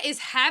Tara is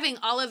having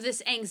all of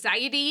this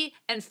anxiety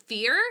and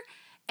fear,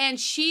 and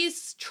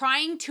she's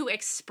trying to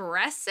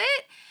express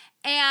it,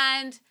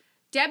 and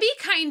Debbie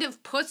kind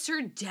of puts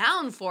her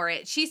down for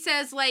it. She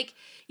says,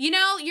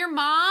 your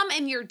mom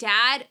and your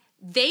dad,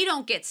 they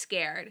don't get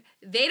scared.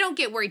 They don't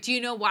get worried. Do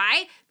you know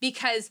why?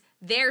 Because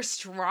they're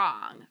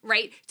strong,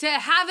 right? To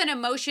have an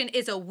emotion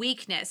is a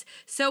weakness.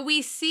 So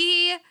we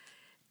see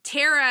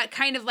Tara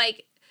kind of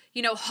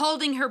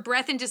holding her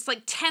breath and just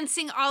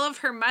tensing all of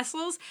her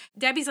muscles.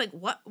 Debbie's like,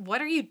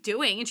 what are you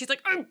doing? And she's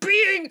like, I'm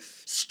being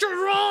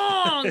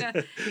strong,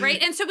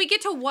 right? And so we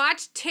get to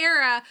watch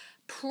Tara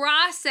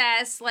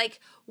process,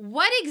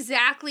 what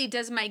exactly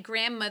does my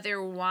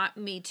grandmother want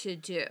me to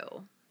do?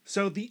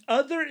 So the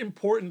other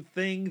important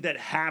thing that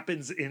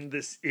happens in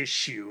this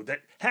issue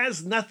that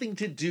has nothing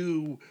to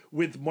do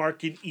with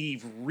Mark and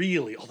Eve,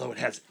 really, although it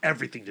has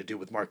everything to do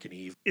with Mark and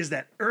Eve, is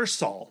that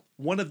Ursal,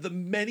 one of the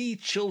many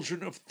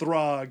children of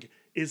Throg,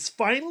 is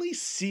finally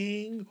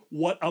seeing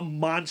what a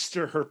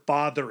monster her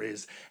father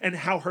is and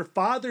how her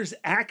father's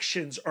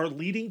actions are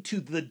leading to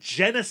the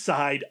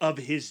genocide of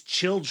his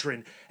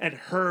children and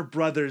her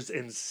brothers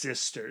and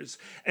sisters.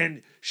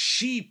 And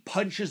she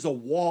punches a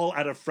wall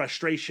out of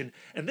frustration,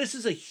 and this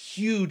is a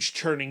huge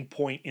turning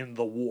point in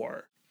the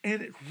war.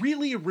 And it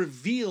really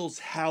reveals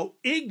how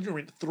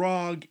ignorant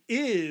Throg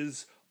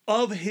is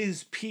of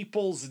his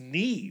people's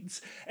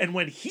needs. And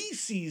when he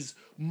sees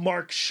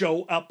Mark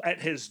show up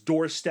at his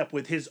doorstep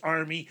with his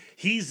army,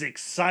 he's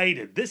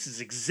excited. This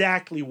is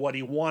exactly what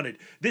he wanted.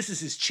 This is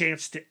his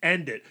chance to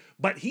end it.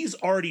 But he's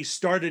already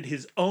started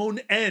his own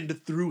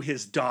end through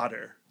his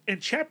daughter. And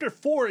chapter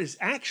 4 is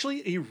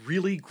actually a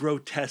really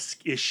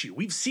grotesque issue.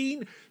 We've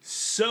seen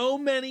so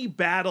many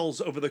battles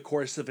over the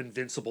course of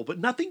Invincible, but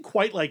nothing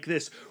quite like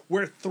this,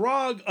 where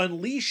Throg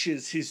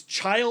unleashes his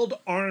child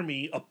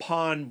army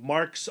upon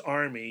Mark's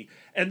army,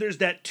 and there's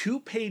that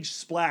 2-page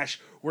splash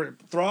where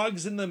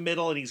Throg's in the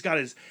middle and he's got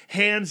his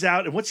hands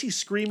out, and what's he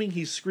screaming?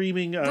 He's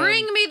screaming,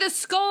 bring me the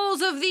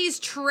skulls of these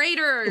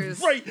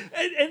traitors! Right,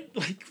 and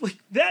like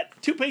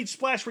that 2-page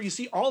splash where you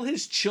see all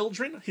his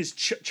children, his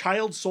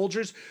child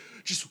soldiers,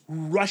 just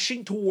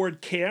rushing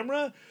toward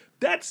camera,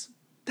 that's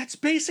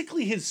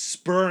basically his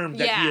sperm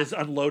that he is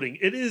unloading.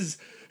 It is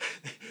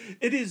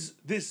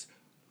this,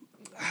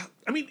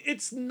 I mean,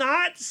 it's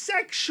not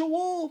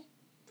sexual,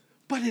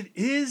 but it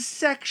is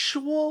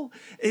sexual.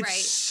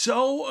 It's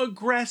so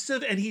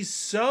aggressive, and he's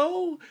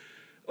so,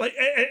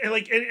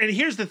 and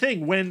here's the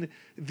thing, when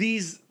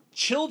these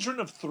children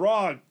of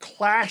Throg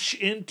clash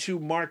into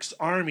Mark's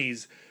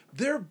armies,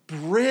 they're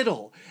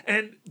brittle,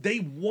 and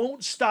they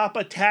won't stop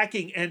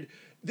attacking, and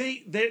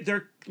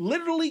they're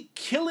literally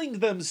killing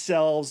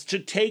themselves to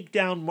take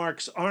down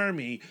Mark's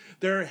army.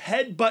 They're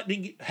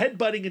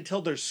headbutting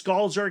until their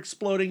skulls are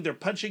exploding. They're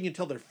punching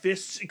until their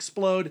fists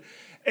explode.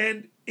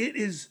 And it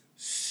is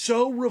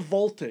so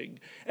revolting.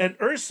 And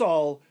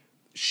Ursal,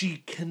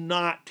 she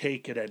cannot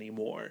take it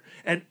anymore.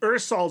 And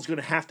Ursal's going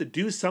to have to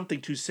do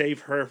something to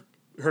save her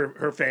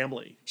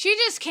family. She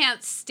just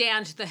can't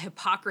stand the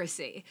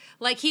hypocrisy.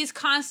 Like, he's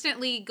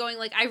constantly going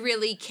like, I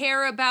really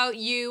care about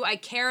you. I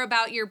care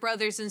about your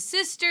brothers and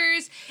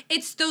sisters.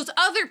 It's those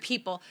other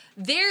people.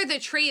 They're the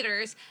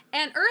traitors.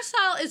 And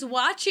Ursal is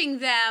watching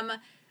them,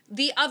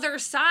 the other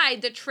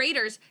side, the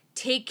traitors,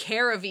 take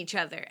care of each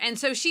other. And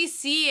so she's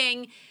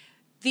seeing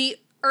the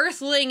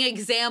earthling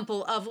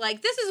example of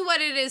like, this is what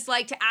it is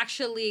like to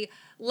actually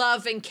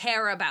love and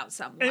care about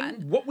someone.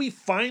 And what we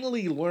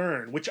finally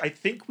learn, which I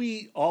think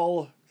we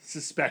all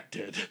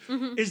suspected,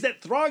 is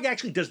that Throg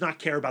actually does not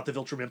care about the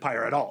Viltrum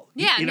Empire at all.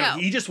 Yeah,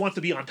 He just wants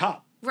to be on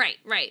top. Right.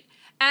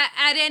 At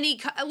any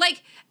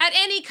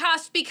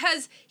cost,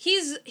 because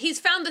he's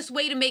found this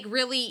way to make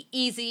really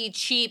easy,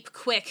 cheap,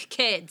 quick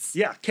kids.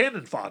 Yeah,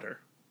 cannon fodder.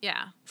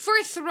 Yeah.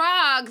 For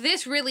Throg,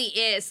 this really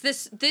is,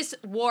 this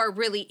war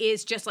really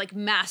is just like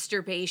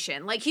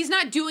masturbation. Like, he's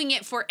not doing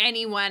it for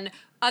anyone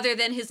other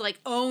than his like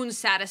own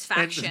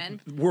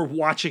satisfaction. And we're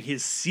watching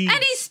his seed and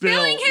he's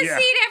spilling his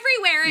seed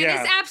everywhere, and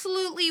it's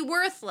absolutely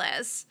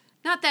worthless.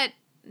 Not that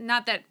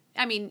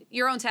I mean,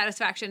 your own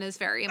satisfaction is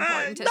very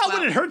important as well. Not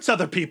when it hurts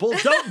other people.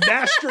 Don't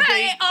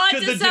masturbate to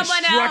the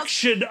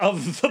destruction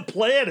of the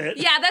planet.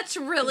 Yeah, that's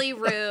really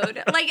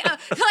rude. Like,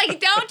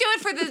 don't do it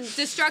for the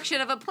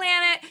destruction of a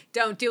planet.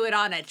 Don't do it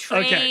on a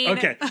train.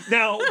 Okay.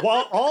 Now,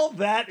 while all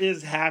that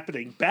is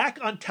happening, back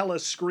on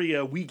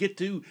Telescria, we get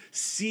to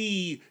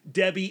see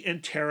Debbie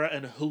and Tara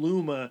and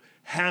Haluma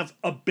have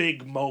a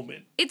big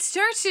moment. It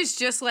starts as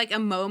just like a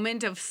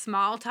moment of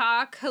small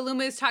talk.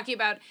 Haluma is talking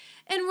about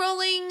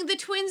enrolling the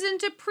twins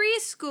into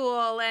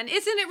preschool, and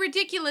isn't it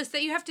ridiculous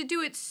that you have to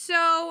do it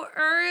so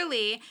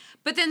early?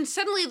 But then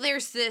suddenly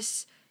there's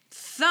this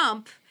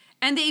thump,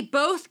 and they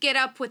both get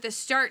up with a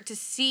start to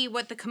see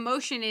what the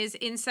commotion is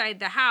inside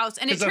the house.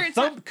 And it turns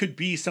out a thump could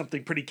be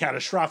something pretty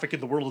catastrophic in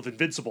the world of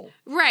Invincible.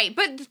 Right,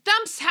 but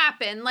thumps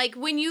happen. Like,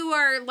 when you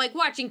are, like,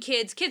 watching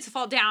kids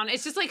fall down.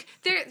 It's just like,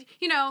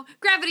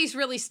 gravity's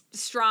really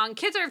strong.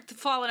 Kids are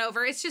falling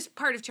over. It's just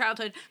part of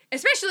childhood.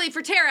 Especially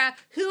for Tara,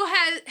 who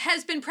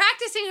has been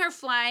practicing her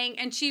flying,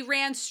 and she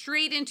ran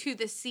straight into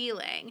the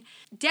ceiling.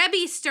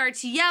 Debbie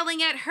starts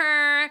yelling at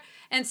her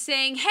and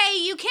saying, hey,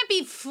 you can't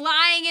be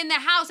flying in the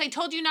house. I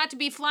told you not to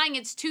be flying.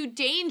 It's too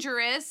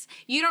dangerous.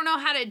 You don't know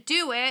how to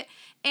do it.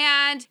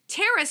 And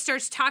Tara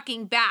starts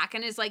talking back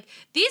and is like,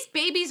 these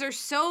babies are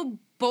so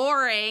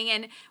boring.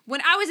 And when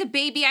I was a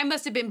baby, I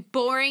must have been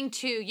boring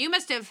too. You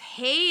must have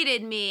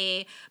hated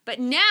me. But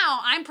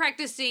now I'm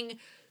practicing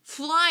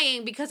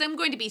flying because I'm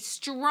going to be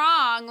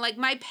strong like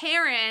my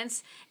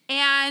parents.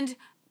 And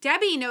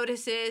Debbie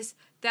notices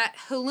that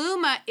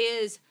Haluma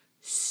is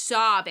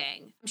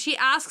sobbing. She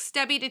asks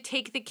Debbie to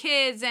take the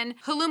kids, and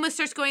Haluma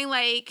starts going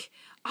like,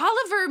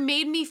 Oliver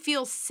made me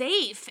feel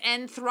safe,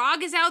 and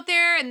Throg is out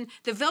there, and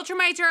the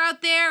Viltrumites are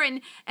out there,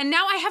 and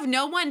now I have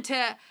no one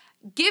to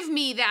give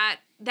me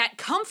that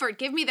comfort,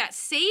 give me that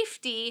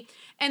safety.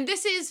 And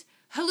this is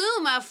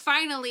Haluma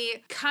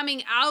finally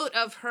coming out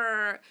of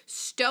her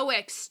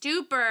stoic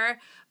stupor,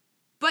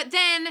 but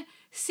then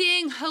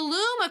seeing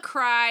Haluma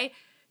cry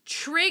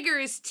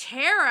triggers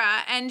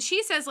Tara, and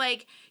she says,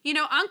 like, you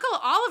know, Uncle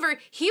Oliver,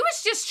 he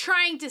was just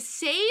trying to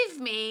save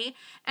me,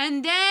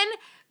 and then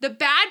the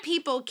bad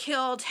people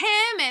killed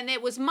him, and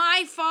it was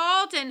my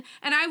fault, and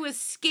I was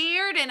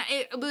scared, and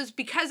it was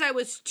because I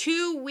was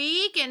too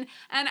weak, and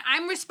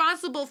I'm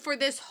responsible for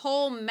this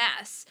whole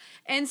mess.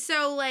 And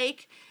so,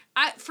 like,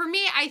 for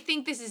me, I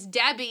think this is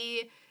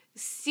Debbie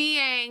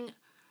seeing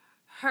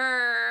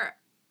her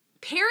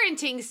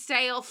parenting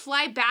style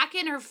fly back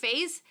in her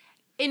face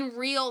in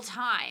real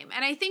time.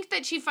 And I think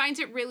that she finds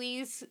it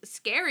really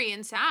scary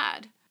and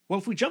sad. Well,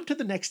 if we jump to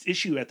the next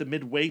issue at the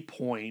midway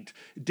point,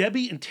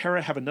 Debbie and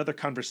Tara have another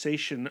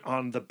conversation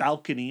on the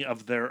balcony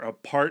of their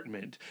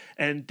apartment.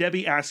 And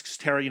Debbie asks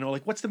Tara, you know,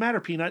 like, what's the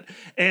matter, Peanut?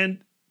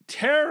 And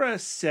Tara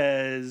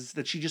says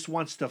that she just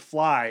wants to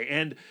fly.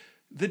 And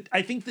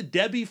I think the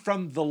Debbie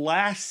from the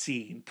last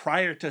scene,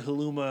 prior to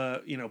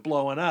Haluma, you know,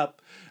 blowing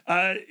up,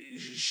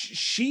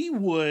 she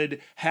would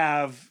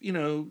have, you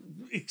know,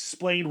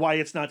 explained why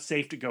it's not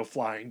safe to go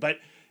flying. But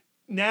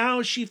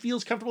now she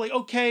feels comfortable, like,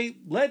 okay,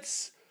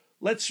 let's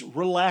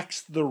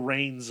relax the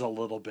reins a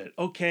little bit.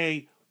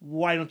 Okay,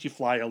 why don't you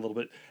fly a little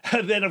bit?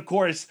 And then, of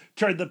course,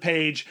 turn the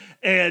page,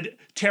 and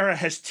Tara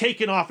has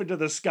taken off into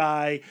the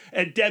sky,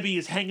 and Debbie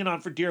is hanging on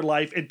for dear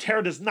life, and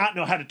Tara does not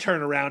know how to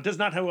turn around, does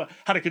not know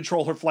how to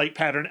control her flight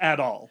pattern at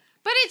all.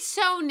 But it's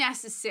so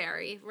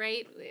necessary,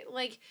 right?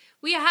 Like,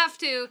 we have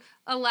to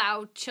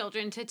allow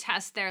children to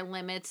test their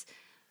limits.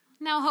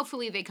 Now,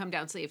 hopefully they come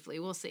down safely.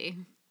 We'll see.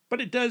 But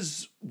it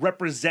does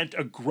represent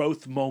a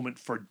growth moment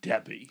for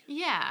Debbie.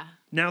 Yeah.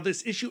 Now,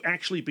 this issue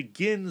actually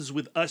begins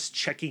with us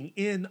checking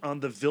in on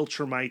the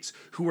Viltrumites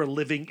who are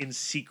living in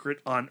secret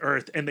on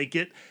Earth, and they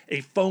get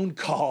a phone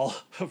call,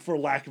 for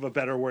lack of a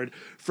better word,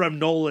 from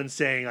Nolan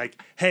saying,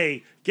 like,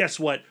 hey, guess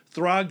what?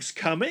 Throg's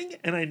coming,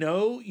 and I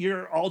know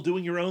you're all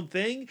doing your own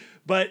thing,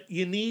 but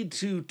you need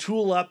to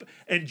tool up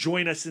and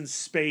join us in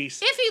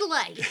space. If you'd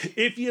like.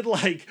 If you'd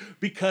like,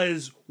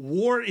 because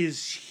war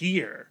is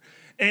here.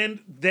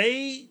 And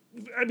they,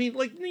 I mean,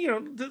 like, you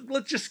know,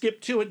 let's just skip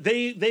to it.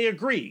 They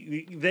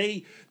agree.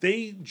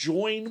 They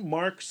join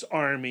Mark's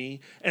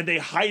army, and they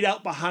hide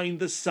out behind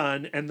the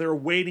sun, and they're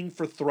waiting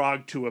for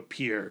Throg to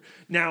appear.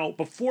 Now,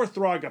 before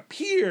Throg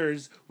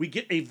appears, we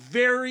get a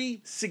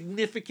very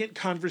significant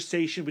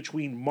conversation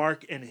between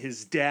Mark and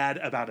his dad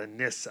about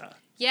Anissa.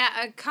 Yeah,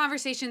 a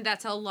conversation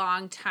that's a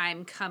long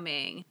time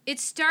coming. It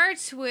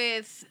starts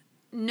with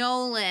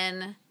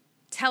Nolan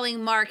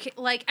telling Mark,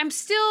 like, I'm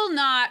still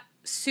not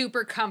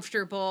super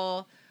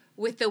comfortable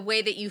with the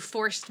way that you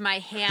forced my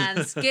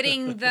hands,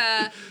 getting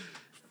the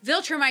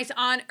Viltrumites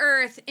on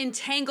Earth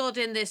entangled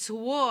in this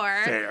war.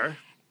 Fair.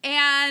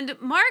 And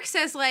Mark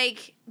says,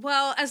 like,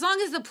 well, as long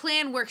as the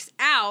plan works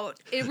out,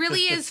 it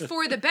really is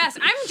for the best.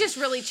 I'm just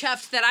really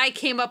chuffed that I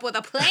came up with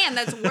a plan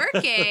that's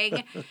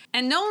working.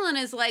 And Nolan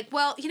is like,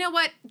 well, you know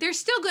what? There's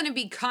still going to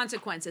be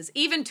consequences,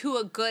 even to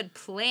a good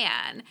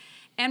plan.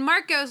 And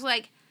Mark goes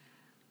like,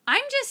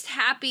 I'm just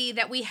happy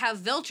that we have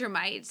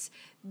Viltrumites,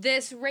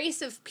 this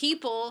race of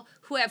people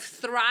who have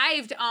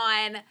thrived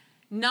on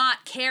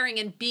not caring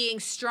and being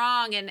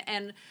strong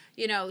and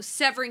you know,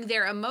 severing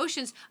their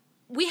emotions.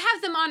 We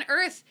have them on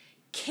Earth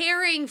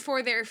caring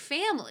for their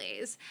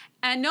families.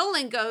 And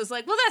Nolan goes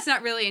like, well, that's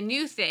not really a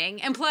new thing.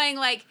 Implying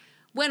like,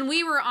 when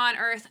we were on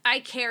Earth, I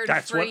cared for you.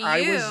 That's what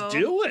I was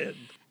doing.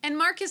 And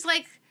Mark is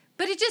like,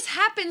 but it just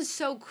happens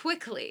so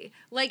quickly.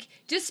 Like,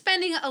 just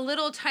spending a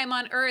little time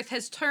on Earth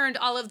has turned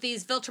all of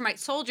these Viltrumite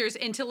soldiers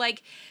into,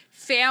 like,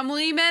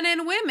 family men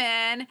and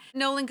women.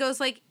 Nolan goes,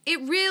 like, it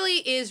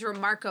really is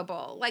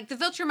remarkable. Like, the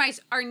Viltrumites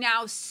are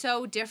now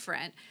so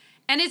different.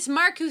 And it's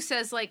Mark who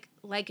says, like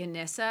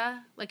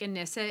Anissa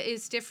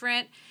is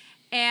different.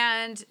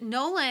 And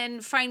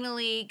Nolan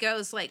finally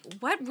goes, like,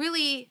 what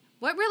really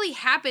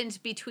happened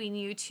between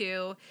you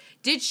two?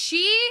 Did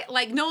she,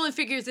 like, Nolan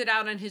figures it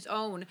out on his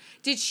own.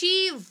 Did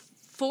she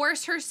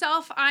force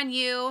herself on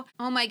you?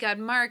 Oh my God,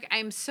 Mark,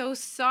 I'm so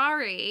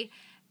sorry.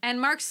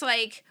 And Mark's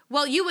like,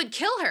 well, you would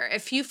kill her.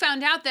 If you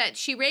found out that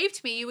she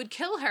raped me, you would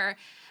kill her.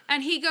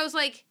 And he goes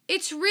like,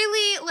 it's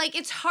really, like,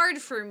 it's hard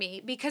for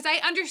me because I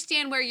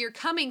understand where you're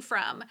coming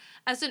from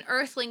as an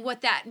Earthling,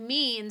 what that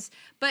means.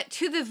 But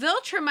to the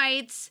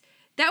Viltrumites,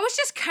 that was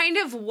just kind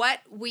of what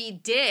we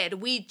did.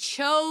 We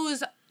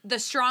chose the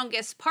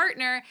strongest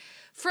partner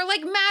for,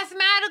 like,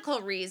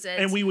 mathematical reasons.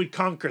 And we would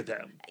conquer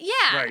them.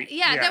 Yeah, right?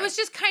 Yeah, that was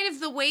just kind of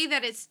the way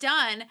that it's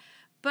done.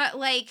 But,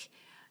 like,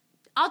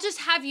 I'll just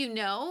have you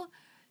know,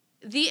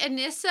 the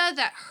Anissa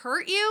that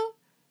hurt you,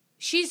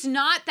 she's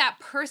not that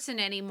person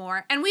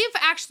anymore. And we've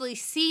actually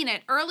seen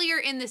it earlier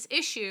in this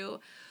issue.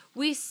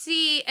 We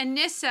see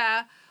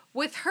Anissa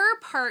with her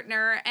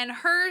partner and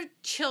her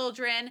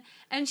children,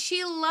 and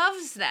she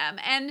loves them.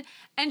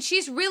 And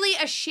she's really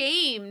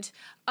ashamed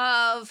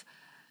of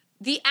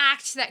the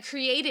act that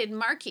created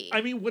Marky.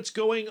 I mean, what's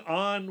going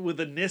on with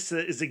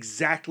Anissa is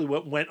exactly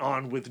what went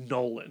on with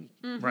Nolan,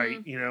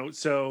 right? You know,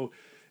 so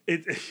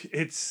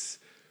it's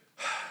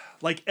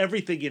like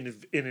everything in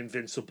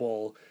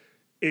Invincible,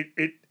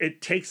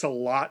 it takes a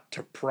lot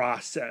to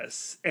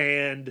process.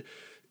 And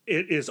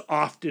it is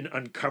often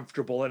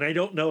uncomfortable. And I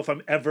don't know if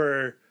I'm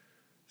ever,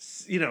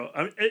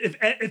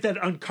 if that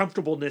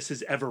uncomfortableness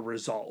is ever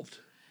resolved.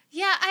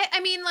 Yeah, I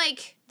mean,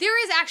 like,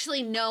 there is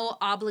actually no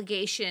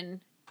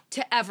obligation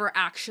to ever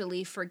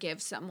actually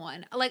forgive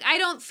someone. Like, I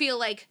don't feel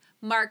like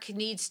Mark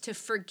needs to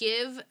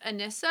forgive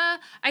Anissa.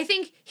 I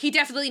think he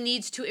definitely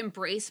needs to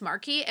embrace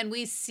Marky, and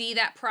we see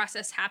that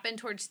process happen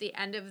towards the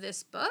end of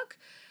this book.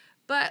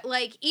 But,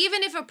 like,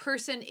 even if a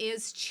person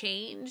is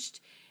changed,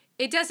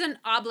 it doesn't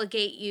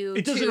obligate you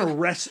It doesn't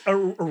erase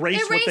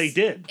what they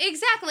did.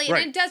 Exactly.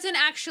 Right. And it doesn't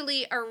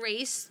actually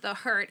erase the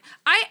hurt.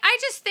 I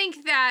just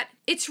think that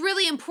it's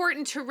really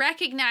important to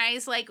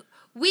recognize, like,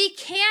 we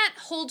can't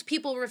hold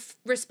people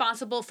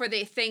responsible for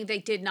the thing they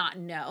did not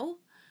know.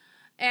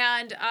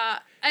 And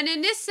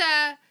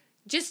Anissa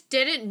just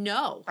didn't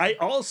know. I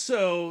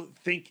also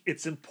think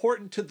it's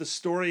important to the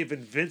story of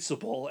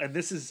Invincible, and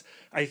this is,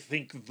 I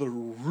think, the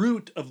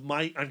root of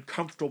my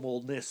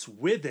uncomfortableness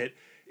with it,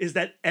 is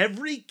that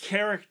every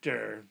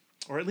character,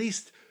 or at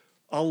least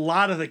a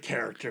lot of the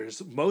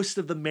characters, most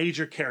of the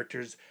major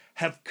characters,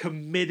 have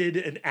committed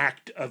an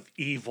act of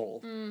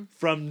evil.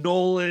 From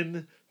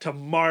Nolan to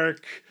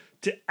Mark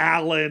to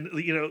Alan,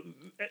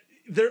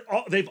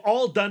 they've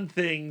all done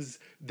things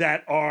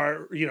that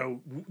are,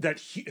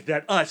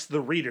 that us,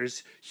 the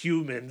readers,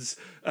 humans,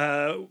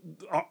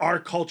 our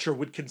culture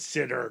would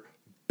consider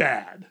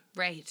bad.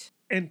 Right.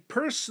 And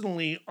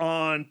personally,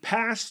 on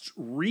past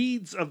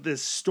reads of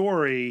this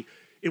story,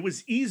 it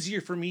was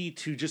easier for me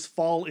to just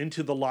fall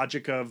into the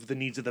logic of the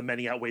needs of the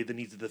many outweigh the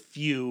needs of the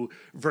few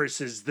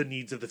versus the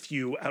needs of the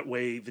few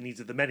outweigh the needs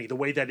of the many. The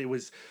way that it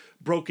was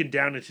broken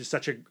down into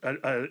such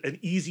an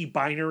easy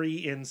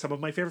binary in some of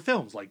my favorite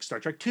films, like Star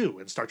Trek II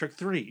and Star Trek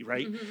III,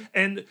 right? Mm-hmm.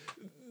 And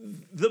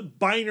the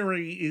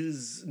binary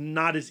is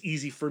not as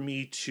easy for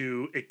me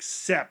to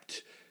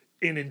accept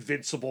in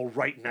Invincible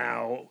right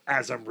now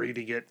as I'm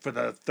reading it for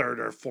the third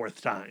or fourth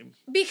time.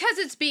 Because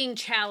it's being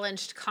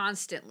challenged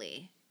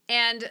constantly.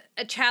 And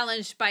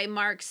challenged by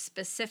Mark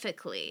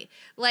specifically.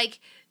 Like,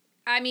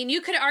 I mean, you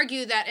could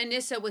argue that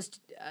Anissa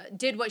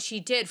did what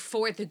she did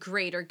for the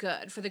greater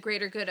good,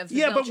 of the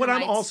Yeah, but what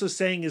I'm also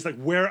saying is, like,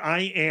 where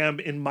I am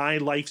in my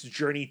life's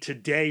journey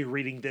today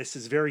reading this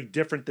is very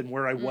different than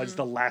where I was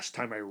the last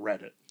time I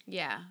read it.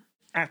 Yeah.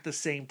 At the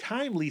same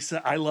time,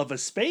 Lisa, I love a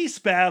space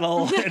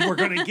battle, and we're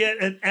going to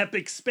get an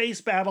epic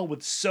space battle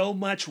with so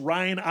much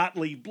Ryan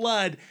Otley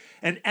blood,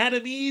 and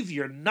Adam Eve,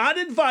 you're not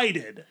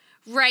invited.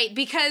 Right,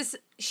 because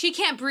she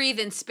can't breathe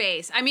in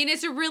space. I mean,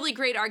 it's a really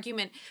great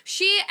argument.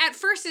 She, at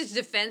first, is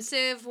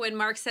defensive when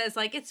Mark says,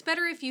 like, it's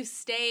better if you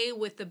stay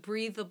with the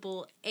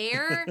breathable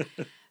air,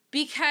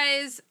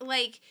 because,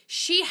 like,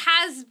 she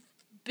has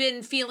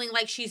been feeling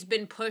like she's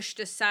been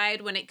pushed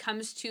aside when it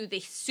comes to the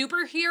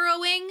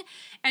superheroing,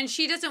 and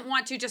she doesn't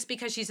want to, just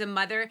because she's a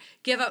mother,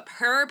 give up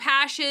her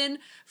passion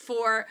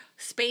for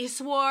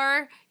space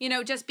war,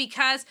 just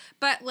because.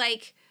 But,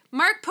 like,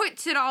 Mark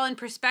puts it all in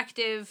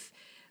perspective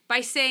by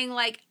saying,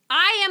 like,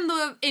 I am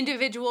the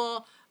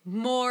individual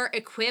more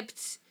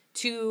equipped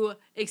to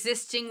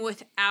existing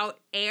without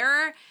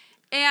air,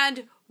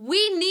 and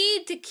we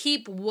need to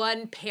keep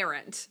one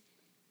parent.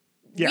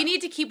 Yeah. We need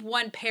to keep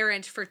one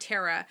parent for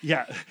Tara.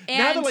 Yeah. And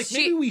now they're like,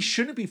 maybe we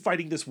shouldn't be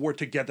fighting this war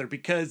together,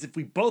 because if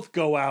we both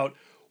go out,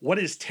 what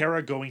is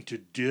Tara going to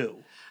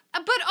do?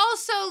 But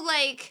also,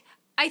 like,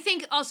 I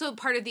think also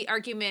part of the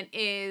argument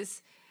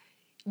is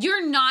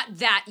you're not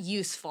that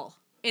useful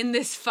in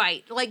this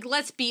fight. Like,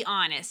 let's be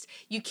honest.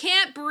 You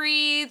can't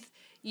breathe.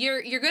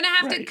 You're gonna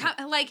have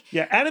to like.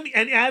 Yeah,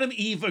 Adam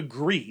Eve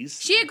agrees.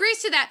 She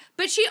agrees to that,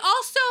 but she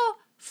also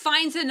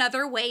finds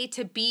another way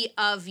to be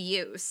of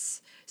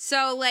use.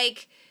 So,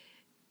 like,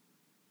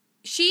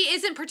 she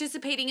isn't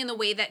participating in the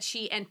way that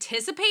she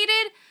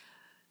anticipated,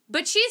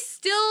 but she's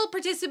still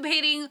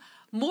participating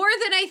more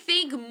than I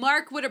think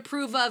Mark would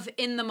approve of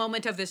in the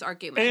moment of this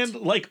argument. And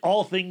like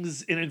all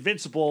things in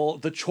Invincible,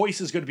 the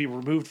choice is going to be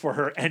removed for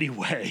her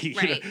anyway.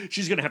 Right.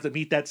 She's going to have to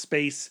meet that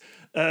space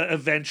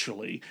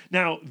eventually.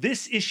 Now,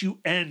 this issue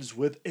ends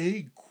with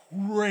a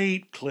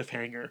great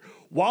cliffhanger.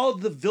 While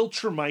the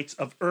Viltrumites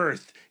of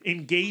Earth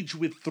engage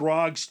with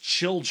Throg's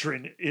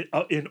children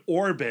in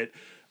orbit,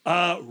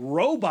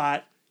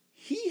 Robot,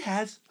 he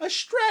has a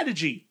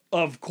strategy,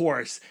 of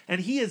course,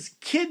 and he is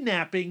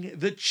kidnapping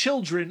the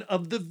children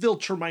of the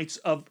Viltrumites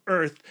of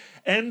Earth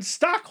and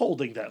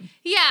stockholding them.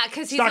 Yeah,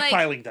 because he's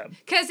stockpiling them.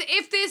 Because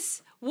if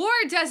this war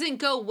doesn't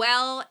go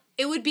well,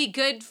 it would be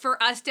good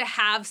for us to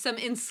have some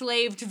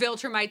enslaved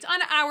Viltrumites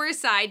on our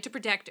side to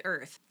protect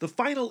Earth. The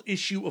final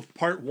issue of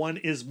part 1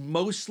 is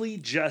mostly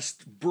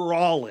just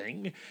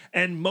brawling,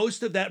 and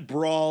most of that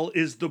brawl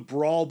is the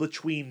brawl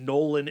between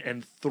Nolan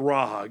and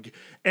Throg.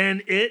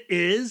 And it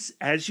is,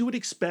 as you would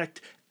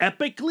expect,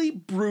 epically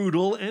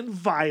brutal and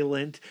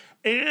violent,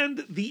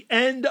 and the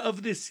end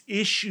of this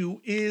issue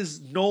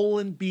is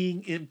Nolan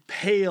being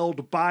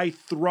impaled by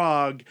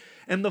Throg,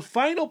 and the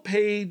final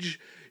page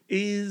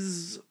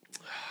is...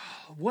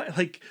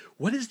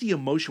 What is the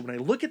emotion when I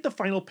look at the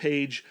final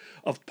page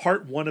of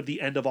part 1 of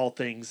The End of All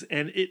Things,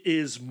 and it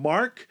is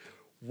Mark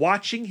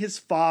watching his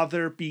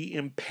father be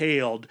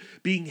impaled,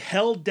 being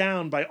held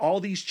down by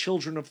all these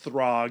children of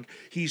Throg.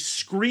 He's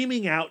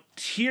screaming out,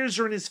 tears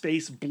are in his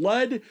face,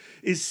 blood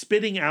is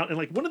spitting out. And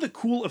like one of the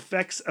cool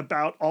effects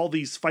about all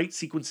these fight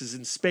sequences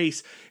in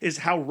space is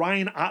how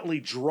Ryan Otley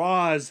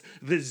draws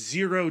the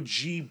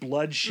 0G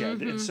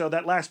bloodshed. And so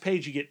that last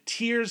page, you get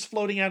tears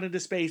floating out into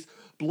space,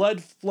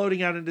 blood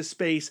floating out into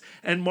space,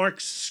 and Mark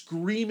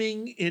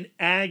screaming in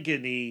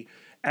agony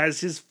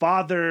as his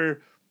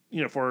father,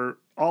 for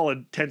all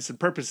intents and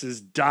purposes,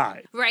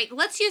 died. Right.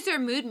 Let's use our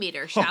mood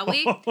meter, shall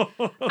we?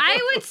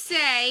 I would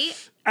say...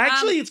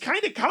 Actually, it's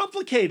kind of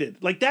complicated.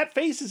 Like, that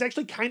face is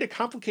actually kind of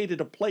complicated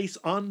to place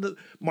on the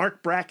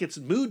Mark Brackett's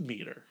mood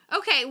meter.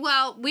 Okay,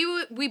 well,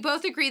 we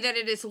both agree that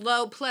it is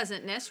low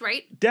pleasantness,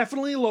 right?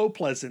 Definitely low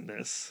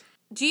pleasantness.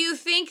 Do you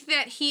think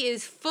that he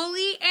is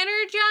fully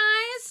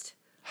energized?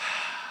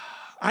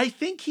 I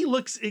think he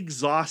looks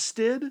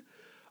exhausted.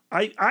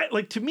 I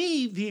like, to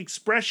me, the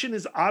expression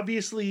is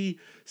obviously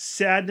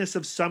sadness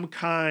of some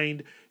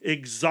kind,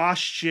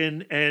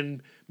 exhaustion,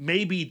 and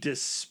maybe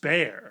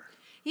despair.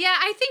 Yeah,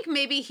 I think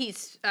maybe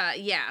he's,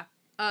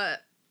 I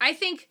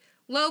think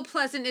low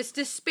pleasantness,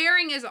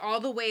 despairing is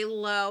all the way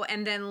low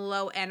and then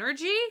low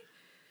energy.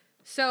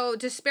 So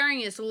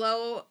despairing is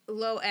low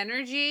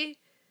energy.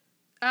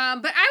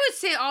 But I would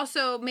say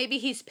also maybe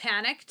he's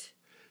panicked.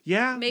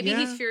 Yeah. Maybe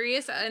he's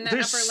furious in that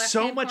There's upper left-hand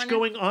so much corner.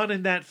 going on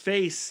in that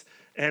face.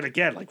 And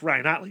again, like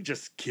Ryan Otley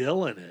just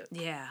killing it.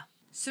 Yeah.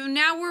 So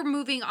now we're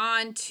moving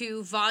on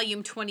to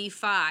volume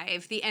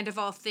 25, The End of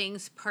All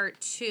Things, part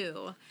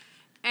 2.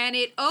 And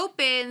it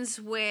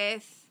opens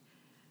with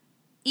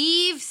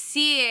Eve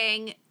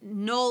seeing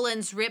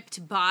Nolan's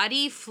ripped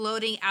body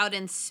floating out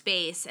in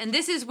space. And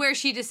this is where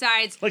she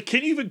decides... Like,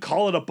 can you even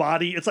call it a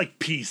body? It's like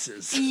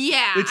pieces.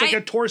 Yeah. It's like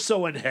a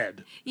torso and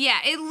head. Yeah,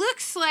 it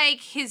looks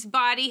like his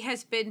body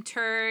has been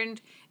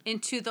turned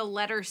into the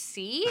letter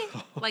C,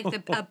 like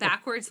a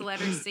backwards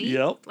letter C.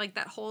 Yep. Like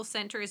that whole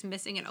center is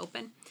missing and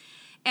open.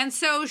 And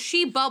so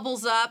she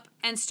bubbles up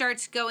and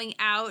starts going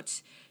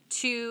out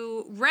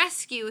to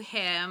rescue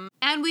him.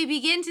 And we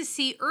begin to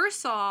see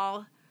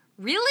Ursal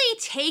really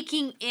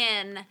taking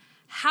in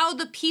how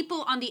the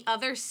people on the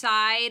other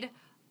side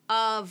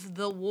of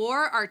the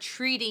war are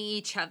treating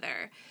each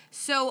other.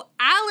 So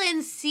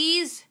Alan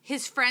sees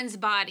his friend's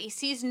body,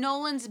 sees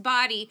Nolan's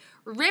body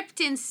ripped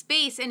in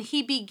space, and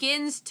he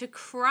begins to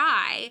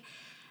cry.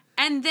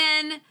 And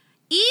then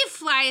Eve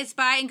flies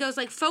by and goes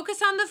like,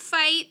 focus on the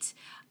fight.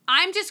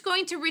 I'm just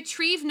going to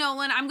retrieve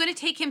Nolan. I'm going to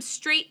take him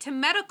straight to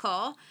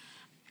medical.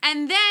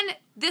 And then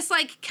this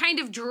like kind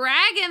of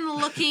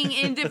dragon-looking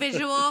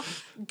individual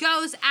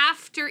goes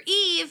after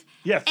Eve.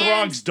 Yeah,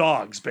 Throg's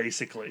dogs,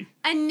 basically.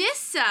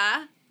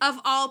 Anissa, of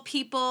all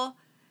people,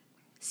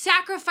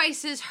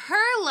 sacrifices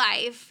her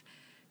life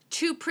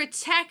to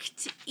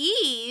protect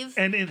Eve.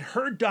 And in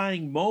her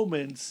dying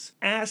moments,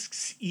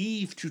 asks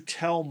Eve to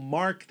tell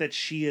Mark that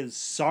she is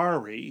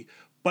sorry,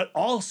 but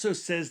also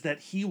says that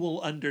he will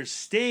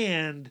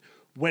understand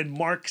when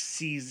Mark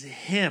sees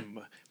him,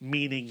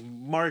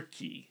 meaning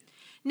Marky.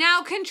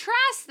 Now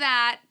contrast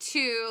that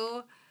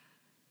to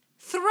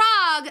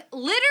Throg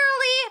literally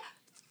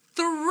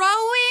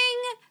throwing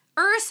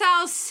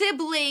Ursal's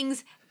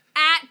siblings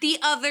at the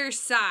other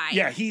side.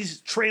 Yeah, he's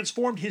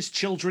transformed his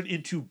children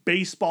into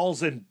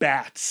baseballs and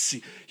bats.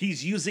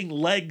 He's using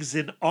legs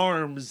and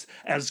arms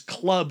as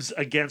clubs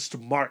against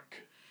Mark.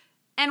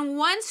 And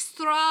once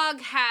Throg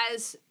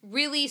has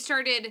really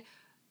started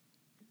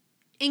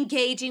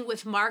engaging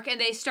with Mark and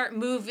they start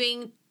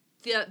moving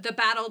the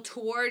battle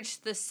towards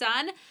the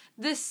sun,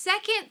 the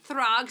second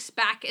Throg's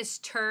back is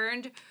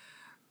turned,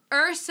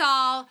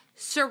 Ursal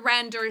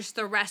surrenders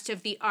the rest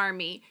of the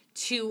army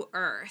to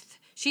Earth.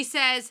 She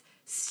says,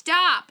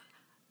 stop,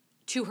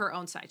 to her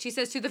own side. She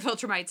says to the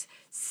Viltrumites,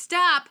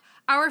 stop,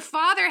 our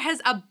father has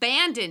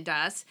abandoned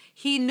us.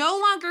 He no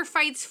longer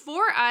fights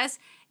for us,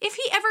 if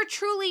he ever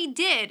truly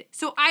did,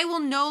 so I will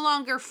no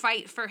longer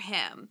fight for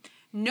him.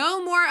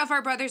 No more of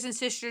our brothers and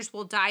sisters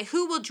will die.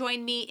 Who will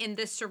join me in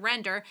this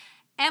surrender?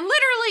 And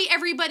literally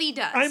everybody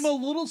does. I'm a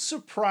little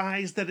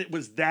surprised that it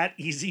was that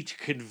easy to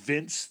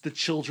convince the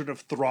children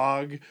of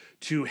Throg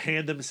to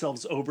hand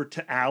themselves over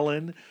to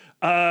Alan.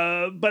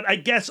 But I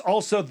guess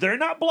also they're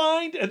not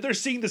blind and they're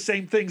seeing the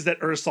same things that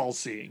Ursal's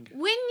seeing.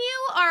 When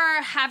you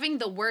are having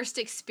the worst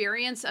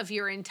experience of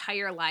your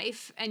entire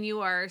life and you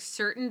are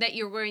certain that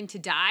you're going to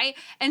die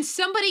and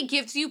somebody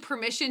gives you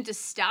permission to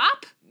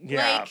stop.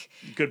 Yeah,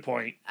 good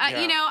point.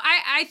 You know,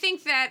 I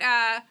think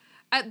that...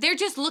 they're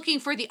just looking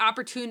for the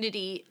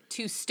opportunity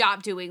to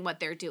stop doing what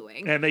they're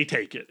doing. And they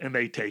take it, and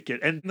they take it.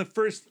 And the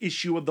first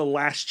issue of the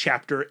last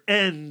chapter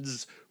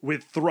ends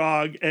with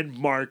Throg and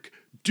Mark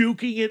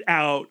duking it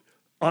out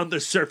on the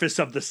surface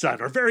of the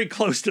sun, or very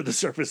close to the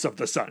surface of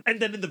the sun. And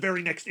then in the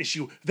very next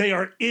issue, they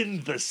are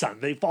in the sun.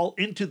 They fall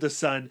into the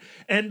sun,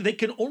 and they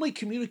can only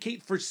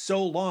communicate for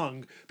so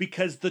long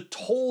because the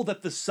toll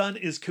that the sun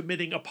is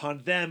committing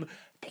upon them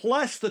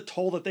plus the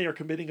toll that they are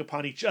committing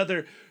upon each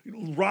other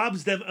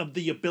robs them of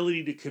the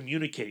ability to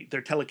communicate,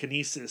 their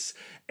telekinesis.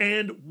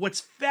 And what's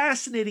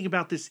fascinating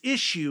about this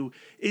issue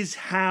is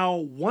how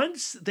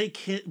once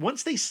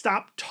they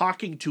stop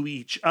talking to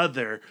each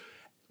other,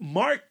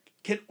 Mark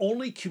can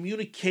only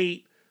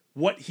communicate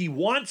what he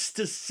wants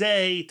to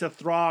say to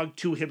Throg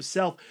to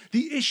himself.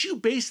 The issue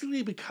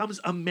basically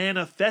becomes a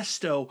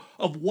manifesto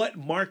of what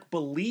Mark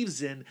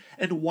believes in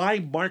and why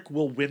Mark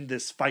will win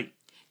this fight.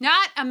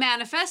 Not a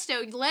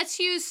manifesto. Let's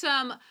use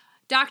some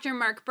Dr.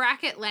 Mark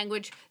Brackett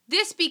language.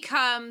 This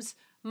becomes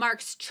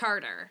Mark's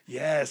charter.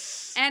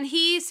 Yes. And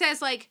he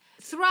says, like,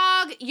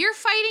 Throg, you're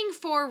fighting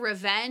for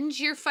revenge.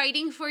 You're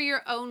fighting for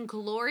your own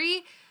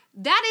glory.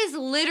 That is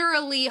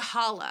literally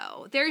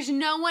hollow. There's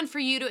no one for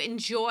you to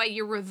enjoy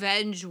your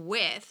revenge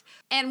with.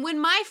 And when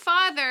my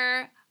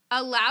father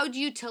allowed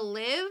you to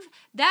live,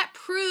 that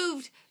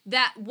proved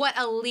that what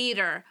a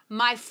leader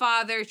my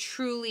father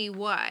truly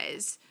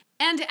was.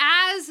 And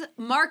as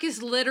Mark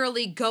is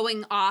literally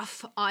going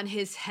off on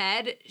his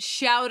head,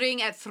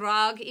 shouting at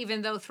Throg,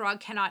 even though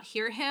Throg cannot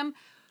hear him,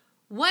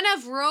 one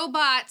of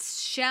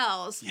Robot's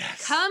shells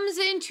comes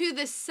into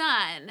the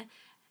sun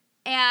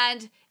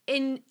and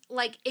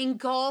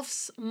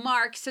engulfs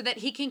Mark so that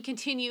he can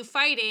continue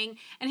fighting.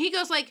 And he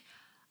goes like,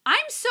 I'm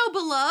so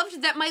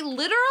beloved that my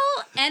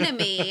literal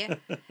enemy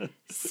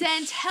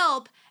sent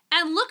help,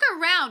 and look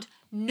around.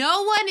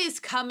 No one is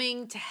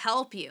coming to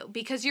help you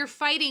because you're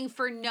fighting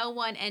for no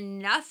one and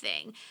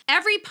nothing.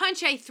 Every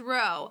punch I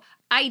throw,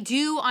 I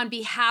do on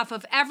behalf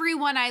of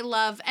everyone I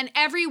love and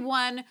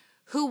everyone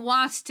who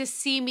wants to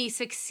see me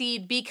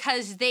succeed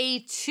because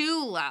they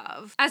too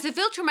love. As a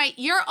Viltrumite,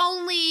 your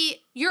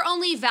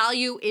only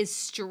value is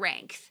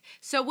strength.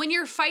 So when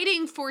you're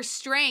fighting for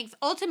strength,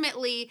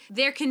 ultimately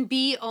there can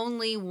be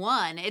only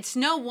one. It's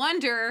no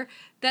wonder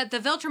that the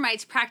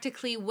Viltrumites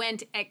practically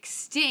went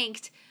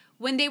extinct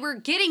when they were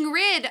getting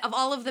rid of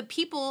all of the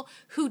people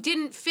who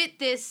didn't fit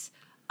this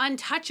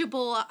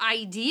untouchable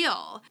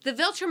ideal. The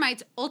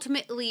Viltrumites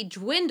ultimately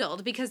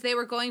dwindled because they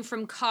were going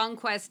from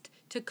conquest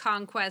to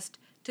conquest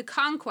to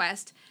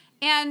conquest.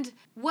 And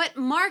what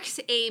Mark's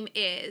aim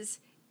is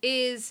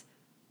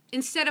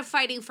instead of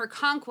fighting for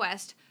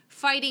conquest,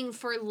 fighting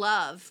for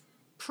love,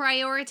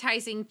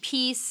 prioritizing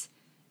peace,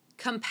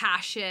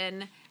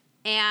 compassion,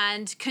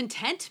 and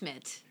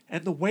contentment.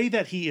 And the way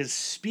that he is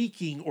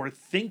speaking or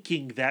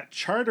thinking that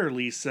charter,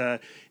 Lisa,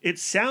 it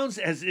sounds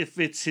as if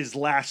it's his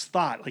last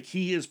thought, like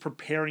he is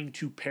preparing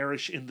to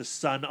perish in the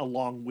sun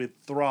along with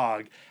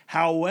Throg.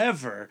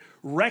 However,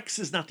 Rex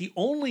is not the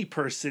only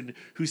person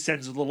who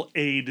sends a little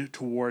aid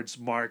towards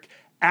Mark.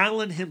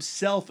 Alan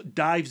himself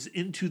dives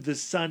into the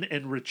sun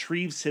and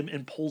retrieves him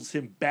and pulls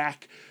him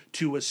back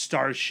to a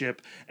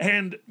starship.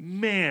 And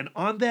man,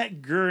 on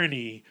that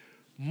gurney,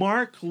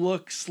 Mark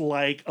looks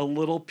like a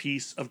little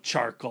piece of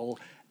charcoal.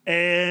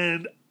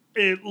 And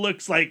it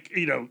looks like,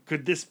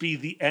 could this be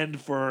the end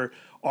for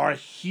our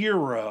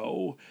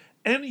hero?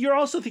 And you're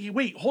also thinking,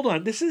 wait, hold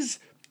on. This is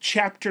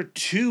chapter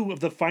 2 of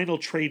the final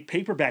trade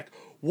paperback.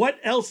 What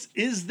else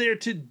is there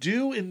to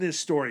do in this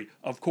story?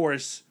 Of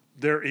course,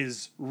 there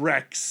is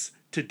Rex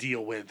to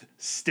deal with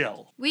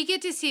still. We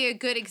get to see a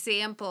good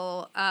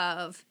example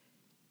of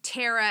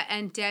Tara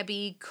and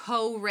Debbie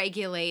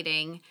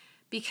co-regulating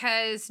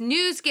because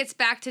news gets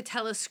back to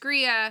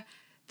Telescria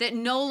that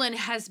Nolan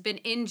has been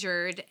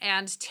injured,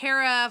 and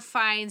Tara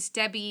finds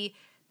Debbie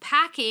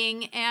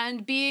packing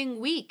and being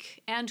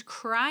weak and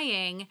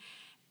crying.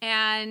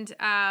 And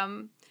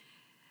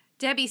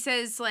Debbie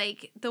says,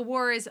 like, the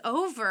war is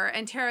over.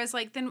 And Tara's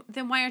like,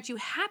 then why aren't you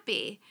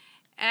happy?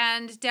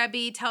 And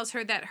Debbie tells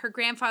her that her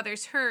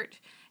grandfather's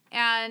hurt.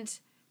 And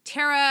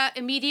Tara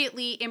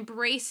immediately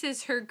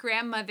embraces her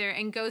grandmother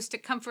and goes to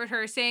comfort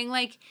her, saying,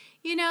 like,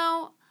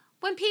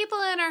 when people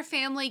in our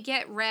family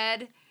get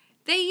red,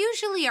 they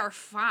usually are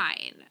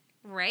fine,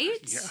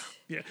 right?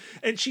 Yeah.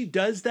 And she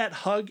does that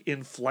hug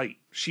in flight.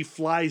 She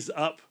flies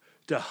up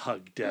to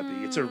hug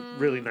Debbie. It's a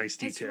really nice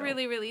detail. It's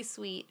really, really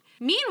sweet.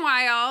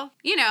 Meanwhile,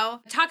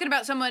 talking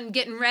about someone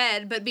getting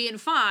red but being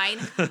fine,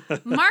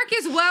 Mark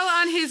is well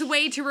on his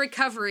way to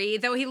recovery,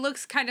 though he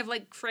looks kind of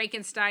like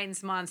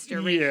Frankenstein's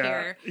monster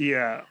here.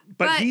 Yeah,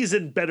 but he's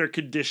in better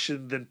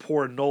condition than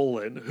poor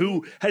Nolan,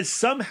 who has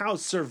somehow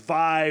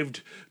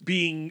survived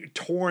being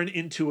torn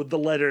into the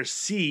letter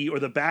C, or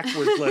the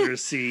backwards letter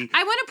C.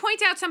 I want to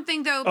point out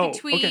something, though,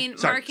 between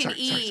Mark and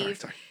Eve.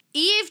 Sorry.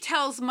 Eve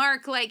tells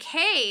Mark, like,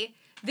 hey,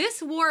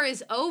 this war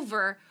is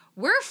over.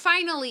 We're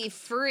finally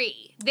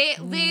free.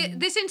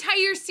 This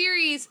entire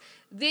series,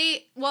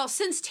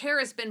 since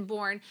Tara's been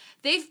born,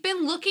 they've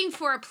been looking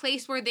for a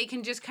place where they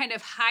can just kind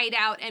of hide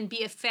out and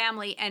be a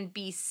family and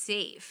be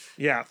safe.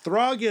 Yeah,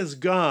 Throg is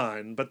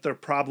gone, but their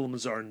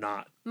problems are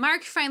not.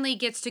 Mark finally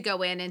gets to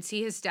go in and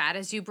see his dad,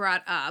 as you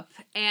brought up,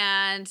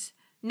 and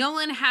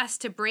Nolan has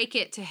to break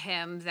it to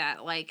him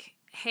that, like,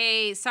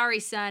 hey, sorry,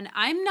 son,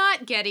 I'm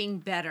not getting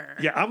better.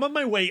 Yeah, I'm on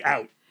my way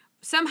out.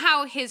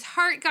 Somehow his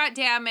heart got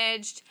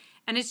damaged,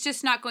 and it's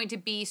just not going to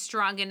be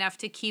strong enough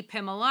to keep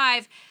him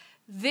alive.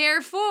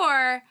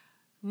 Therefore,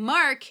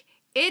 Mark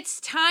it's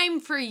time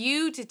for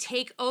you to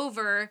take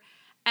over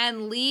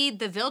and lead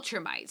the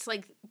Viltrumites.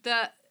 Like,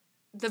 the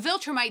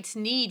Viltrumites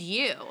need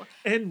you.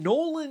 And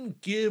Nolan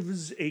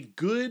gives a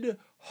good,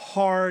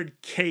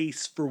 hard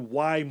case for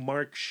why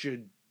Mark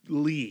should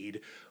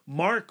lead.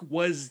 Mark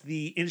was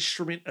the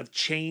instrument of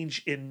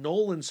change in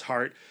Nolan's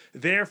heart.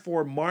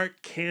 Therefore,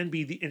 Mark can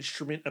be the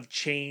instrument of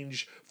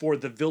change for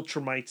the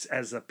Viltrumites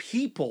as a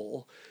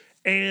people.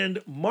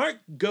 And Mark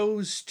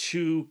goes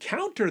to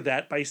counter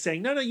that by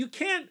saying, no, you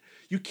can't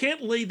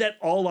lay that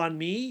all on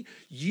me.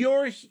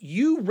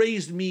 You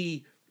raised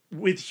me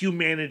with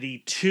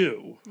humanity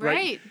too.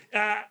 Right.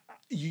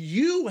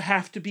 You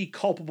have to be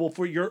culpable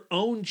for your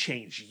own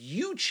change.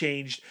 You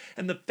changed,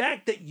 and the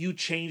fact that you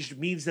changed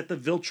means that the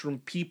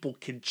Viltrum people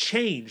can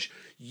change.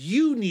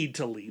 You need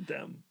to lead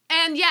them.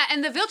 And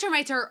the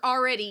Viltrumites are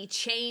already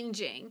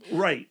changing.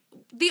 Right.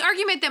 The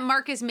argument that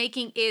Mark is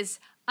making is,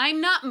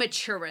 I'm not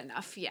mature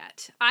enough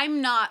yet.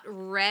 I'm not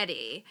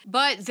ready.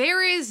 But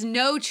there is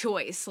no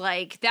choice.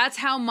 Like, that's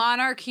how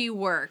monarchy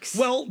works.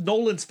 Well,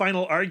 Nolan's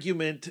final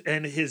argument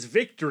and his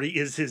victory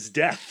is his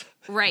death.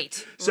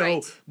 Right. So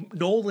right.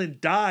 Nolan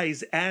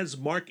dies as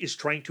Mark is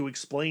trying to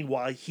explain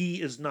why he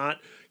is not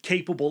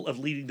capable of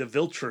leading the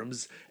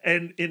Viltrums.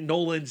 And in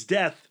Nolan's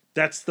death,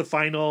 that's the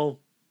final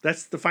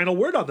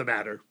word on the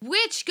matter.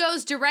 Which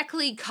goes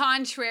directly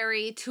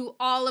contrary to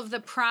all of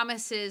the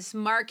promises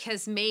Mark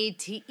has made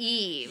to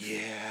Eve.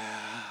 Yeah.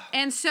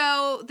 And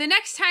so the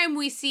next time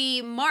we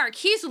see Mark,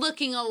 he's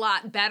looking a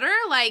lot better.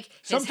 Like,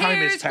 his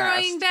hair is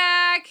growing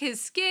back,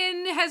 his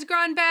skin has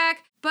grown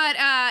back. But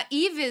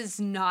Eve is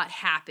not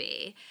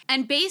happy.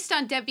 And based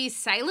on Debbie's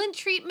silent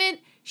treatment,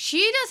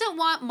 she doesn't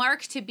want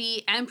Mark to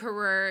be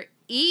emperor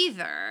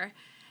either.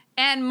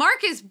 And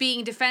Mark is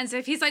being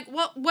defensive. He's like,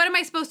 well, what am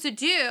I supposed to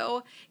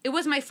do? It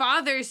was my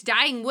father's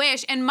dying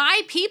wish, and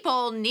my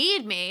people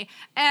need me.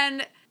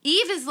 And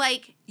Eve is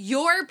like,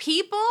 your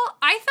people?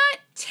 I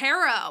thought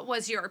Terra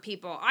was your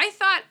people. I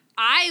thought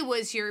I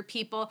was your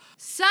people.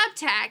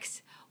 Subtext,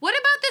 what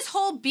about this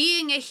whole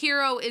being a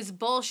hero is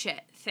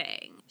bullshit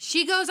thing?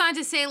 She goes on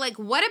to say, like,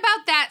 what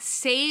about that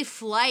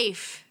safe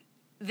life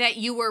that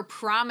you were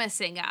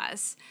promising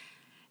us?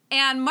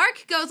 And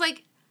Mark goes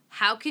like,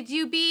 how could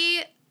you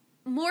be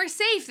more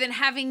safe than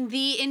having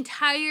the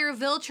entire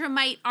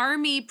Viltrumite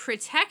army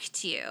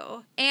protect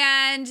you?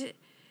 And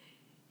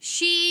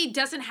she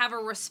doesn't have a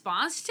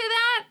response to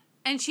that.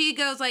 And she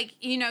goes like,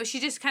 she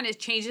just kind of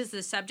changes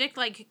the subject,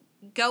 like,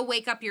 go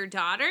wake up your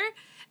daughter.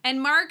 And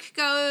Mark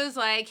goes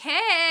like,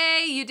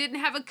 hey, you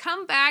didn't have a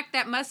comeback.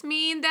 That must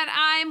mean that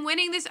I'm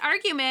winning this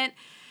argument.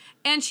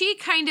 And she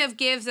kind of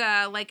gives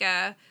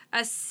a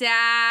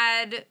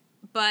sad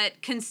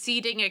but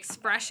conceding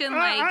expression.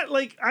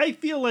 I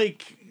feel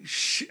like,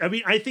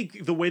 I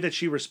think the way that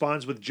she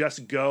responds with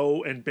just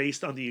go and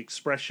based on the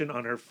expression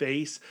on her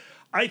face,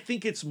 I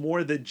think it's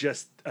more than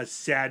just a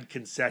sad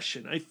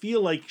concession. I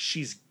feel like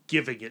she's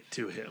giving it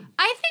to him.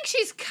 I think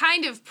she's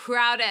kind of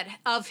proud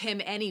of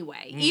him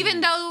anyway.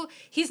 Even though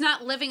he's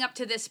not living up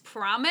to this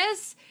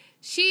promise,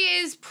 she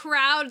is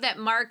proud that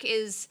Mark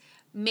is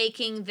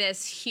making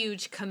this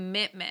huge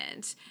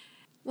commitment.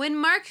 When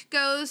Mark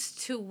goes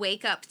to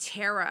wake up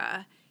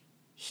Terra,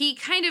 he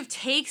kind of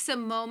takes a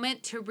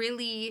moment to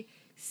really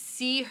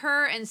see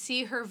her and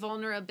see her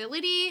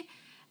vulnerability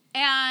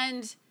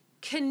and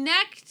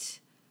connect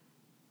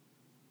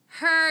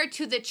her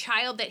to the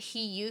child that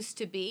he used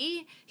to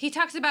be. He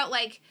talks about,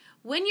 like,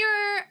 when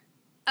you're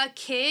a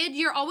kid,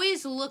 you're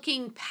always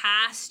looking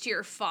past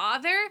your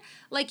father.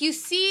 Like, you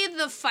see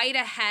the fight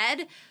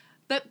ahead,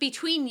 but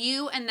between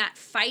you and that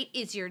fight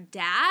is your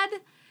dad.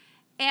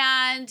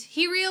 And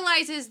he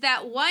realizes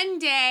that one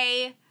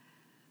day,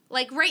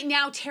 like right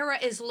now, Terra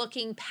is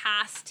looking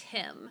past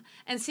him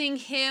and seeing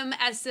him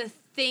as the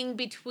thing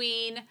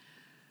between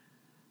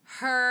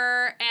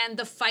her and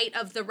the fight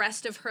of the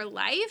rest of her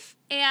life.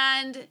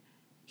 And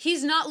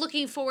he's not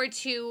looking forward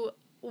to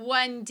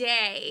one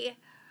day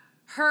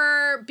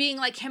her being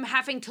like him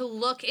having to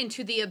look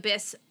into the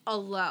abyss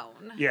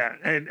alone. Yeah,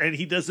 and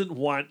he doesn't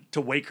want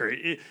to wake her.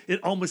 It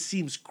almost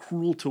seems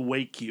cruel to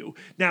wake you.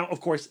 Now,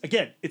 of course,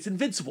 again, it's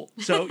Invincible.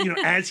 So,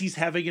 as he's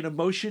having an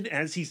emotion,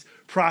 as he's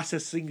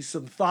processing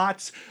some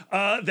thoughts,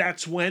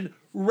 that's when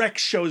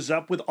Rex shows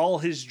up with all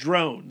his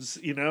drones.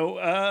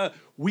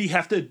 We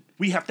have to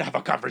have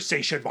a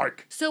conversation,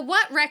 Mark. So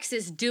what Rex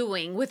is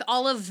doing with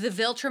all of the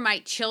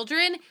Viltrumite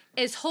children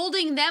is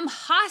holding them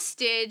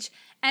hostage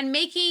and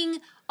making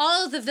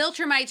all of the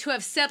Viltrumites who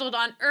have settled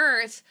on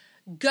Earth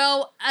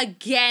go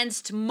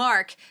against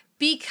Mark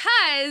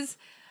because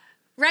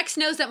Rex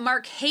knows that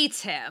Mark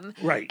hates him.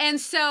 Right. And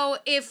so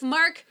if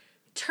Mark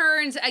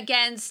turns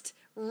against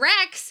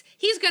Rex,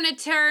 he's going to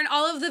turn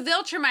all of the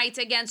Viltrumites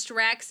against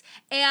Rex,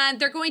 and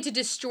they're going to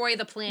destroy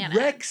the planet.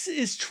 Rex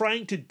is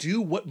trying to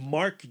do what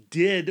Mark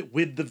did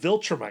with the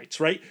Viltrumites,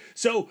 right?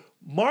 So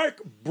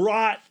Mark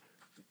brought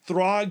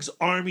Throg's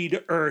army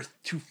to Earth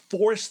to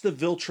force the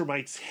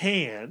Viltrumites'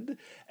 hand,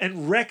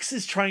 and Rex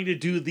is trying to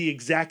do the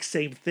exact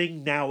same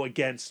thing now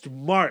against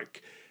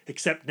Mark.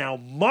 Except now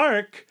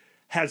Mark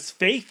has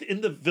faith in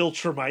the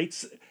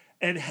Viltrumites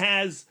and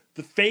has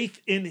the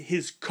faith in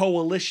his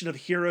coalition of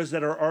heroes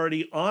that are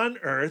already on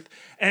Earth,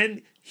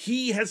 and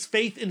he has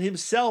faith in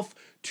himself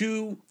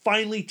to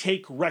finally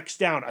take Rex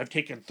down. I've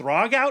taken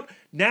Throg out.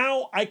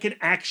 Now I can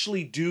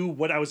actually do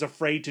what I was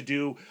afraid to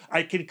do.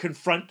 I can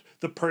confront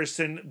the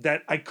person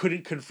that I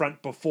couldn't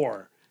confront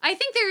before. I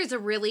think there is a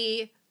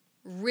really,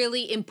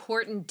 really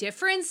important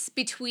difference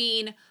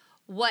between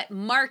what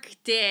Mark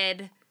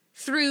did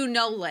through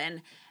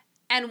Nolan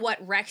and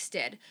what Rex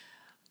did.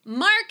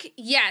 Mark,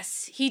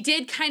 yes, he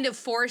did kind of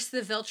force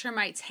the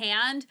Viltrumites'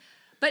 hand,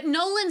 but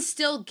Nolan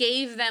still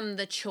gave them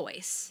the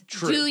choice.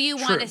 True, Do you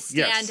want to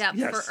stand up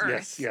yes, for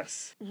Earth?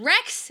 Yes.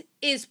 Rex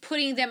is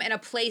putting them in a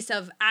place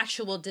of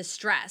actual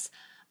distress.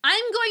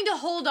 I'm going to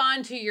hold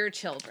on to your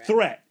children.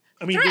 Threat.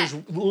 I mean, Threat.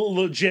 there's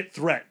legit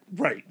threat.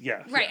 Right,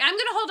 yeah. Right, yeah. I'm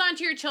going to hold on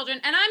to your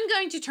children, and I'm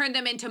going to turn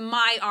them into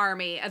my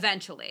army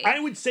eventually. I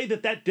would say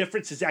that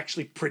difference is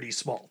actually pretty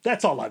small.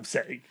 That's all I'm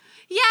saying.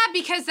 Yeah,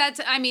 because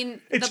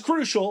It's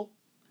crucial,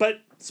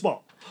 but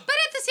small. But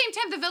at the same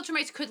time, the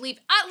Viltrumites could leave.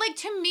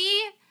 To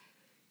me,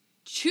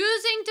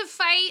 choosing to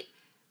fight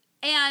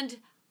and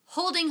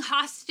holding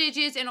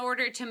hostages in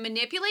order to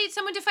manipulate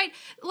someone to fight,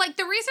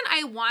 the reason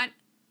I want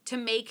to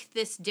make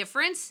this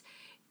difference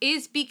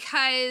is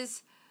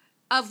because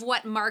of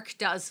what Mark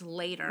does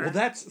later. Well,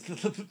 that's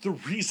the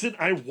reason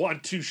I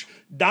want to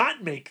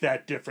not make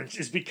that difference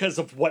is because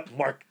of what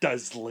Mark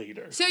does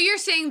later. So you're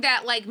saying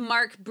that,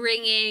 Mark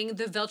bringing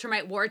the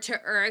Viltrumite War to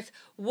Earth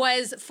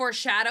was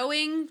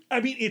foreshadowing?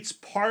 I mean, it's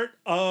part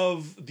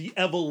of the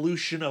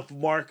evolution of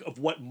Mark, of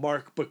what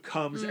Mark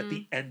becomes at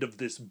the end of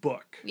this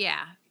book.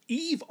 Yeah.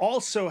 Eve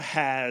also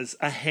has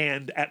a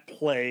hand at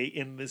play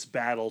in this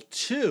battle,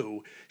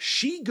 too.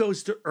 She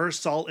goes to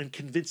Ursal and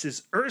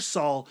convinces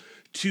Ursal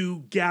to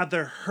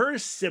gather her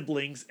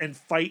siblings and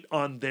fight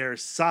on their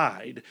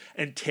side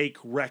and take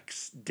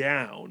Rex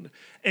down.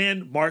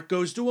 And Mark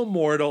goes to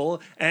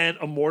Immortal, and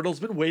Immortal's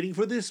been waiting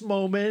for this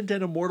moment,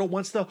 and Immortal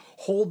wants to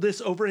hold this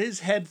over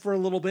his head for a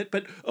little bit,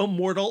 but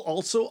Immortal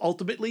also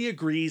ultimately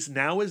agrees,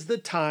 now is the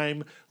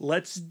time,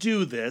 let's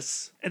do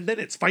this. And then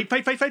it's fight,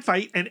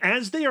 and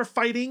as they are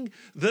fighting,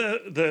 the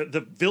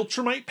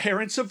Viltrumite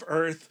parents of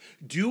Earth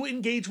do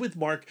engage with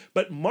Mark,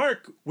 but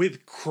Mark,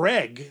 with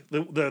Craig,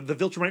 the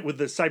Viltrumite with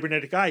the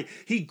cybernetic eye,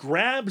 he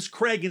grabs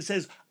Craig and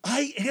says,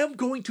 I am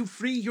going to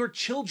free your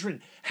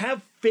children.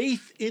 Have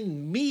faith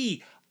in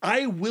me.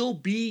 I will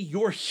be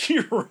your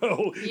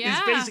hero, Yeah.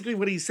 is basically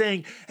what he's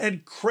saying.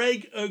 And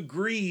Craig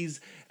agrees.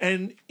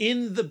 And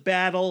in the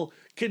battle,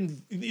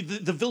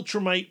 the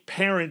Viltrumite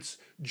parents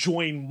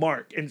join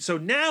Mark. And so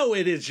now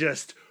it is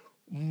just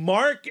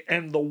Mark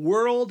and the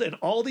world and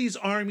all these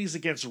armies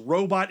against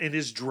Robot and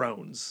his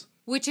drones.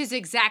 Which is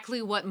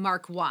exactly what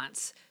Mark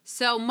wants.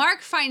 So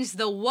Mark finds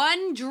the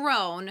one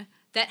drone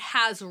that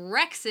has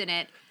Rex in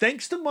it.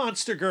 Thanks to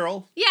Monster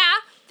Girl. Yeah,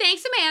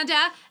 thanks,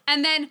 Amanda.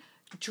 And then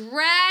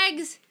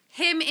drags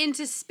him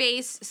into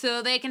space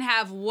so they can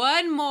have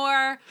one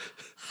more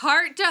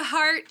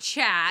heart-to-heart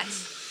chat.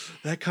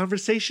 That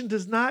conversation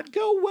does not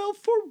go well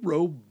for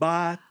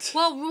Robot.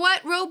 Well,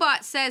 what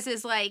Robot says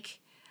is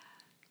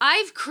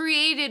I've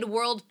created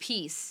world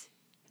peace.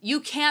 You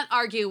can't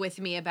argue with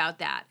me about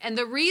that. And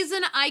the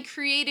reason I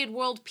created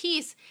world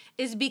peace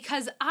is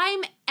because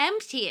I'm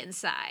empty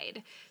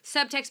inside.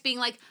 Subtext being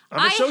I'm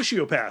a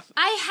sociopath.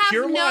 I have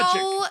Pure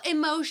no logic.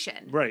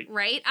 emotion. Right.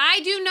 Right?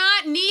 I do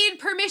not need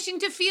permission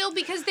to feel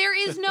because there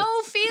is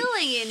no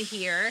feeling in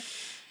here.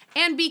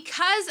 And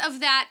because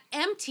of that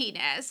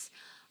emptiness,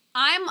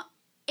 I'm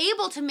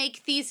able to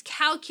make these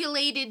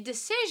calculated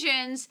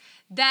decisions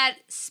that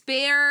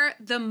spare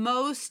the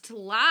most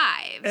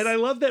lives. And I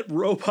love that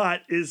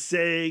Robot is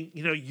saying,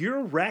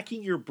 you're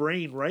racking your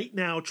brain right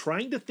now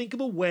trying to think of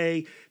a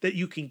way that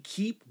you can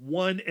keep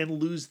one and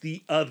lose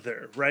the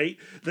other, right?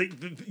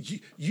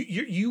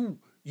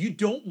 You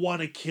don't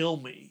want to kill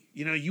me.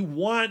 You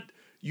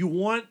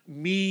want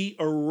me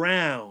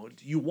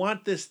around. You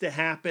want this to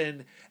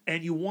happen,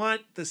 and you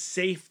want the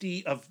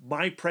safety of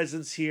my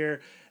presence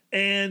here.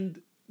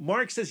 And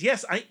Mark says,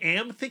 yes, I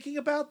am thinking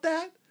about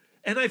that.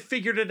 And I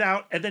figured it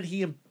out. And then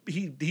he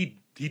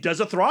does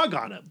a Throg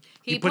on him.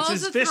 He puts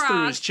his fist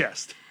through his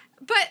chest.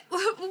 But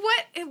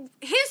what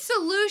his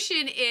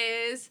solution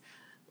is,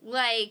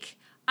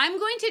 I'm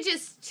going to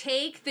just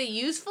take the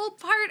useful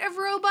part of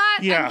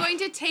Robot. Yeah. I'm going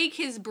to take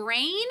his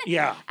brain.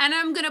 Yeah. And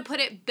I'm going to put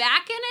it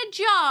back in a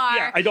jar.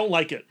 Yeah, I don't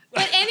like it.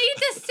 But any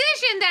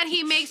decision that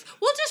he makes,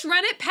 we'll just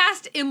run it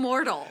past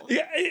Immortal.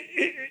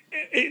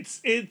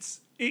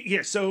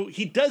 Yeah, so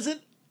he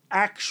doesn't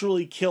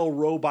actually kill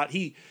Robot.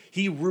 He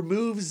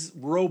removes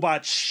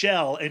Robot's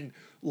shell and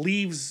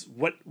leaves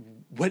what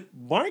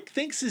Mark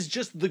thinks is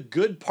just the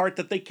good part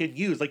that they can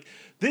use.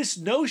 This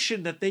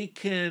notion that they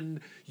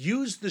can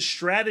use the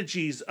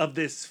strategies of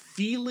this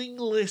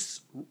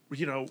feelingless,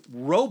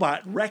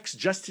 robot, Rex,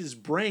 just his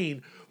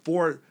brain,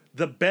 for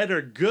the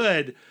better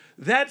good.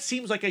 That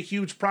seems like a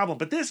huge problem.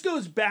 But this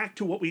goes back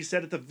to what we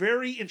said at the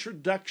very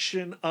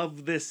introduction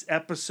of this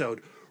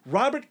episode.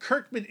 Robert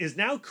Kirkman is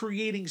now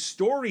creating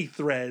story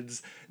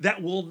threads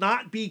that will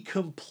not be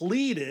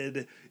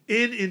completed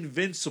in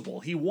Invincible.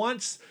 He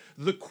wants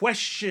the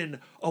question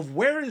of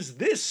where is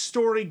this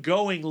story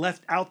going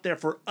left out there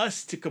for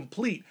us to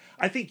complete.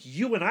 I think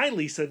you and I,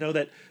 Lisa, know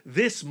that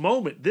this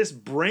moment, this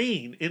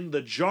brain in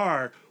the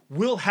jar,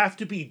 will have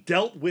to be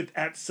dealt with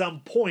at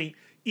some point,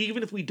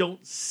 even if we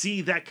don't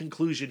see that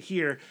conclusion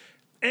here.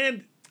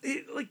 And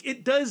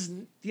it does,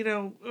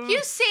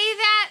 You say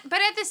that, but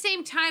at the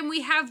same time,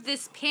 we have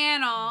this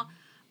panel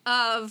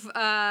of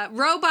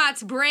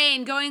Robot's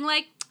brain going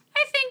like,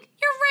 I think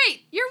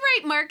you're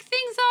right, Mark.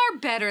 Things are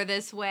better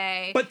this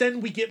way. But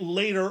then we get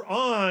later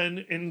on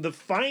in the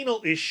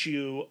final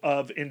issue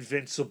of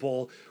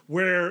Invincible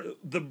where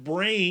the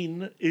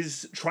brain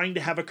is trying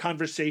to have a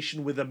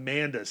conversation with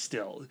Amanda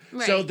still.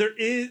 Right. So there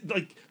is,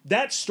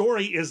 that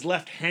story is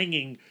left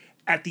hanging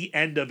at the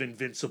end of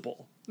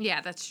Invincible.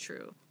 Yeah, that's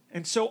true.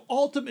 And so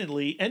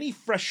ultimately, any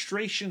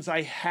frustrations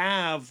I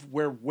have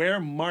where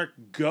Mark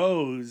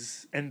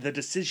goes and the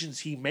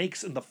decisions he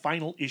makes in the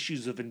final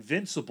issues of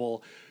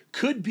Invincible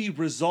could be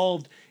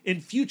resolved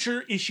in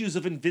future issues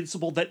of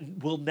Invincible that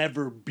will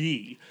never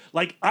be.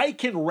 I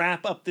can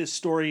wrap up this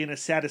story in a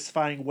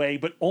satisfying way,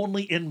 but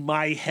only in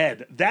my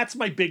head. That's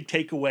my big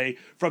takeaway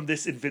from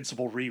this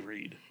Invincible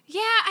reread.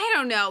 Yeah, I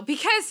don't know,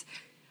 because,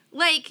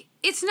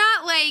 it's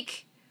not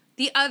like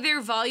the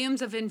other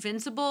volumes of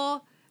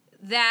Invincible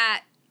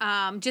that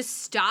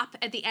just stop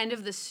at the end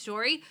of the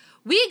story.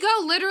 We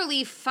go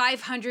literally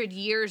 500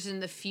 years in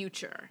the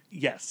future.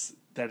 Yes,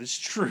 that is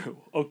true.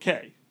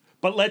 Okay.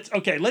 But let's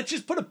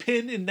just put a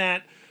pin in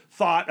that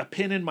thought, a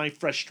pin in my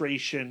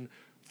frustration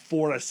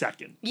for a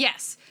second.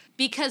 Yes,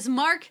 because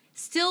Mark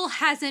still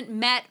hasn't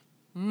met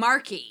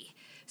Marky.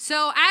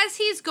 So as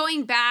he's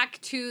going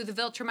back to the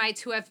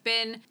Viltrumites who have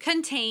been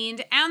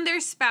contained and their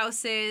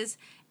spouses,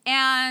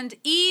 and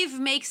Eve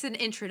makes an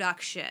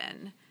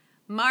introduction.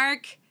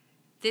 Mark,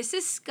 this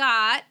is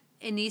Scott,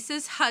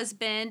 Anissa's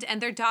husband,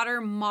 and their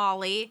daughter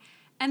Molly,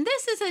 and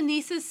this is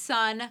Anissa's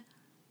son,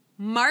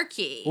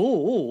 Marky.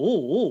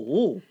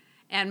 Oh.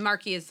 And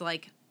Marky is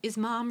like, is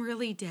Mom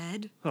really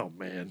dead? Oh,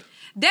 man.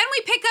 Then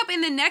we pick up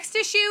in the next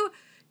issue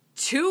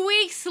 2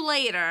 weeks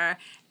later,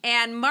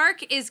 and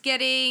Mark is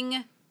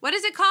getting, what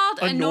is it called?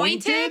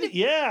 Anointed?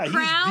 Yeah,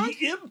 crowned? He's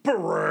the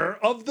emperor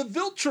of the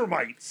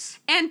Viltrumites.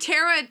 And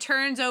Tara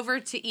turns over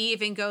to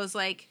Eve and goes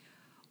like,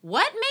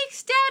 what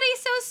makes Daddy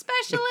so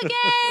special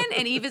again?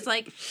 And Eve is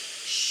like,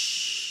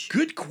 shh.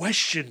 Good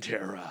question,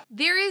 Tara.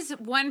 There is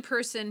one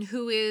person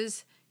who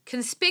is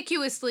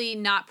conspicuously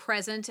not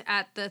present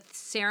at the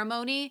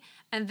ceremony,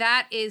 and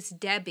that is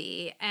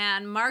Debbie.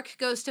 And Mark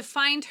goes to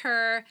find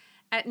her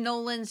at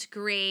Nolan's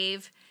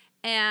grave,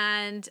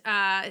 and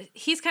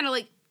he's kind of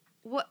like,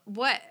 what,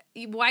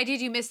 why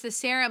did you miss the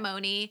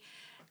ceremony?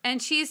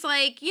 And she's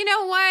like, you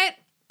know what?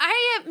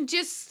 I am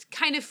just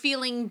kind of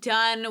feeling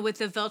done with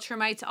the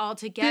Viltrumites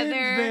altogether.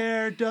 Been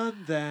there,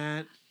 done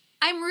that.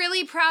 I'm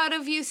really proud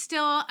of you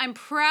still. I'm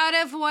proud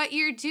of what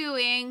you're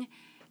doing.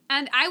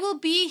 And I will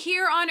be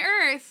here on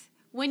Earth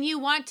when you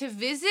want to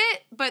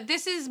visit, but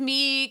this is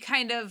me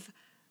kind of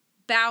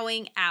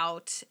bowing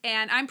out.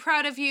 And I'm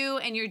proud of you,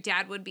 and your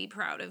dad would be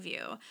proud of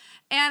you.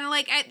 And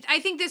I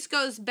think this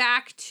goes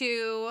back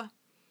to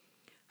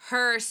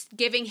her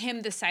giving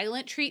him the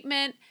silent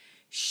treatment.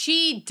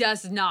 She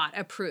does not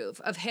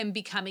approve of him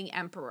becoming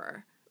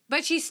emperor,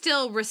 but she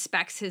still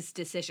respects his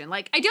decision.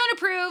 I don't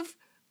approve,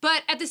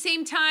 but at the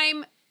same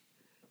time,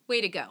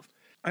 way to go.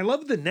 I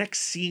love the next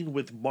scene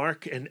with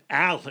Mark and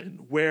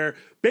Alan, where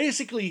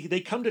basically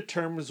they come to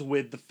terms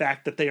with the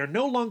fact that they are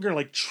no longer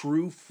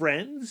true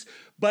friends,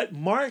 but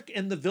Mark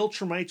and the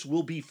Viltrumites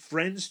will be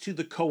friends to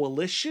the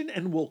Coalition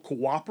and will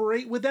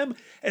cooperate with them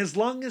as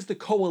long as the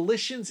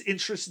Coalition's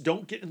interests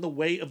don't get in the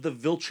way of the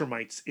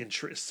Viltrumites'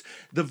 interests.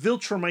 The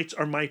Viltrumites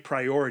are my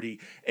priority.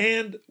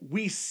 And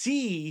we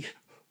see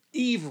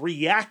Eve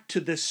react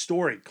to this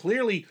story.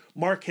 Clearly,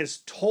 Mark has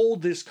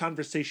told this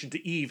conversation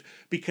to Eve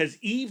because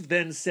Eve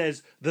then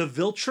says, the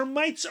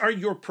Viltrumites are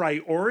your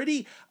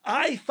priority?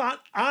 I thought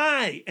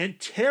I and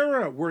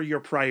Tara were your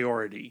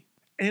priority.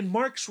 And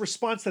Mark's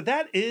response to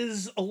that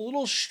is a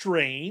little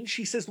strange.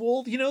 He says,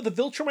 well, the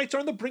Viltrumites are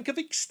on the brink of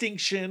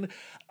extinction,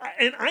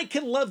 and I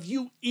can love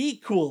you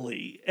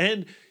equally.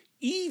 And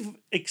Eve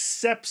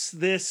accepts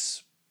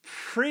this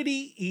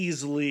pretty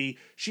easily.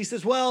 She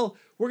says, well,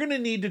 we're going to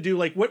need to do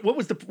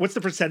what's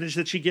the percentage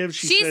that she gives?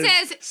 She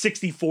says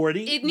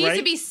 60-40. It needs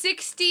to be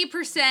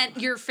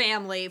 60% your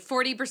family,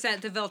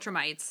 40% the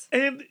Viltrumites.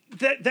 And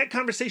that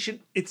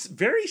conversation, it's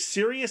very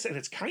serious and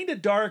it's kind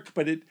of dark,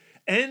 but it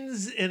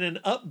ends in an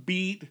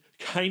upbeat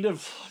kind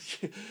of,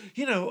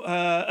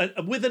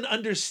 with an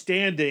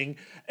understanding.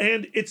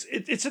 And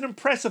it's an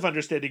impressive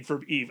understanding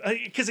for Eve.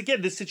 Because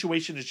again, this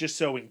situation is just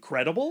so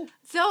incredible.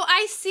 So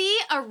I see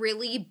a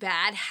really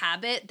bad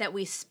habit that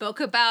we spoke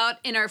about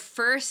in our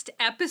first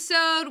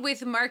episode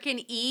with Mark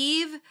and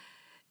Eve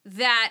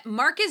that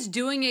Mark is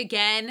doing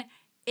again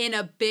in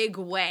a big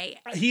way.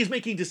 He's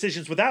making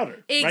decisions without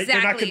her. Exactly. Right?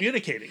 They're not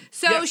communicating.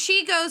 So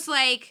she goes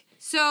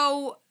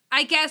so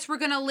I guess we're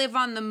going to live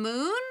on the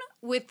moon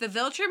with the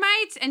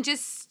Viltrumites and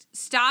just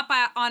stop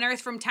on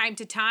Earth from time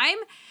to time.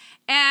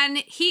 And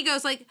he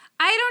goes like,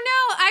 I don't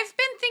know. I've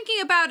been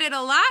thinking about it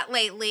a lot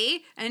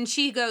lately. And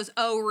she goes,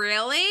 oh,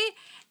 really?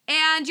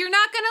 And you're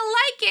not going to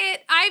like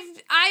it.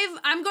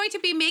 I'm going to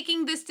be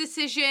making this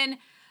decision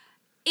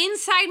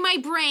inside my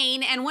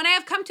brain. And when I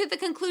have come to the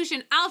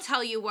conclusion, I'll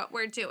tell you what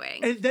we're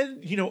doing. And then,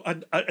 you know,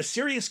 a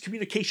serious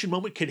communication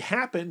moment could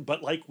happen.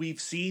 But like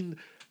we've seen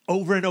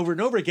over and over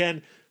and over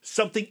again,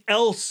 something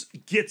else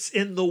gets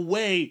in the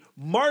way.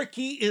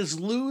 Marky is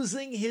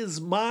losing his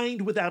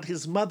mind without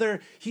his mother.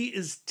 He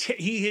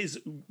has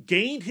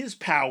gained his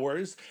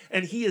powers,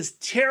 and he is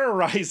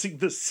terrorizing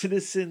the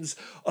citizens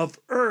of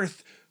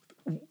Earth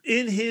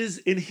in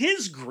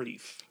his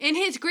grief. In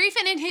his grief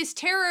and in his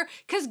terror,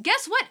 because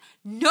guess what?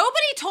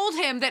 Nobody told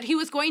him that he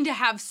was going to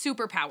have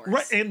superpowers.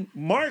 Right, and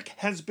Mark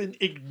has been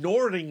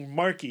ignoring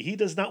Marky. He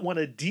does not want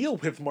to deal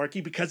with Marky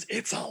because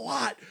it's a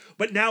lot.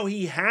 But now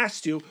he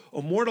has to.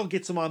 Immortal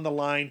gets him on the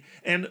line,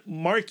 and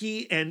Mark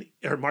and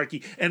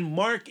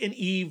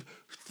Eve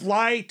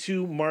fly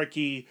to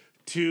Marky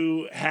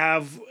to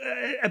have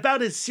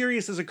about as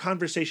serious as a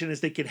conversation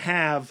as they can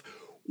have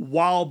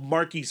while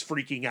Marky's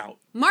freaking out.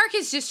 Mark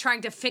is just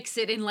trying to fix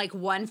it in like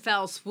one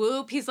fell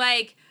swoop. He's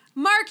like,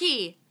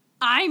 Marky,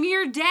 I'm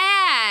your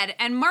dad.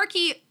 And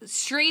Marky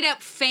straight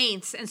up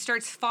faints and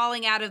starts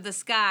falling out of the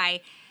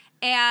sky.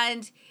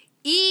 And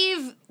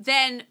Eve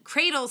then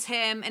cradles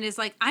him and is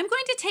like, I'm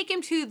going to take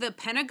him to the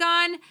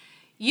Pentagon.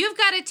 You've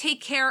got to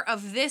take care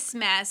of this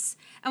mess.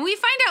 And we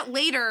find out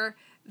later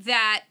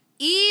that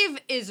Eve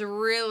is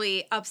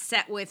really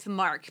upset with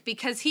Mark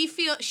because she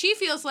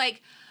feels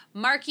like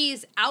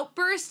Marky's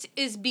outburst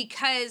is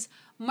because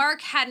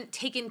Mark hadn't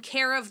taken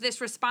care of this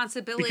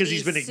responsibility because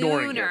he's been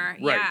ignoring him. Right.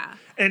 Yeah.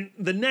 And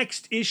the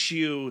next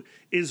issue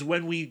is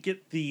when we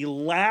get the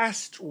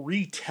last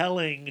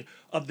retelling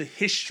of the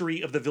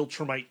history of the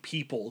Viltrumite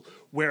people,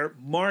 where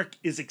Mark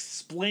is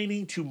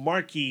explaining to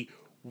Marky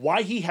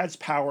why he has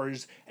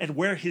powers and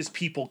where his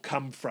people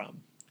come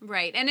from.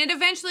 Right. And it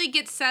eventually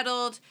gets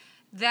settled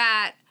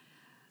that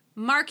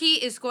Marky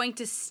is going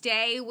to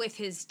stay with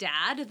his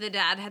dad, the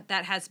dad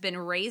that has been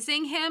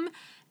raising him,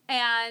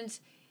 and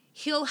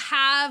he'll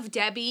have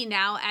Debbie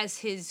now as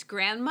his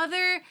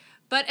grandmother.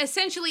 But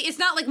essentially, it's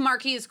not like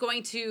Marky is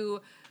going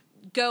to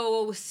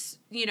go,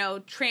 you know,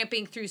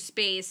 tramping through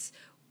space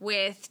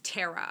with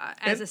Tara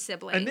as a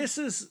sibling. And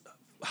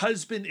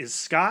husband is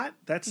Scott.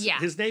 That's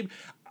his name.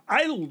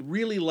 I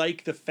really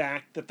like the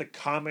fact that the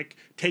comic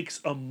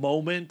takes a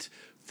moment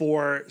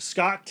for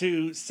Scott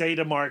to say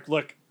to Mark,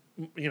 look,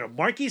 you know,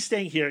 Marky's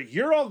staying here.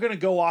 You're all going to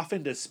go off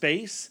into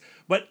space,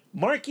 but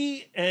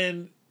Marky's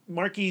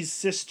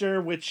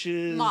sister, which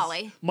is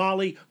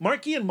Molly,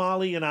 Marky and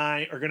Molly and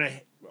I we're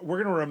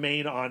going to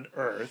remain on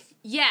Earth.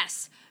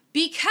 Yes,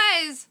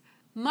 because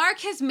Mark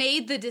has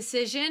made the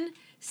decision.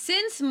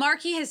 Since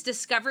Marky has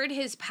discovered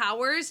his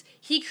powers,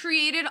 he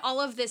created all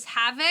of this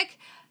havoc.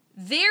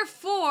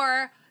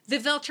 Therefore, the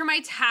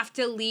Viltrumites have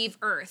to leave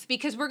Earth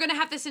because we're going to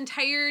have this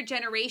entire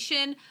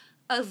generation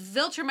of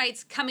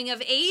Viltrumites coming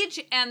of age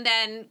and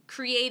then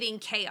creating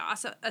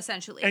chaos,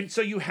 essentially. And so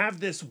you have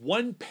this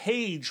one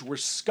page where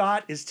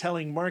Scott is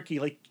telling Marky,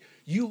 like,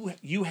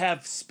 you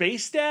have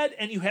Space Dad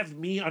and you have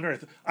me on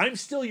Earth. I'm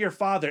still your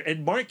father.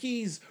 And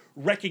Marky's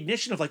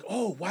recognition of like,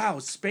 oh, wow,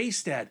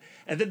 Space Dad.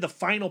 And then the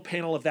final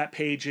panel of that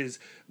page is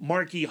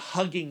Marky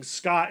hugging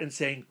Scott and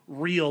saying,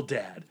 real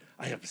dad.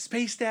 I have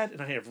Space Dad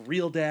and I have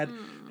real dad.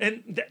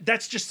 And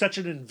that's just such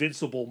an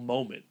Invincible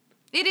moment.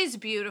 It is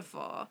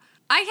beautiful.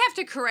 I have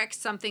to correct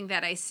something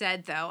that I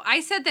said, though. I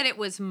said that it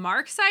was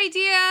Mark's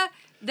idea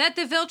that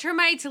the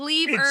Viltrumites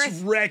leave Earth.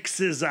 It's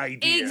Rex's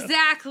idea.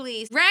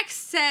 Exactly. Rex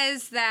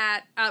says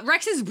that,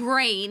 Rex's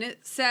brain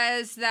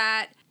says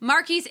that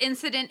Marky's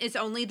incident is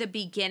only the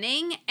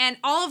beginning, and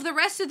all of the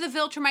rest of the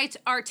Viltrumites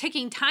are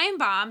ticking time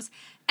bombs,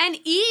 and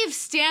Eve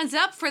stands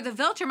up for the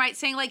Viltrumites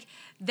saying, like,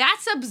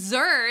 that's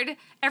absurd.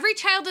 Every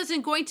child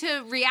isn't going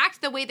to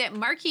react the way that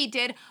Marky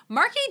did.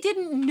 Marky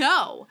didn't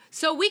know.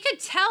 So we could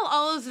tell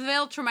all of the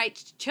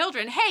Viltrumite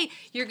children, hey,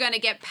 you're going to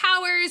get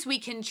powers. We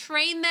can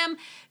train them.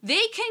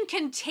 They can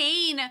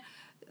contain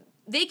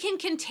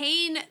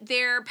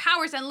their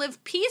powers and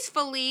live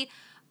peacefully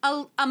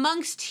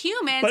amongst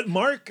humans. But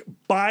Mark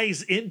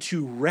buys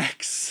into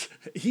Rex.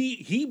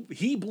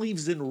 He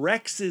believes in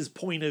Rex's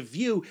point of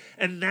view,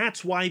 and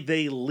that's why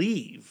they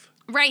leave.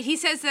 Right, he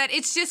says that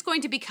it's just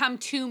going to become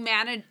too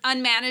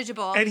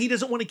unmanageable. And he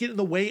doesn't want to get in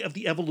the way of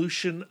the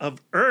evolution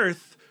of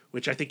Earth,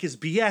 which I think is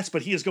BS,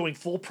 but he is going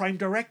full Prime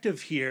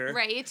Directive here.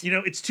 Right. You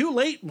know, it's too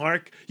late,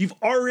 Mark. You've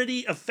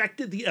already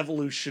affected the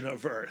evolution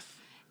of Earth.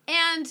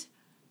 And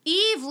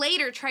Eve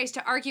later tries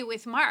to argue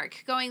with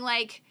Mark, going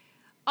like,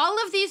 all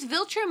of these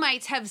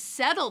Viltrumites have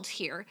settled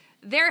here.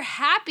 They're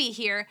happy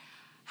here.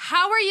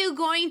 How are you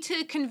going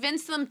to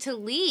convince them to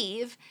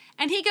leave?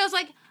 And he goes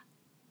like,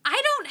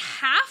 I don't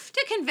have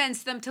to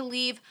convince them to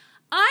leave.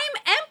 I'm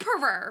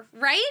emperor,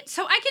 right?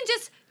 So I can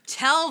just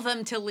tell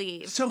them to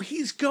leave. So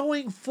he's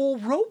going full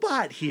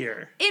robot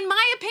here. In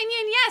my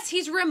opinion, yes,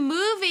 he's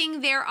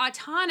removing their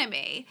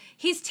autonomy.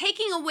 He's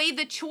taking away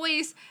the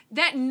choice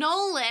that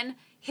Nolan,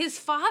 his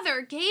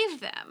father, gave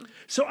them.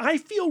 So I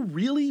feel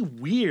really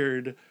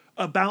weird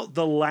about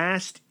the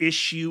last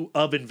issue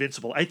of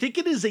Invincible. I think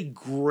it is a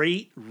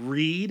great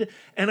read,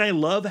 and I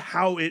love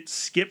how it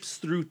skips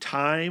through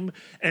time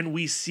and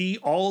we see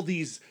all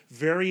these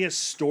various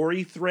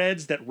story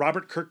threads that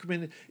Robert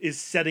Kirkman is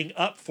setting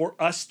up for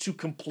us to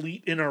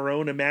complete in our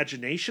own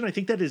imagination. I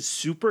think that is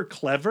super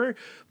clever,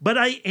 but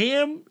I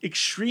am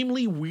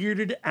extremely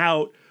weirded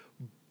out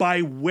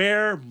by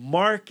where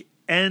Mark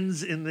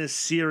ends in this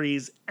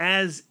series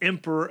as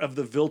Emperor of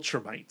the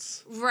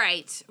Viltrumites.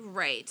 Right.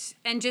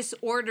 And just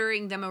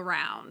ordering them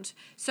around.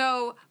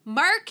 So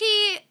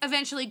Marky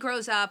eventually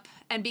grows up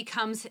and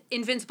becomes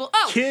invincible.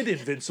 Oh, Kid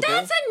Invincible.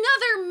 That's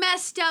another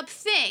messed up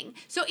thing.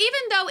 So even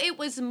though it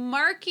was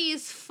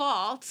Marky's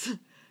fault,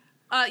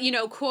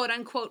 quote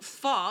unquote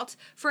fault,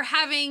 for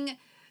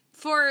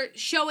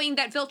showing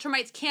that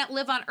Viltrumites can't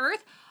live on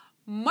Earth,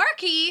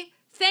 Marky,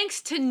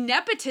 thanks to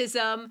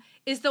nepotism,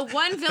 is the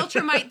one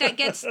Viltrumite that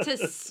gets to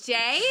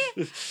stay.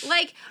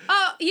 Like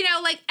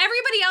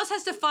everybody else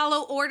has to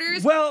follow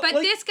orders, but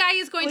this guy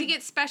is going to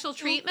get special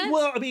treatment.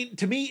 Well, I mean,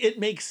 to me, it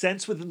makes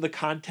sense within the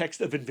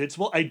context of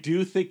Invincible. I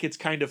do think it's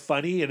kind of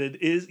funny, and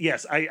it is,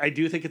 yes, I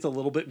do think it's a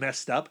little bit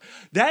messed up.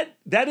 That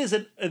is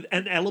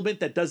an element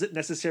that doesn't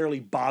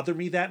necessarily bother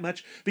me that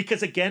much,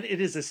 because, again,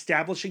 it is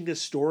establishing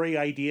this story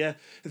idea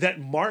that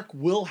Mark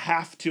will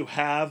have to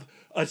have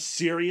a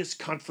serious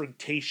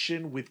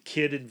confrontation with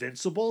Kid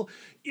Invincible.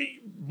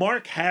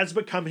 Mark has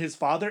become his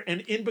father,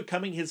 and in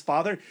becoming his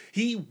father,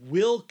 he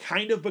will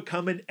kind of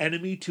become an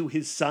enemy to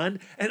his son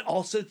and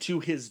also to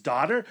his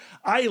daughter.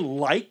 I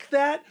like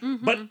that,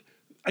 but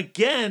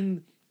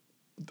again,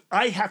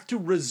 I have to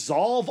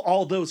resolve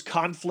all those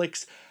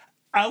conflicts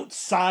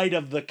outside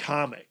of the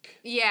comic.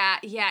 Yeah.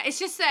 It's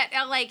just that,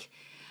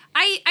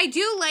 I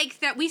do like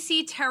that we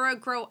see Tara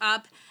grow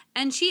up,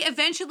 and she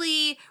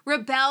eventually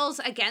rebels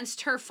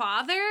against her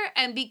father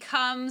and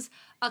becomes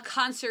a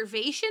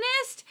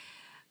conservationist.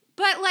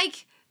 But,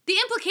 the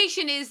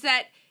implication is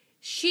that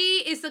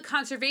she is the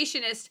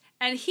conservationist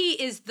and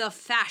he is the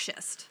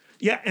fascist.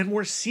 Yeah, and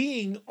we're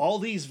seeing all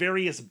these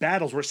various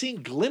battles. We're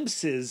seeing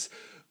glimpses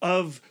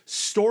of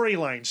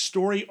storylines,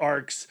 story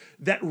arcs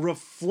that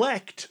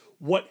reflect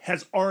what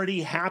has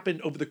already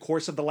happened over the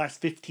course of the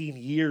last 15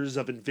 years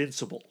of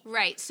Invincible.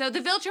 Right. So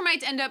the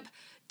Viltrumites end up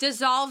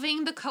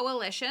dissolving the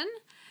coalition,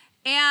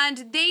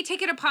 and they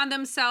take it upon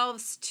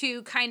themselves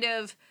to kind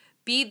of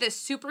be the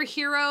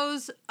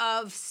superheroes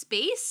of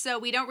space. So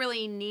we don't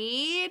really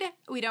need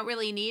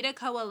a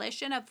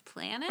coalition of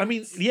planets. I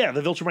mean, yeah,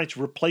 the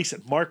Viltrumites replace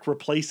it. Mark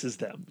replaces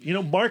them.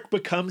 Mark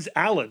becomes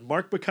Alan.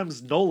 Mark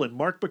becomes Nolan.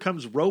 Mark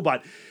becomes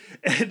Robot.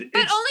 But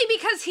only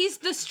because he's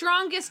the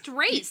strongest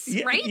race,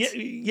 right?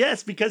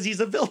 Yes, because he's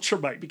a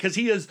Viltrumite. Because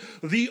he is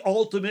the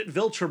ultimate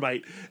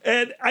Viltrumite.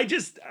 And I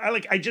just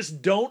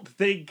don't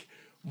think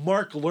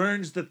Mark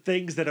learns the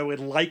things that I would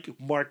like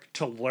Mark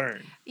to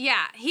learn.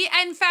 Yeah,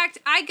 in fact,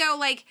 I feel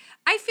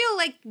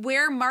like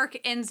where Mark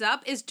ends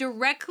up is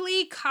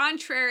directly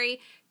contrary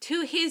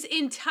to his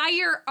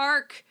entire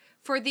arc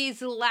for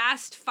these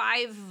last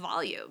 5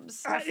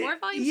 volumes. 4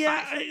 volumes?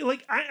 Yeah, 5.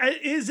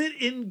 Is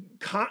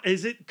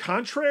it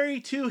contrary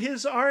to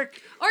his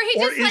arc? Or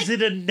is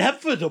it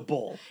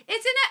inevitable?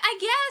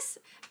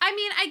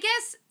 I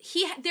guess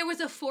there was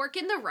a fork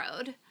in the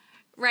road,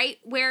 right?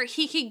 Where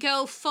he could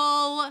go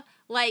full,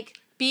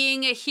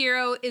 being a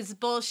hero is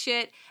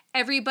bullshit.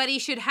 Everybody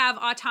should have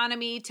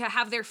autonomy to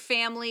have their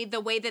family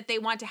the way that they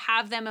want to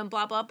have them and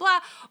blah, blah, blah.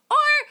 Or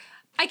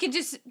I could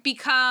just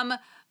become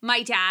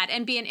my dad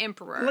and be an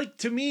emperor.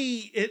 To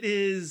me, it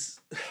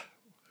is...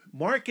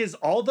 Mark is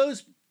all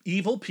those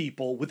evil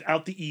people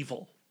without the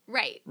evil.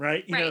 Right.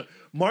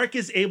 Mark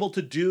is able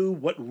to do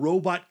what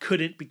Robot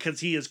couldn't because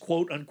he is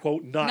quote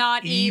unquote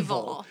not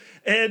evil.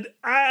 And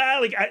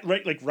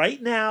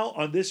right now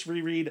on this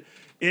reread,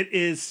 it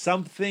is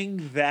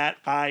something that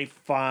I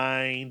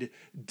find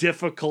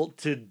difficult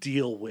to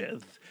deal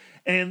with.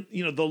 And,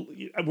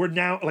 we're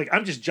now,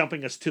 I'm just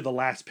jumping us to the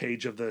last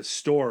page of the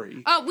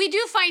story. Oh, we do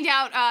find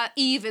out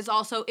Eve is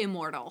also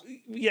immortal.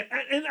 Yeah,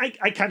 and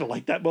I kind of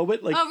like that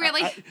moment. Oh,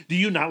 really? Do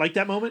you not like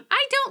that moment?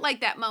 I don't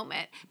like that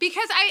moment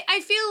because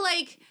I feel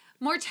like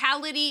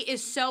mortality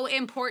is so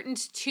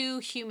important to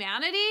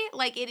humanity.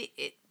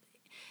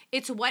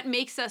 It's what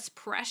makes us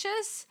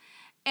precious.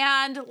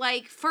 And,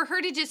 for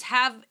her to just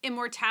have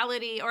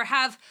immortality or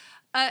have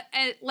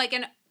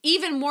an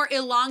even more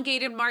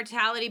elongated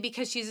mortality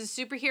because she's a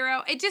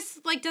superhero, it just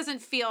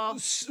doesn't feel.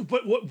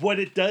 But what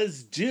it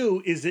does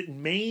do is it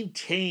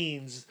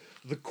maintains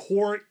the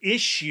core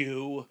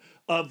issue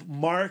of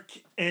Mark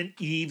and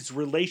Eve's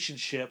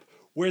relationship,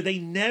 where they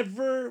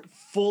never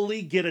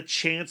fully get a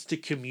chance to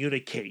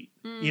communicate,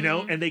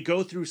 and they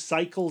go through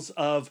cycles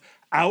of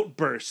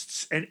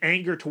outbursts and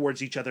anger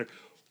towards each other.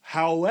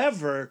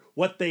 However,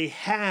 what they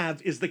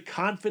have is the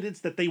confidence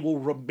that they will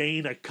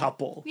remain a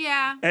couple.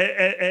 Yeah.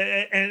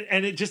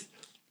 And it just,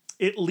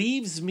 it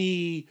leaves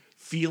me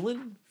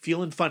feeling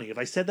funny. If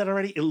I said that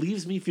already, it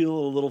leaves me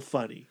feeling a little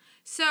funny.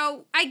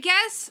 So I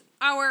guess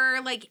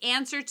our like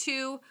answer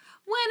to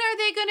when are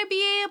they going to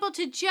be able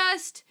to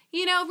just,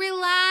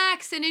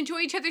 relax and enjoy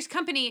each other's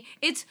company?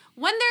 It's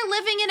when they're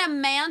living in a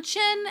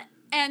mansion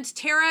and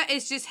Tara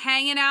is just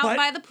hanging out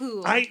by the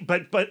pool.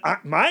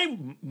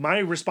 My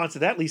response to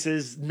that, Lisa,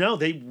 is no.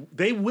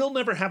 They will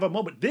never have a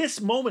moment.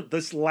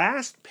 This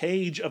last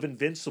page of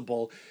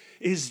Invincible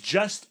is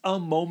just a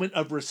moment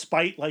of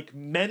respite, like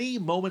many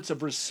moments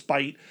of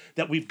respite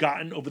that we've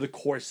gotten over the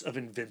course of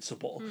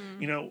Invincible.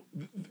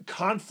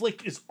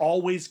 Conflict is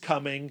always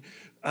coming.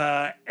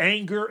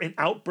 Anger and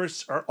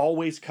outbursts are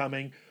always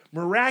coming.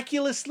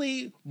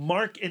 Miraculously,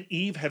 Mark and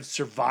Eve have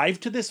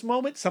survived to this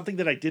moment, something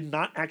that I did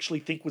not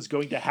actually think was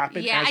going to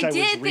happen as I was reading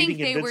Invincible. Yeah, I did think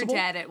they were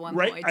dead at one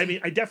point. I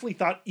mean, I definitely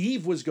thought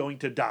Eve was going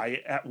to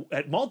die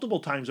at multiple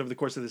times over the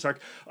course of this arc.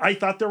 I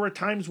thought there were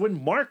times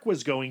when Mark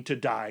was going to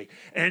die,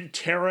 and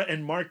Tara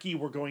and Marky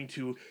were going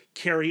to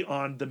carry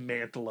on the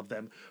mantle of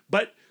them.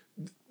 But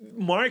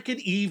Mark and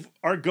Eve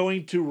are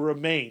going to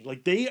remain.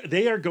 Like,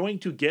 they are going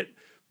to get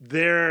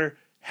their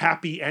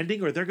happy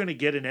ending, or they're going to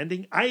get an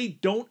ending. I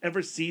don't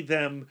ever see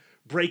them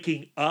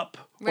breaking up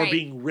or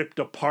being ripped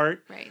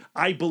apart. Right.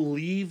 I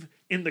believe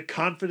in the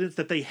confidence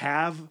that they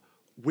have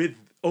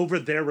over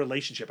their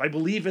relationship. I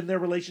believe in their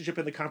relationship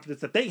and the confidence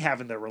that they have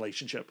in their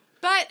relationship.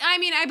 But I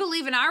mean, I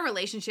believe in our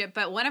relationship,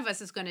 but one of us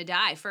is going to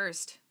die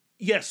first.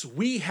 Yes,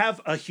 we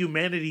have a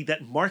humanity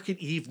that Mark and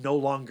Eve no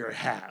longer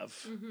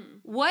have. Mm-hmm.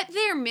 What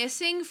they're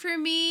missing for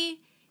me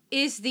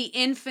is the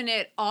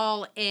infinite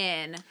all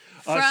in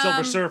from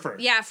Silver Surfer.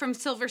 Yeah, from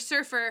Silver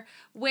Surfer,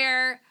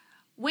 where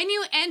when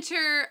you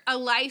enter a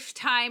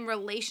lifetime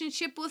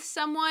relationship with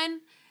someone,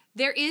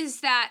 there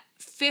is that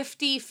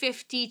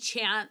 50-50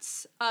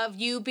 chance of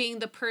you being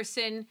the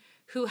person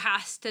who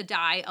has to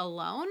die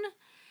alone.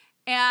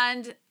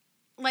 And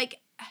like,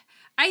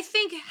 I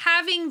think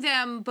having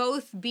them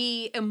both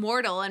be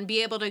immortal and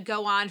be able to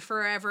go on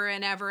forever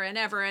and ever and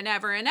ever and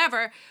ever and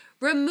ever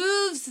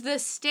removes the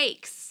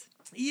stakes.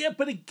 Yeah,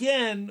 but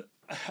again,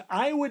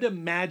 I would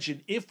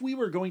imagine if we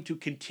were going to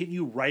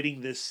continue writing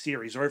this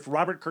series, or if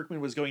Robert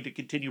Kirkman was going to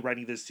continue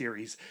writing this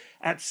series,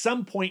 at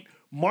some point,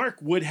 Mark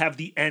would have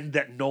the end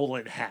that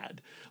Nolan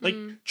had. Like,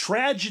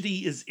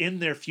 tragedy is in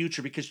their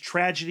future because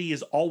tragedy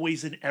is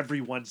always in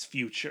everyone's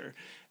future.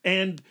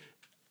 And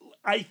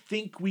I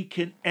think we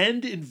can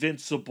end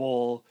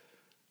Invincible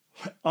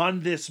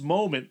on this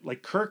moment,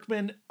 like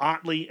Kirkman,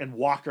 Otley, and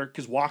Walker,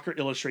 because Walker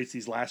illustrates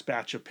these last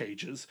batch of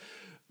pages.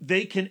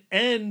 They can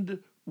end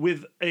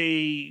with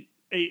a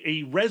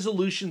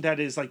resolution that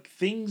is like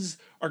things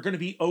are going to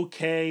be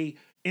okay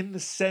in the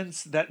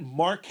sense that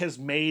Mark has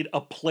made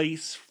a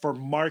place for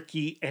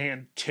Marky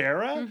and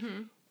Tara.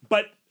 Mm-hmm.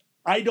 But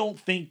I don't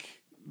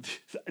think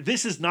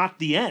this is not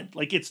the end.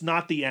 Like, it's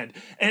not the end.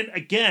 And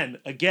again,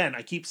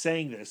 I keep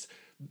saying this.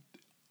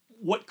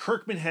 What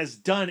Kirkman has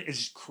done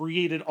is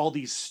created all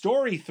these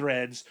story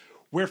threads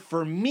where,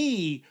 for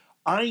me,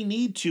 I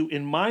need to,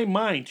 in my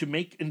mind, to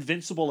make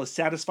Invincible a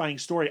satisfying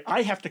story,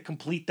 I have to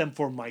complete them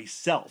for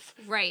myself.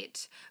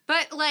 Right.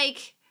 But,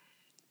 like,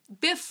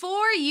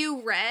 before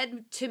you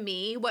read to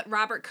me what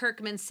Robert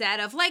Kirkman said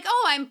of, like,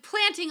 oh, I'm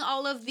planting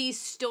all of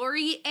these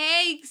story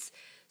eggs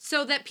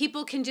so that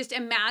people can just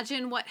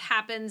imagine what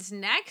happens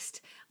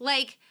next,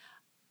 like,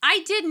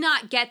 I did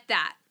not get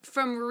that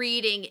from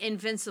reading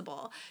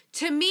Invincible.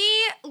 To me,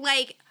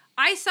 like,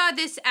 I saw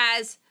this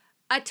as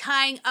a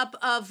tying up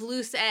of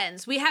loose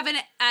ends. We have an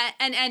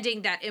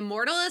ending that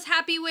Immortal is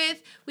happy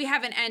with. We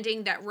have an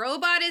ending that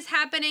Robot is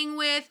happening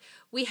with.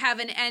 We have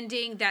an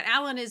ending that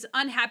Alan is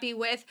unhappy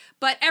with.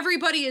 But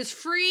everybody is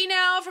free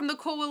now from the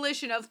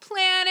coalition of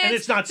planets. And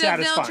it's not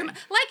satisfying.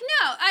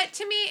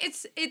 To me,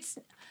 it's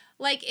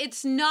like,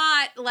 it's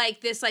not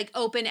like this like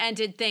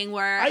open-ended thing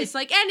where it's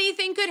like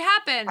anything could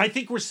happen. I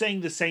think we're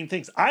saying the same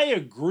things. I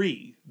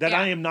agree that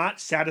I am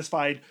not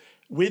satisfied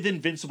with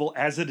Invincible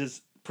as it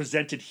is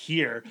presented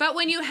here. But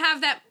when you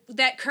have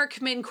that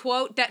Kirkman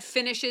quote that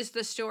finishes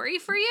the story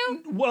for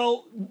you?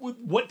 Well,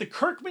 what the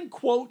Kirkman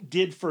quote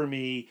did for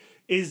me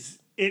is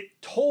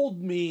it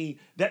told me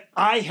that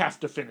I have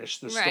to finish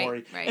the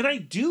story. Right. And I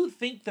do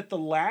think that the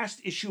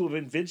last issue of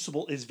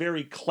Invincible is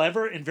very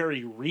clever and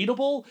very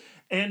readable,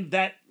 and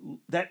that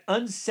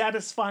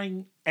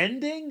unsatisfying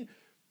ending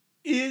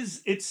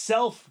is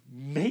itself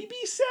maybe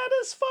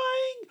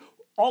satisfying,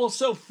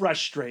 also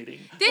frustrating.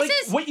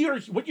 What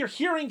you're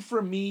hearing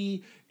from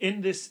me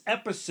in this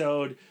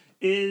episode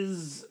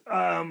is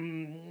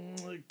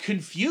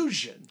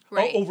confusion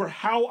over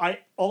how I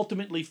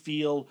ultimately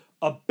feel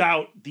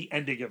about the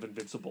ending of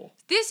Invincible.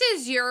 This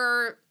is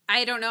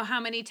I don't know how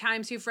many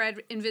times you've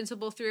read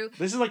Invincible through.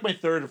 This is like my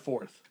third or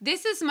fourth.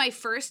 This is my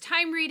first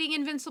time reading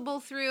Invincible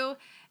through,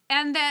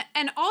 and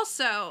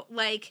also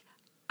like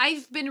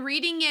I've been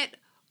reading it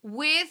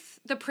with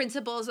the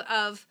principles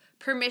of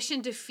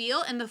permission to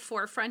feel in the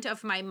forefront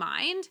of my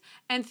mind,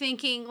 and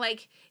thinking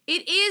like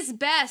it is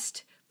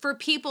best for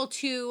people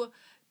to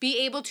be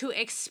able to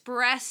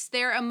express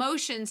their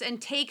emotions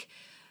and take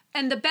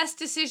And the best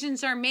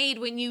decisions are made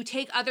when you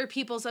take other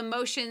people's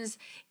emotions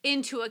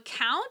into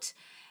account.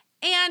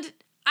 And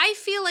I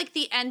feel like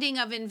the ending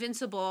of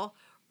Invincible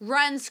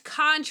runs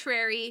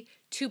contrary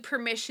to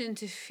Permission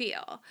to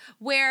Feel,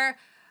 where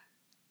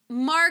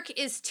Mark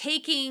is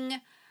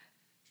taking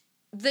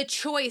the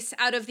choice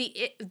out of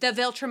the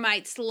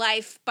Viltrumites'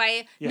 life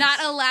by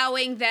not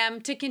allowing them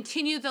to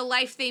continue the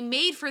life they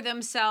made for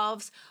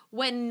themselves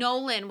when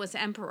Nolan was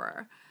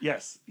emperor.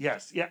 Yes. Yeah.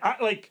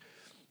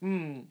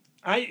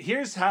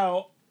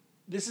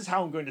 This is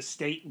how I'm going to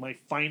state my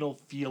final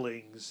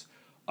feelings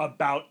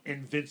about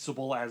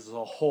Invincible as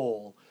a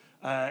whole.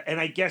 And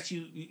I guess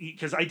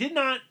because I did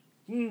not,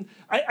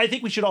 I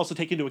think we should also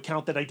take into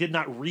account that I did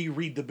not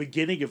reread the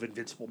beginning of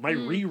Invincible. My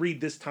reread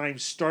this time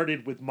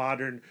started with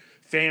Modern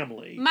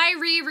Family. My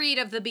reread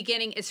of the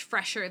beginning is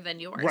fresher than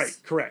yours. Right,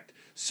 correct.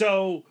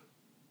 So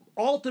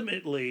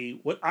ultimately,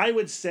 what I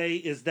would say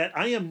is that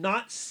I am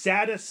not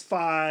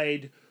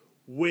satisfied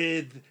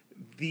with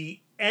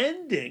the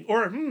ending.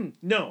 Or,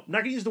 no, I'm not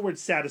going to use the word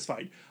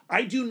satisfied.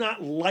 I do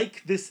not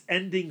like this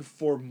ending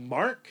for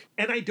Mark,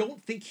 and I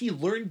don't think he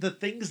learned the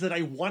things that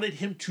I wanted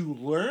him to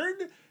learn.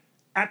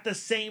 At the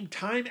same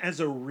time, as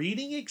a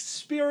reading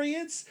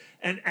experience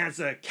and as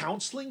a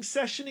counseling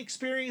session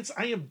experience,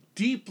 I am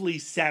deeply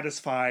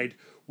satisfied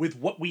with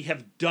what we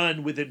have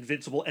done with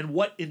Invincible and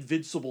what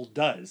Invincible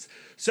does.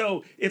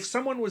 So if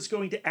someone was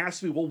going to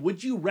ask me, well,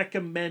 would you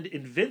recommend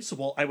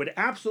Invincible? I would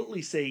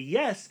absolutely say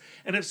yes.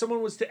 And if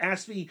someone was to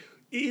ask me,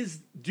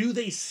 do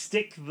they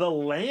stick the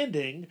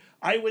landing?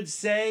 I would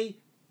say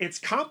it's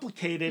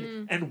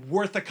complicated and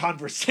worth a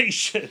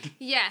conversation.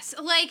 Yes,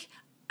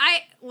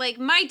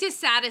 my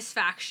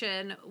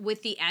dissatisfaction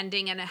with the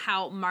ending and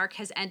how Mark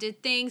has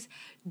ended things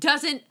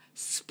doesn't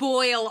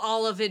spoil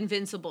all of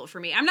Invincible for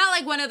me. I'm not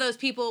like one of those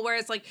people where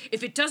it's like,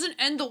 if it doesn't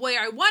end the way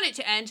I want it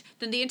to end,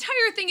 then the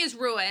entire thing is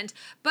ruined.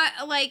 But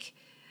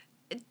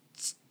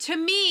to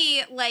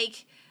me,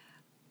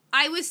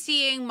 I was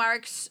seeing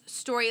Mark's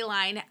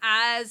storyline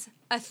as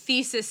a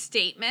thesis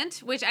statement,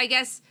 which I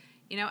guess,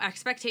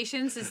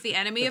 expectations is the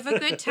enemy of a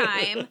good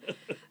time.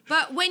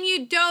 But when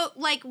you don't,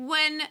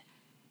 when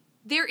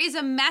there is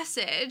a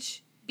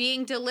message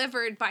being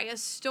delivered by a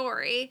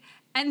story,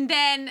 and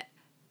then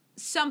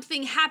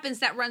something happens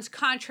that runs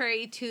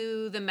contrary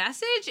to the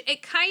message,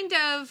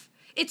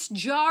 it's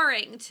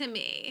jarring to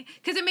me.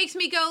 Because it makes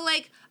me go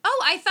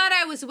oh, I thought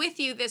I was with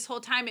you this whole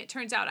time. It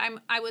turns out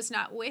I was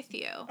not with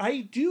you.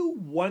 I do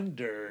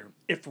wonder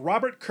if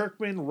Robert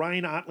Kirkman,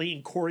 Ryan Otley,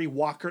 and Corey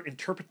Walker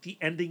interpret the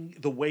ending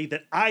the way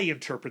that I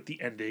interpret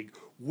the ending,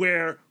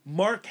 where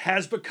Mark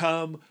has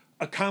become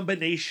a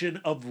combination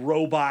of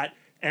robot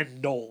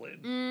and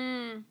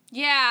Nolan.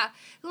 Yeah.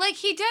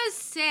 He does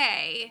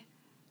say...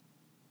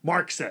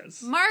 Mark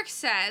says,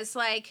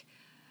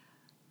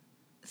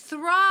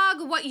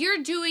 Throg, what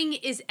you're doing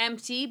is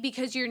empty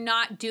because you're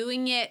not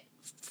doing it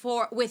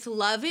with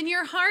love in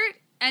your heart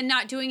and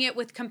not doing it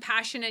with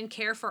compassion and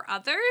care for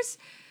others.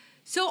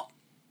 So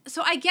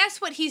I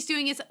guess what he's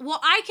doing is,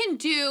 I can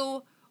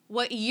do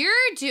what you're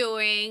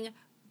doing,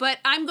 but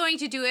I'm going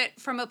to do it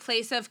from a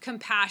place of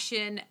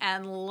compassion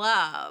and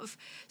love.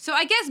 So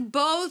I guess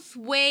both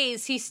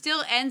ways he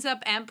still ends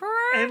up emperor.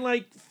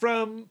 And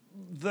from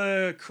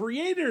the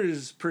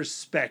creator's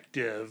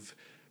perspective,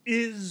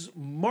 is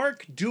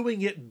Mark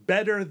doing it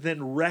better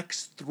than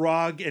Rex,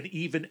 Throg, and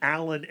even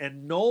Alan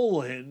and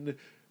Nolan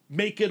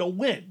make it a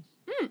win?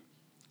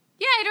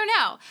 Yeah, I don't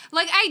know.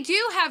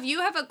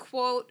 You have a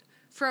quote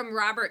from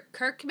Robert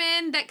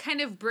Kirkman that kind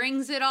of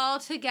brings it all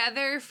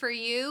together for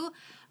you.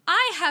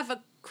 I have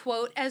a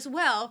quote as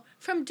well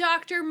from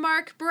Dr.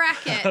 Mark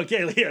Brackett.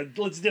 Okay, Leah,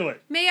 let's do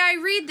it. May I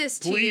read this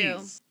to you?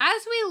 Please.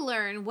 As we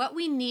learn what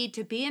we need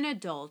to be an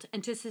adult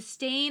and to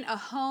sustain a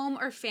home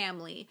or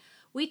family,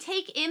 we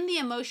take in the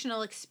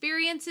emotional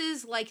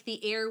experiences like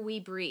the air we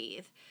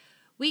breathe.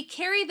 We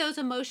carry those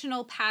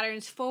emotional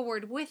patterns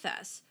forward with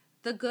us,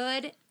 the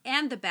good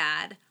and the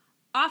bad,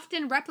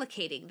 often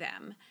replicating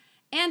them.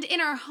 And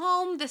in our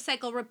home, the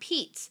cycle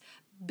repeats,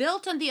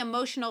 built on the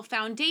emotional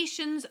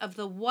foundations of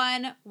the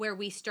one where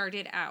we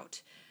started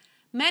out.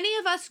 Many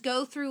of us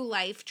go through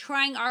life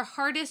trying our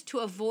hardest to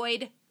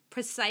avoid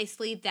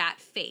precisely that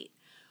fate.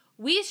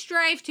 We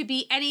strive to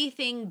be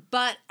anything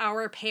but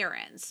our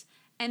parents.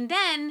 And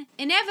then,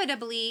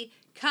 inevitably,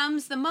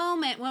 comes the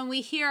moment when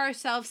we hear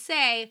ourselves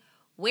say,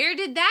 "Where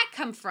did that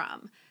come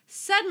from?"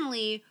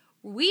 Suddenly,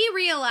 we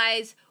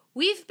realize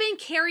we've been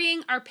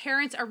carrying our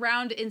parents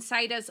around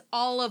inside us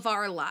all of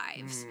our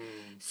lives.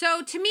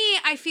 So to me,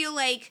 I feel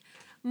like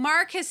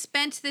Mark has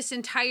spent this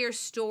entire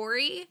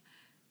story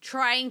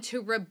trying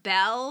to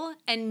rebel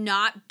and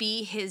not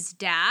be his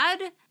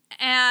dad,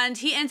 and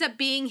he ends up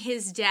being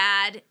his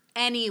dad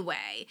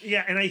anyway.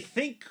 Yeah, and I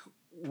think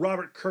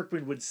Robert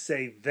Kirkman would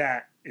say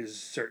that is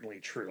certainly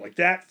true.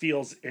 That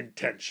feels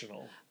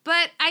intentional.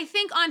 But I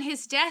think on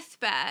his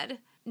deathbed,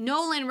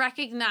 Nolan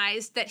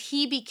recognized that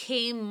he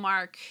became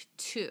Mark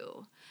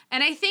too.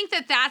 And I think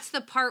that that's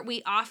the part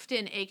we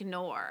often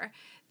ignore.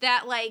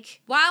 That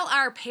while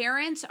our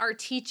parents are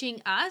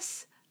teaching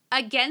us,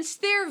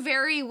 against their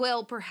very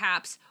will,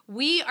 perhaps,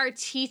 we are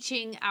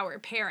teaching our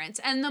parents.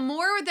 And the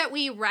more that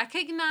we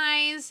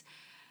recognize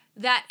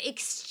that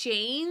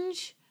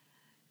exchange,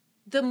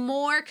 the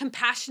more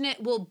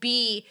compassionate we'll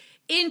be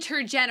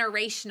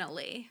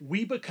intergenerationally.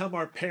 We become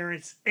our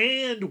parents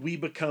and we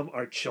become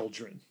our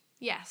children.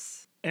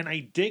 Yes. And I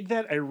dig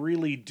that, I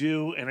really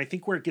do. And I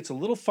think where it gets a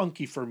little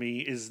funky for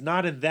me is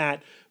not in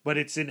that, but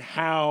it's in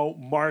how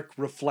Mark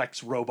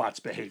reflects robots'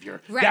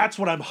 behavior. Right. That's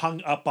what I'm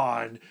hung up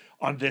on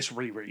this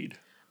reread.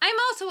 I'm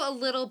also a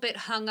little bit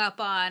hung up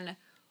on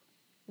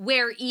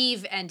where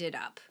Eve ended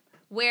up,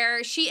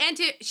 where she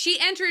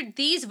entered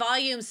these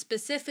volumes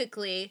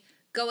specifically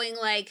going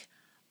like,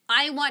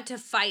 I want to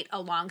fight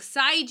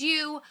alongside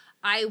you.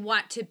 I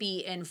want to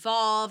be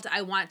involved.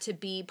 I want to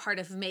be part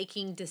of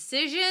making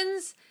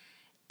decisions.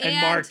 And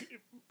Mark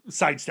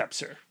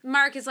sidesteps her.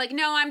 Mark is like,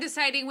 no, I'm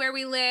deciding where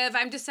we live.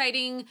 I'm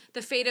deciding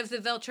the fate of the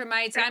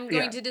Viltrumites. I'm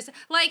going to decide.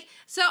 Like,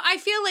 so I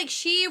feel like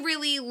she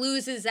really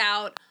loses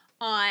out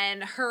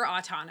on her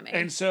autonomy.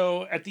 And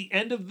so at the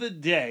end of the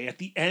day, at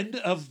the end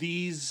of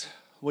these,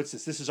 what's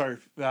this? This is our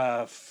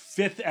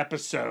 5th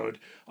episode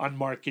on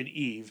Mark and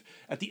Eve.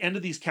 At the end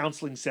of these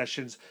counseling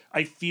sessions,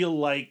 I feel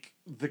like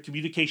the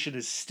communication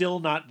is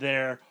still not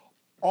there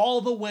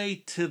all the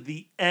way to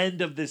the end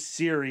of this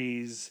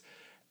series.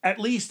 At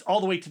least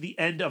all the way to the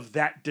end of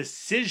that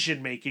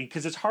decision making,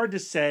 because it's hard to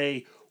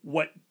say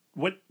what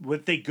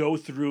they go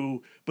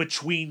through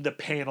between the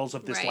panels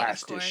of this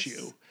last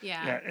issue.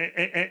 Yeah.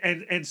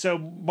 And so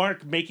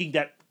Mark making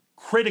that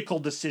critical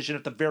decision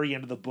at the very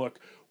end of the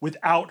book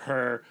without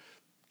her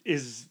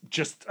is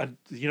just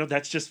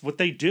that's just what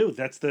they do.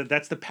 That's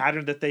the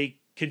pattern that they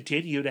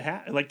continue to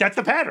have. Like that's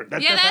the pattern.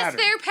 That's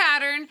their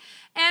pattern.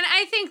 And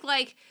I think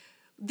like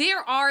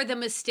there are the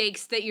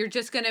mistakes that you're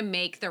just going to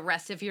make the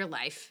rest of your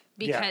life.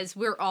 Because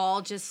we're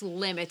all just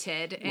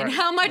limited in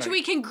how much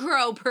we can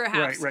grow,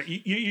 perhaps. Right.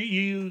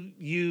 You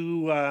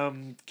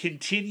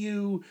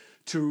continue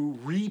to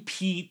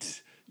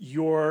repeat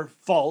your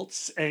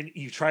faults, and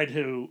you try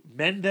to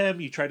mend them.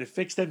 You try to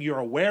fix them. You're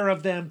aware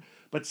of them,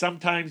 but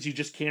sometimes you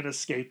just can't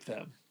escape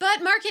them.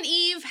 But Mark and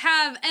Eve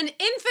have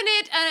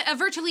a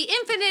virtually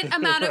infinite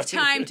amount of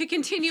time to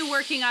continue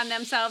working on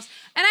themselves,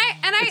 and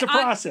it's a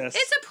process.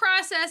 It's a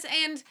process,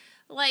 and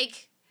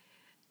like.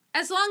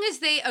 As long as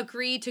they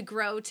agree to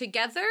grow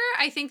together,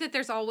 I think that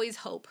there's always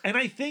hope. And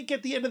I think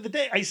at the end of the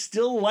day, I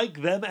still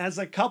like them as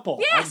a couple.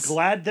 Yes. I'm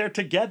glad they're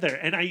together.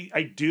 And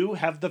I do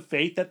have the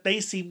faith that they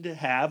seem to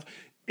have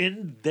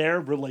in their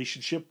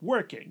relationship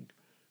working.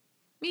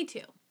 Me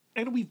too.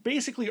 And we've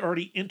basically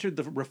already entered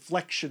the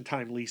reflection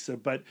time, Lisa,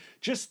 but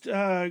just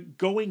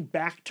going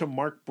back to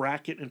Mark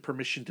Brackett and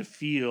Permission to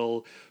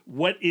Feel,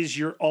 what is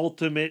your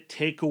ultimate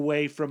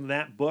takeaway from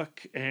that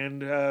book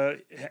and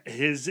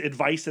his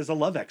advice as a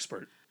love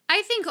expert?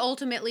 I think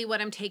ultimately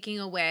what I'm taking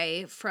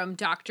away from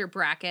Dr.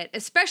 Brackett,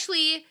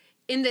 especially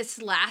in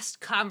this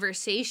last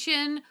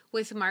conversation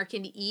with Mark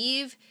and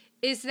Eve,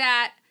 is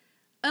that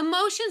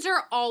emotions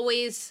are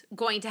always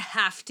going to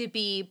have to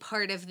be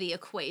part of the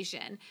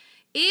equation.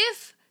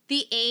 If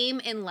the aim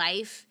in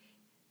life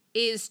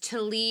is to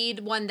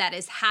lead one that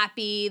is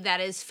happy, that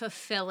is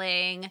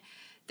fulfilling,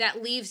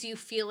 that leaves you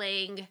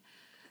feeling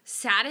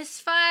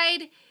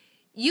satisfied,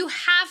 you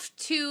have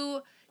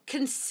to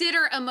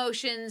consider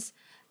emotions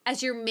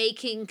as you're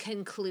making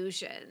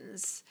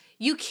conclusions.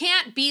 You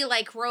can't be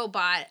like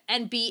Robot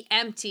and be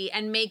empty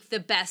and make the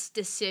best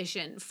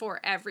decision for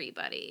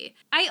everybody.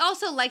 I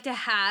also like to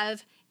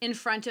have in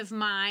front of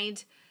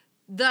mind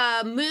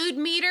the mood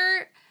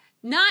meter,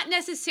 not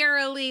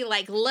necessarily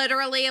like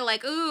literally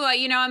like, ooh,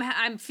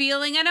 I'm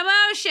feeling an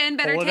emotion,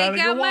 better take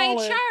out my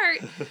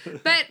chart.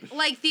 But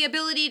like the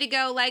ability to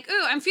go like,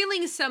 ooh, I'm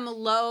feeling some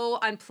low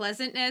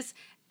unpleasantness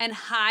and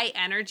high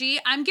energy.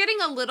 I'm getting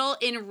a little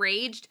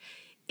enraged.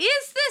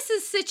 Is this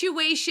a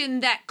situation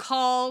that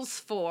calls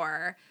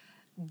for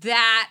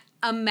that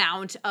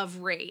amount of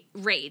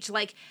rage?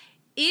 Like,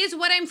 is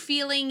what I'm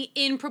feeling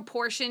in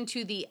proportion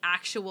to the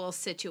actual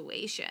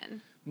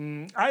situation?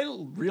 I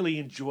really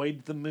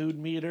enjoyed the mood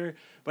meter,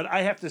 but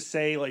I have to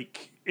say,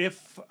 like,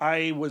 if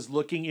I was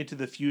looking into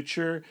the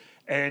future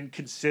and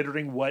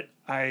considering what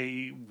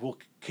I will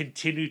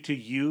continue to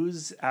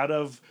use out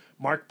of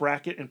Mark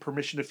Brackett and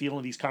Permission to Feel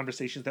in these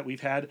conversations that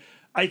we've had,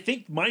 I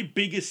think my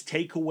biggest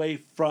takeaway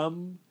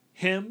from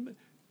him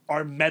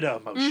are meta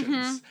emotions.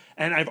 Mm-hmm.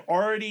 And I've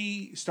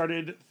already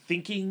started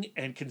thinking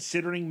and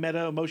considering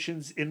meta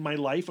emotions in my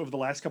life over the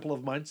last couple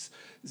of months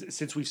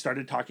since we've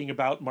started talking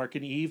about Mark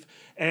and Eve.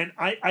 And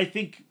I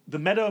think the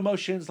meta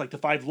emotions, like the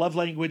 5 love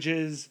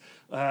languages,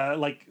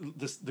 like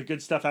the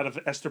good stuff out of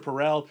Esther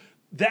Perel,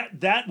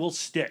 that will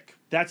stick.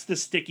 That's the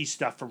sticky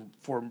stuff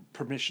for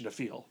Permission to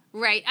Feel.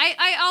 Right.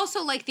 I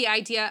also like the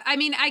idea. I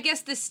mean, I guess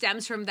this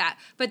stems from that,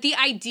 but the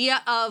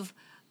idea of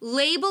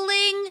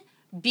labeling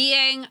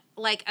being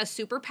like a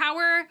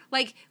superpower,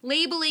 like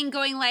labeling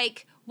going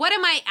like, what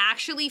am I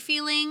actually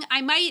feeling?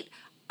 I might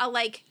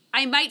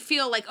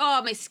feel like,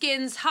 oh, my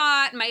skin's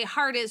hot, my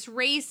heart is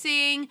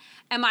racing.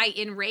 Am I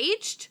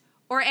enraged?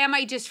 Or am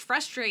I just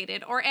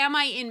frustrated? Or am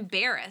I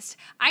embarrassed?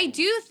 I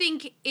do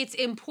think it's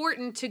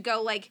important to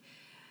go like,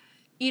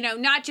 you know,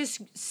 not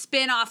just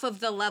spin off of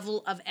the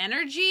level of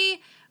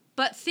energy,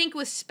 but think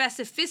with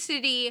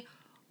specificity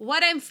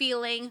what I'm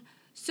feeling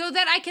so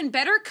that I can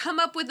better come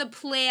up with a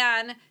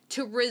plan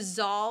to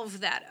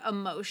resolve that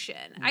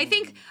emotion. I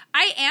think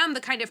I am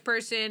the kind of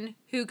person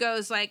who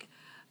goes like,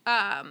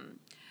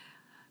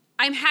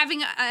 I'm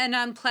having an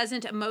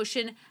unpleasant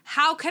emotion.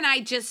 How can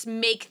I just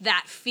make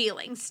that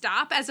feeling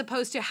stop, as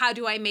opposed to how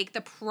do I make the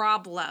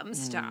problem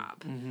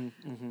stop?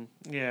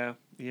 Yeah.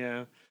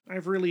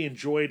 I've really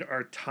enjoyed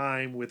our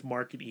time with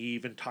Mark and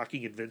Eve and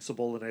talking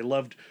Invincible, and I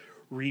loved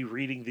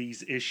rereading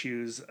these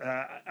issues.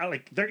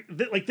 Like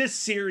this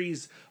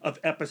series of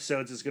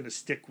episodes is going to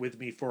stick with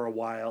me for a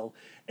while.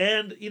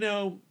 And, you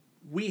know,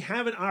 we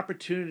have an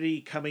opportunity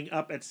coming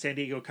up at San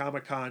Diego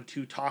Comic-Con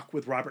to talk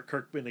with Robert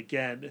Kirkman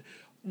again,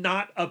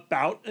 not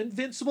about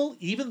Invincible,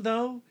 even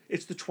though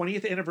it's the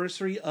 20th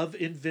anniversary of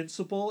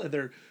Invincible and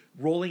they're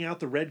rolling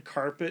out the red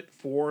carpet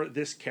for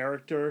this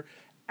character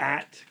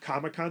at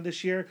Comic-Con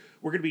this year.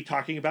 We're going to be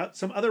talking about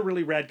some other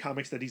really rad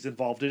comics that he's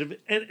involved in,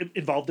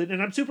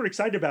 and I'm super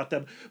excited about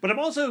them. But I'm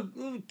also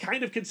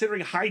kind of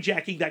considering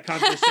hijacking that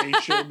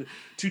conversation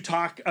to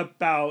talk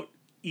about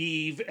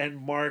Eve and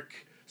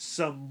Mark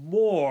some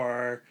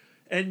more.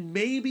 And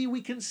maybe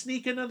we can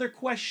sneak another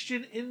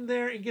question in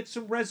there and get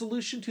some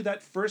resolution to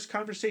that first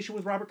conversation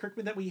with Robert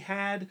Kirkman that we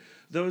had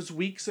those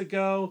weeks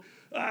ago.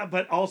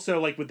 But also,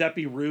 like, would that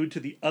be rude to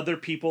the other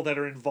people that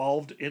are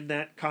involved in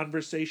that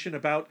conversation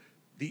about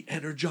the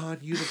Energon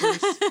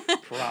universe?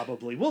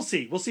 Probably. We'll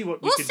see. We'll see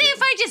what we can do.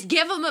 If I just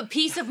give them a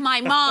piece of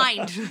my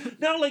mind.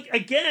 No, like,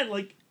 again,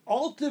 like,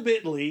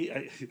 ultimately,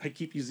 I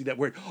keep using that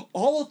word,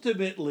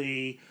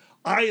 ultimately,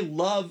 I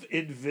love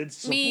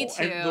Invincible. Me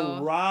too. And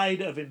the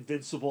ride of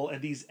Invincible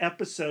and these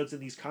episodes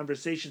and these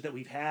conversations that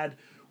we've had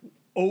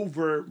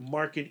over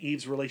Mark and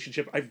Eve's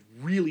relationship, I've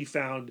really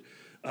found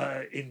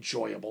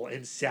enjoyable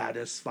and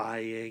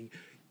satisfying.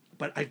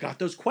 But I've got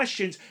those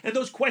questions, and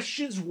those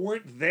questions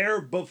weren't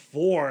there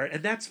before,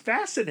 and that's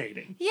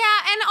fascinating. Yeah,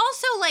 and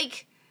also,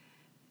 like,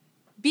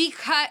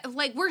 because,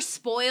 like, we're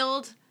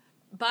spoiled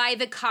by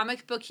the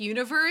comic book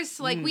universe.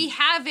 Like, we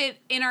have it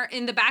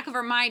in the back of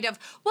our mind of,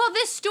 well,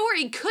 this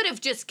story could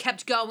have just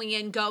kept going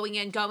and going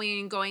and going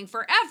and going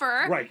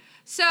forever. Right.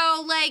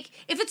 So, like,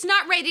 if it's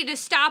not ready to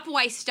stop,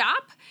 why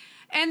stop?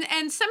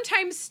 And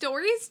sometimes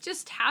stories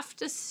just have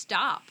to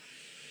stop.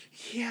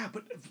 Yeah,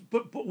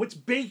 but what's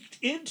baked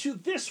into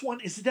this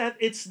one is that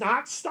it's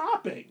not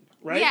stopping,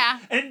 right? Yeah.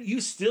 And you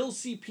still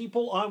see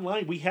people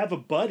online. We have a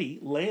buddy,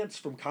 Lance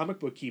from Comic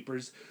Book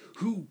Keepers,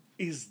 who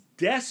is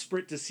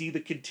desperate to see the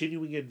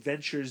continuing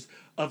adventures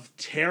of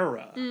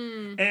Terra.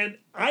 And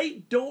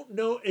I don't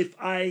know if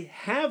I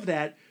have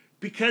that,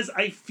 because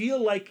I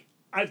feel like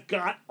I've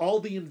got all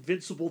the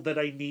Invincible that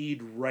I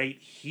need right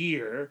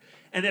here.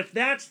 And if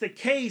that's the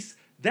case,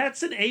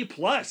 that's an A+.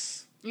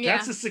 Yeah.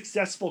 That's a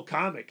successful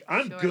comic.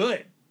 I'm Sure.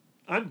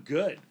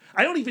 good.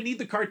 I don't even need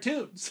the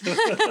cartoons.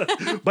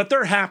 But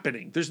they're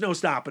happening. There's no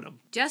stopping them.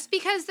 Just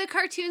because the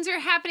cartoons are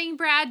happening,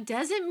 Brad,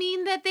 doesn't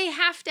mean that they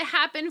have to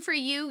happen for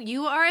you.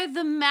 You are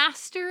the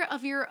master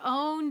of your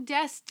own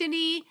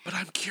destiny. But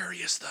I'm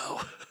curious,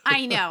 though.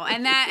 I know,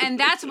 and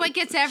that's what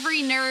gets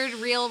every nerd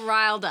real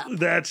riled up.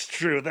 That's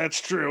true.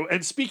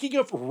 And speaking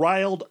of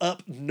riled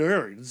up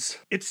nerds,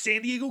 it's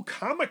San Diego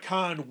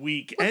Comic-Con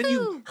week. Woohoo! And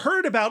you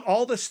heard about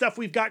all the stuff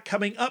we've got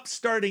coming up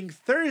starting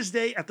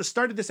Thursday at the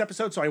start of this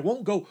episode, so I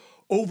won't go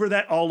over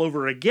that all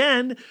over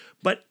again.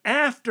 But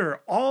after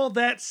all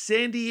that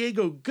San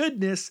Diego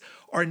goodness,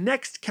 our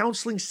next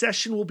counseling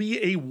session will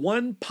be a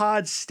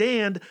one-pod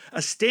stand, a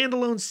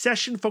standalone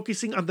session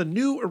focusing on the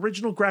new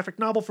original graphic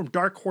novel from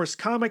Dark Horse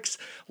Comics,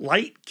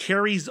 Light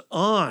Carries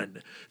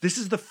On. This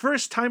is the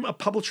first time a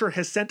publisher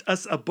has sent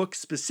us a book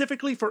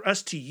specifically for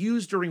us to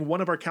use during one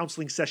of our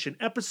counseling session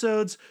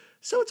episodes,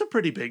 so it's a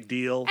pretty big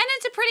deal. And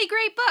it's a pretty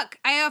great book.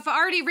 I have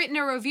already written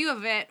a review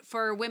of it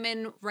for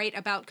Women Write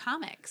About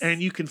Comics.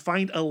 And you can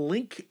find a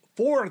link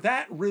for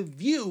that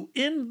review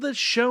in the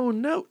show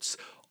notes.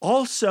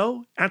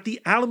 Also, at the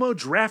Alamo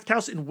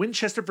Drafthouse in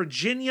Winchester,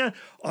 Virginia,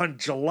 on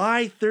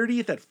July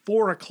 30th at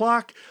 4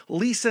 o'clock,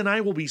 Lisa and I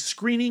will be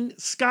screening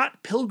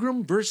Scott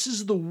Pilgrim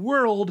vs. the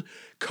World,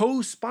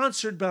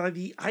 co-sponsored by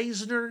the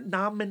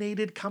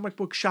Eisner-nominated comic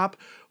book shop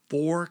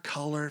Four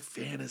Color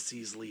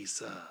Fantasies,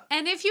 Lisa.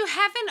 And if you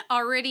haven't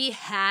already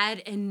had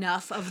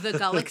enough of the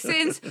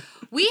Gullicksons,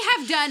 we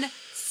have done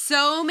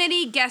so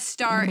many guest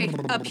star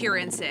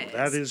appearances.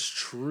 That is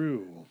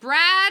true.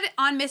 Brad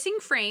on Missing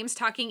Frames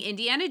talking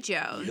Indiana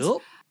Jones. Yep.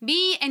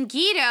 Me and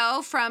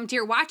Guido from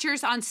Dear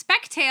Watchers on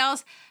Spec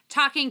Tales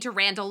talking to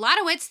Randall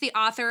Lodowitz, the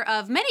author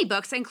of many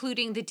books,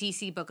 including the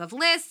DC Book of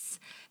Lists.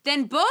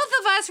 Then both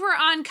of us were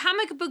on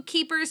Comic Book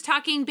Keepers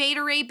talking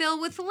Beta Ray Bill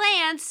with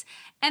Lance.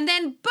 And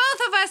then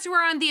both of us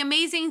were on The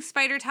Amazing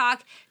Spider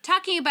Talk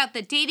talking about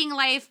the dating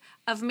life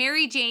of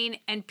Mary Jane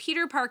and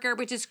Peter Parker,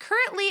 which is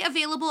currently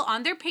available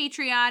on their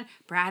Patreon.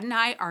 Brad and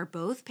I are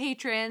both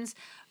patrons,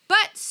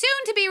 but soon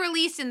to be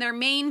released in their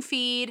main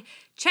feed.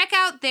 check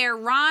out their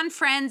Ron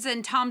Friends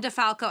and Tom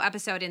DeFalco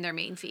episode in their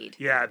main feed.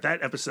 Yeah,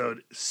 that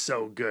episode is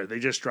so good. They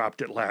just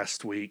dropped it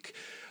last week.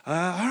 All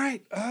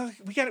right,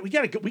 we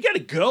gotta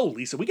go,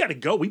 Lisa. We gotta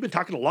go. We've been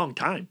talking a long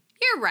time.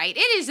 You're right.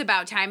 It is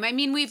about time. I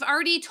mean, we've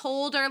already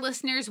told our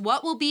listeners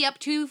what we'll be up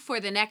to for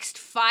the next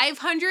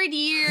 500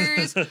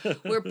 years.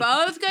 We're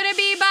both going to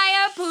be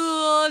by a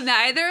pool.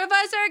 Neither of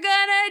us are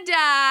going to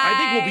die. I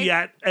think we'll be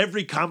at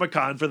every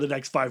Comic-Con for the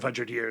next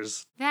 500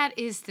 years. That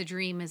is the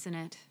dream, isn't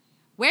it?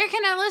 Where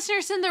can our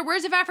listeners send their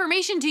words of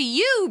affirmation to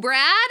you,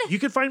 Brad? You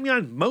can find me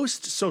on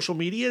most social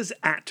medias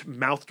at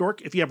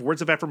MouthDork. If you have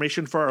words of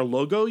affirmation for our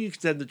logo, you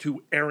can send it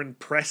to Aaron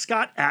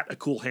Prescott at A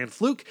Cool Hand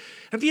Fluke.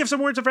 And if you have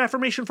some words of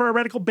affirmation for our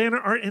radical banner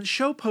art and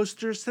show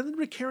posters, send them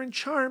to Karen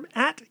Charm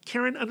at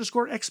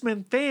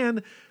Karen_X-Men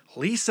fan.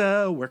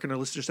 Lisa, where can our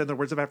listeners send their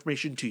words of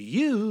affirmation to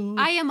you?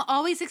 I am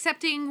always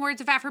accepting words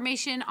of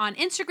affirmation on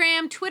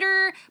Instagram,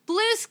 Twitter,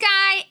 Blue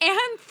Sky,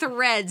 and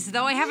Threads,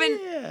 though I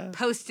haven't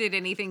posted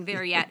anything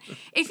there yet.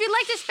 If you'd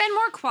like to spend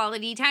more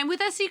quality time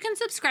with us, you can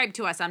subscribe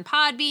to us on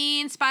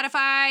Podbean,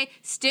 Spotify,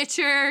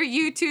 Stitcher,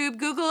 YouTube,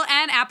 Google,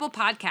 and Apple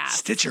Podcasts.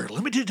 Stitcher,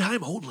 limited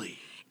time only.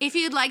 If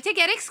you'd like to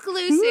get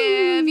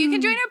exclusive, you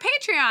can join our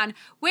Patreon,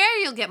 where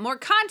you'll get more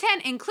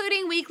content,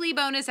 including weekly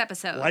bonus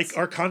episodes. Like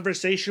our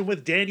conversation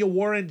with Daniel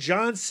Warren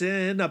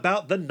Johnson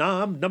about the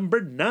nom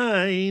number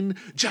 9,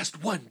 just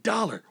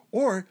 $1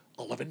 or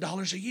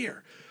 $11 a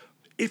year.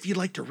 If you'd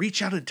like to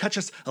reach out and touch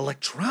us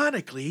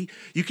electronically,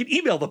 you can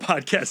email the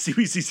podcast,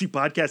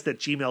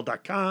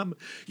 cbccpodcast@gmail.com.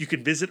 You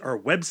can visit our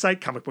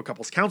website,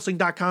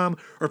 comicbookcouplescounseling.com,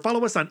 or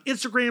follow us on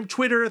Instagram,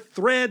 Twitter,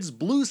 Threads,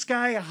 Blue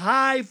Sky,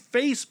 Hive,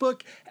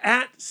 Facebook,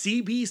 at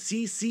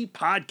CBCC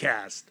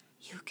Podcast.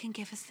 You can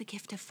give us the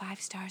gift of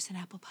 5 stars in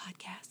Apple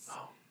Podcasts.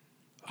 Oh,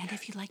 okay. And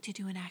if you'd like to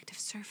do an act of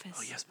service.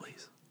 Oh, yes,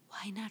 please.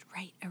 Why not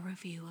write a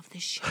review of the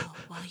show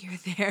while you're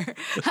there?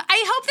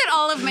 I hope that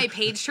all of my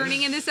page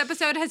turning in this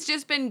episode has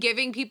just been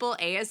giving people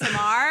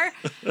ASMR.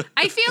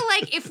 I feel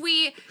like if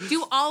we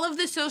do all of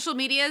the social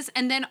medias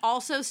and then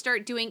also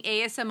start doing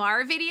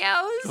ASMR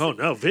videos. Oh,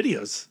 no,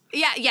 videos.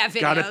 Yeah, videos.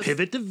 Gotta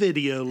pivot to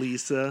video,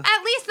 Lisa.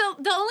 At least they'll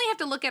only have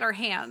to look at our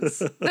hands.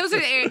 Those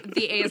are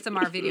the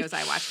ASMR videos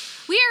I watch.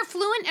 We are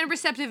fluent and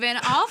receptive in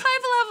all 5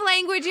 love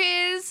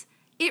languages.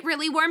 It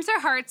really warms our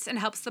hearts and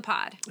helps the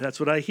pod. That's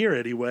what I hear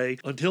anyway.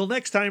 Until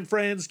next time,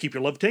 friends, keep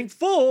your love tank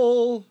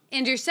full.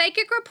 And your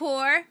psychic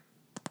rapport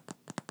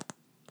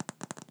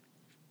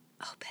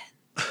open.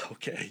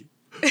 Okay.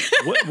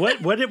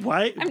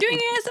 Why? I'm doing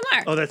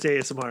ASMR. Oh, that's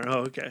ASMR.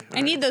 Oh, okay.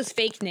 I need those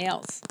fake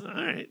nails. All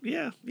right.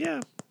 Yeah.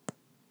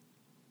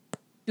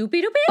 You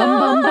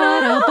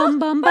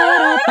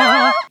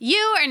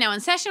are now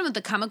in session with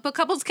the Comic Book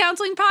Couples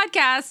Counseling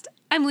Podcast.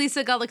 I'm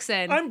Lisa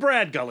Gullickson. I'm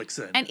Brad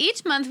Gullickson. And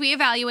each month we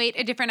evaluate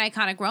a different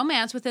iconic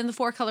romance within the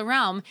 4-color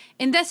realm.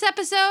 In this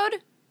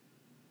episode,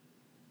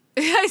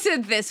 I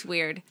said this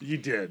weird. You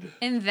did.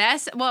 In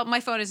this, well, my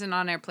phone isn't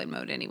on airplane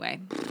mode anyway.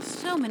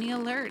 So many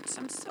alerts.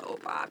 I'm so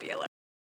popular.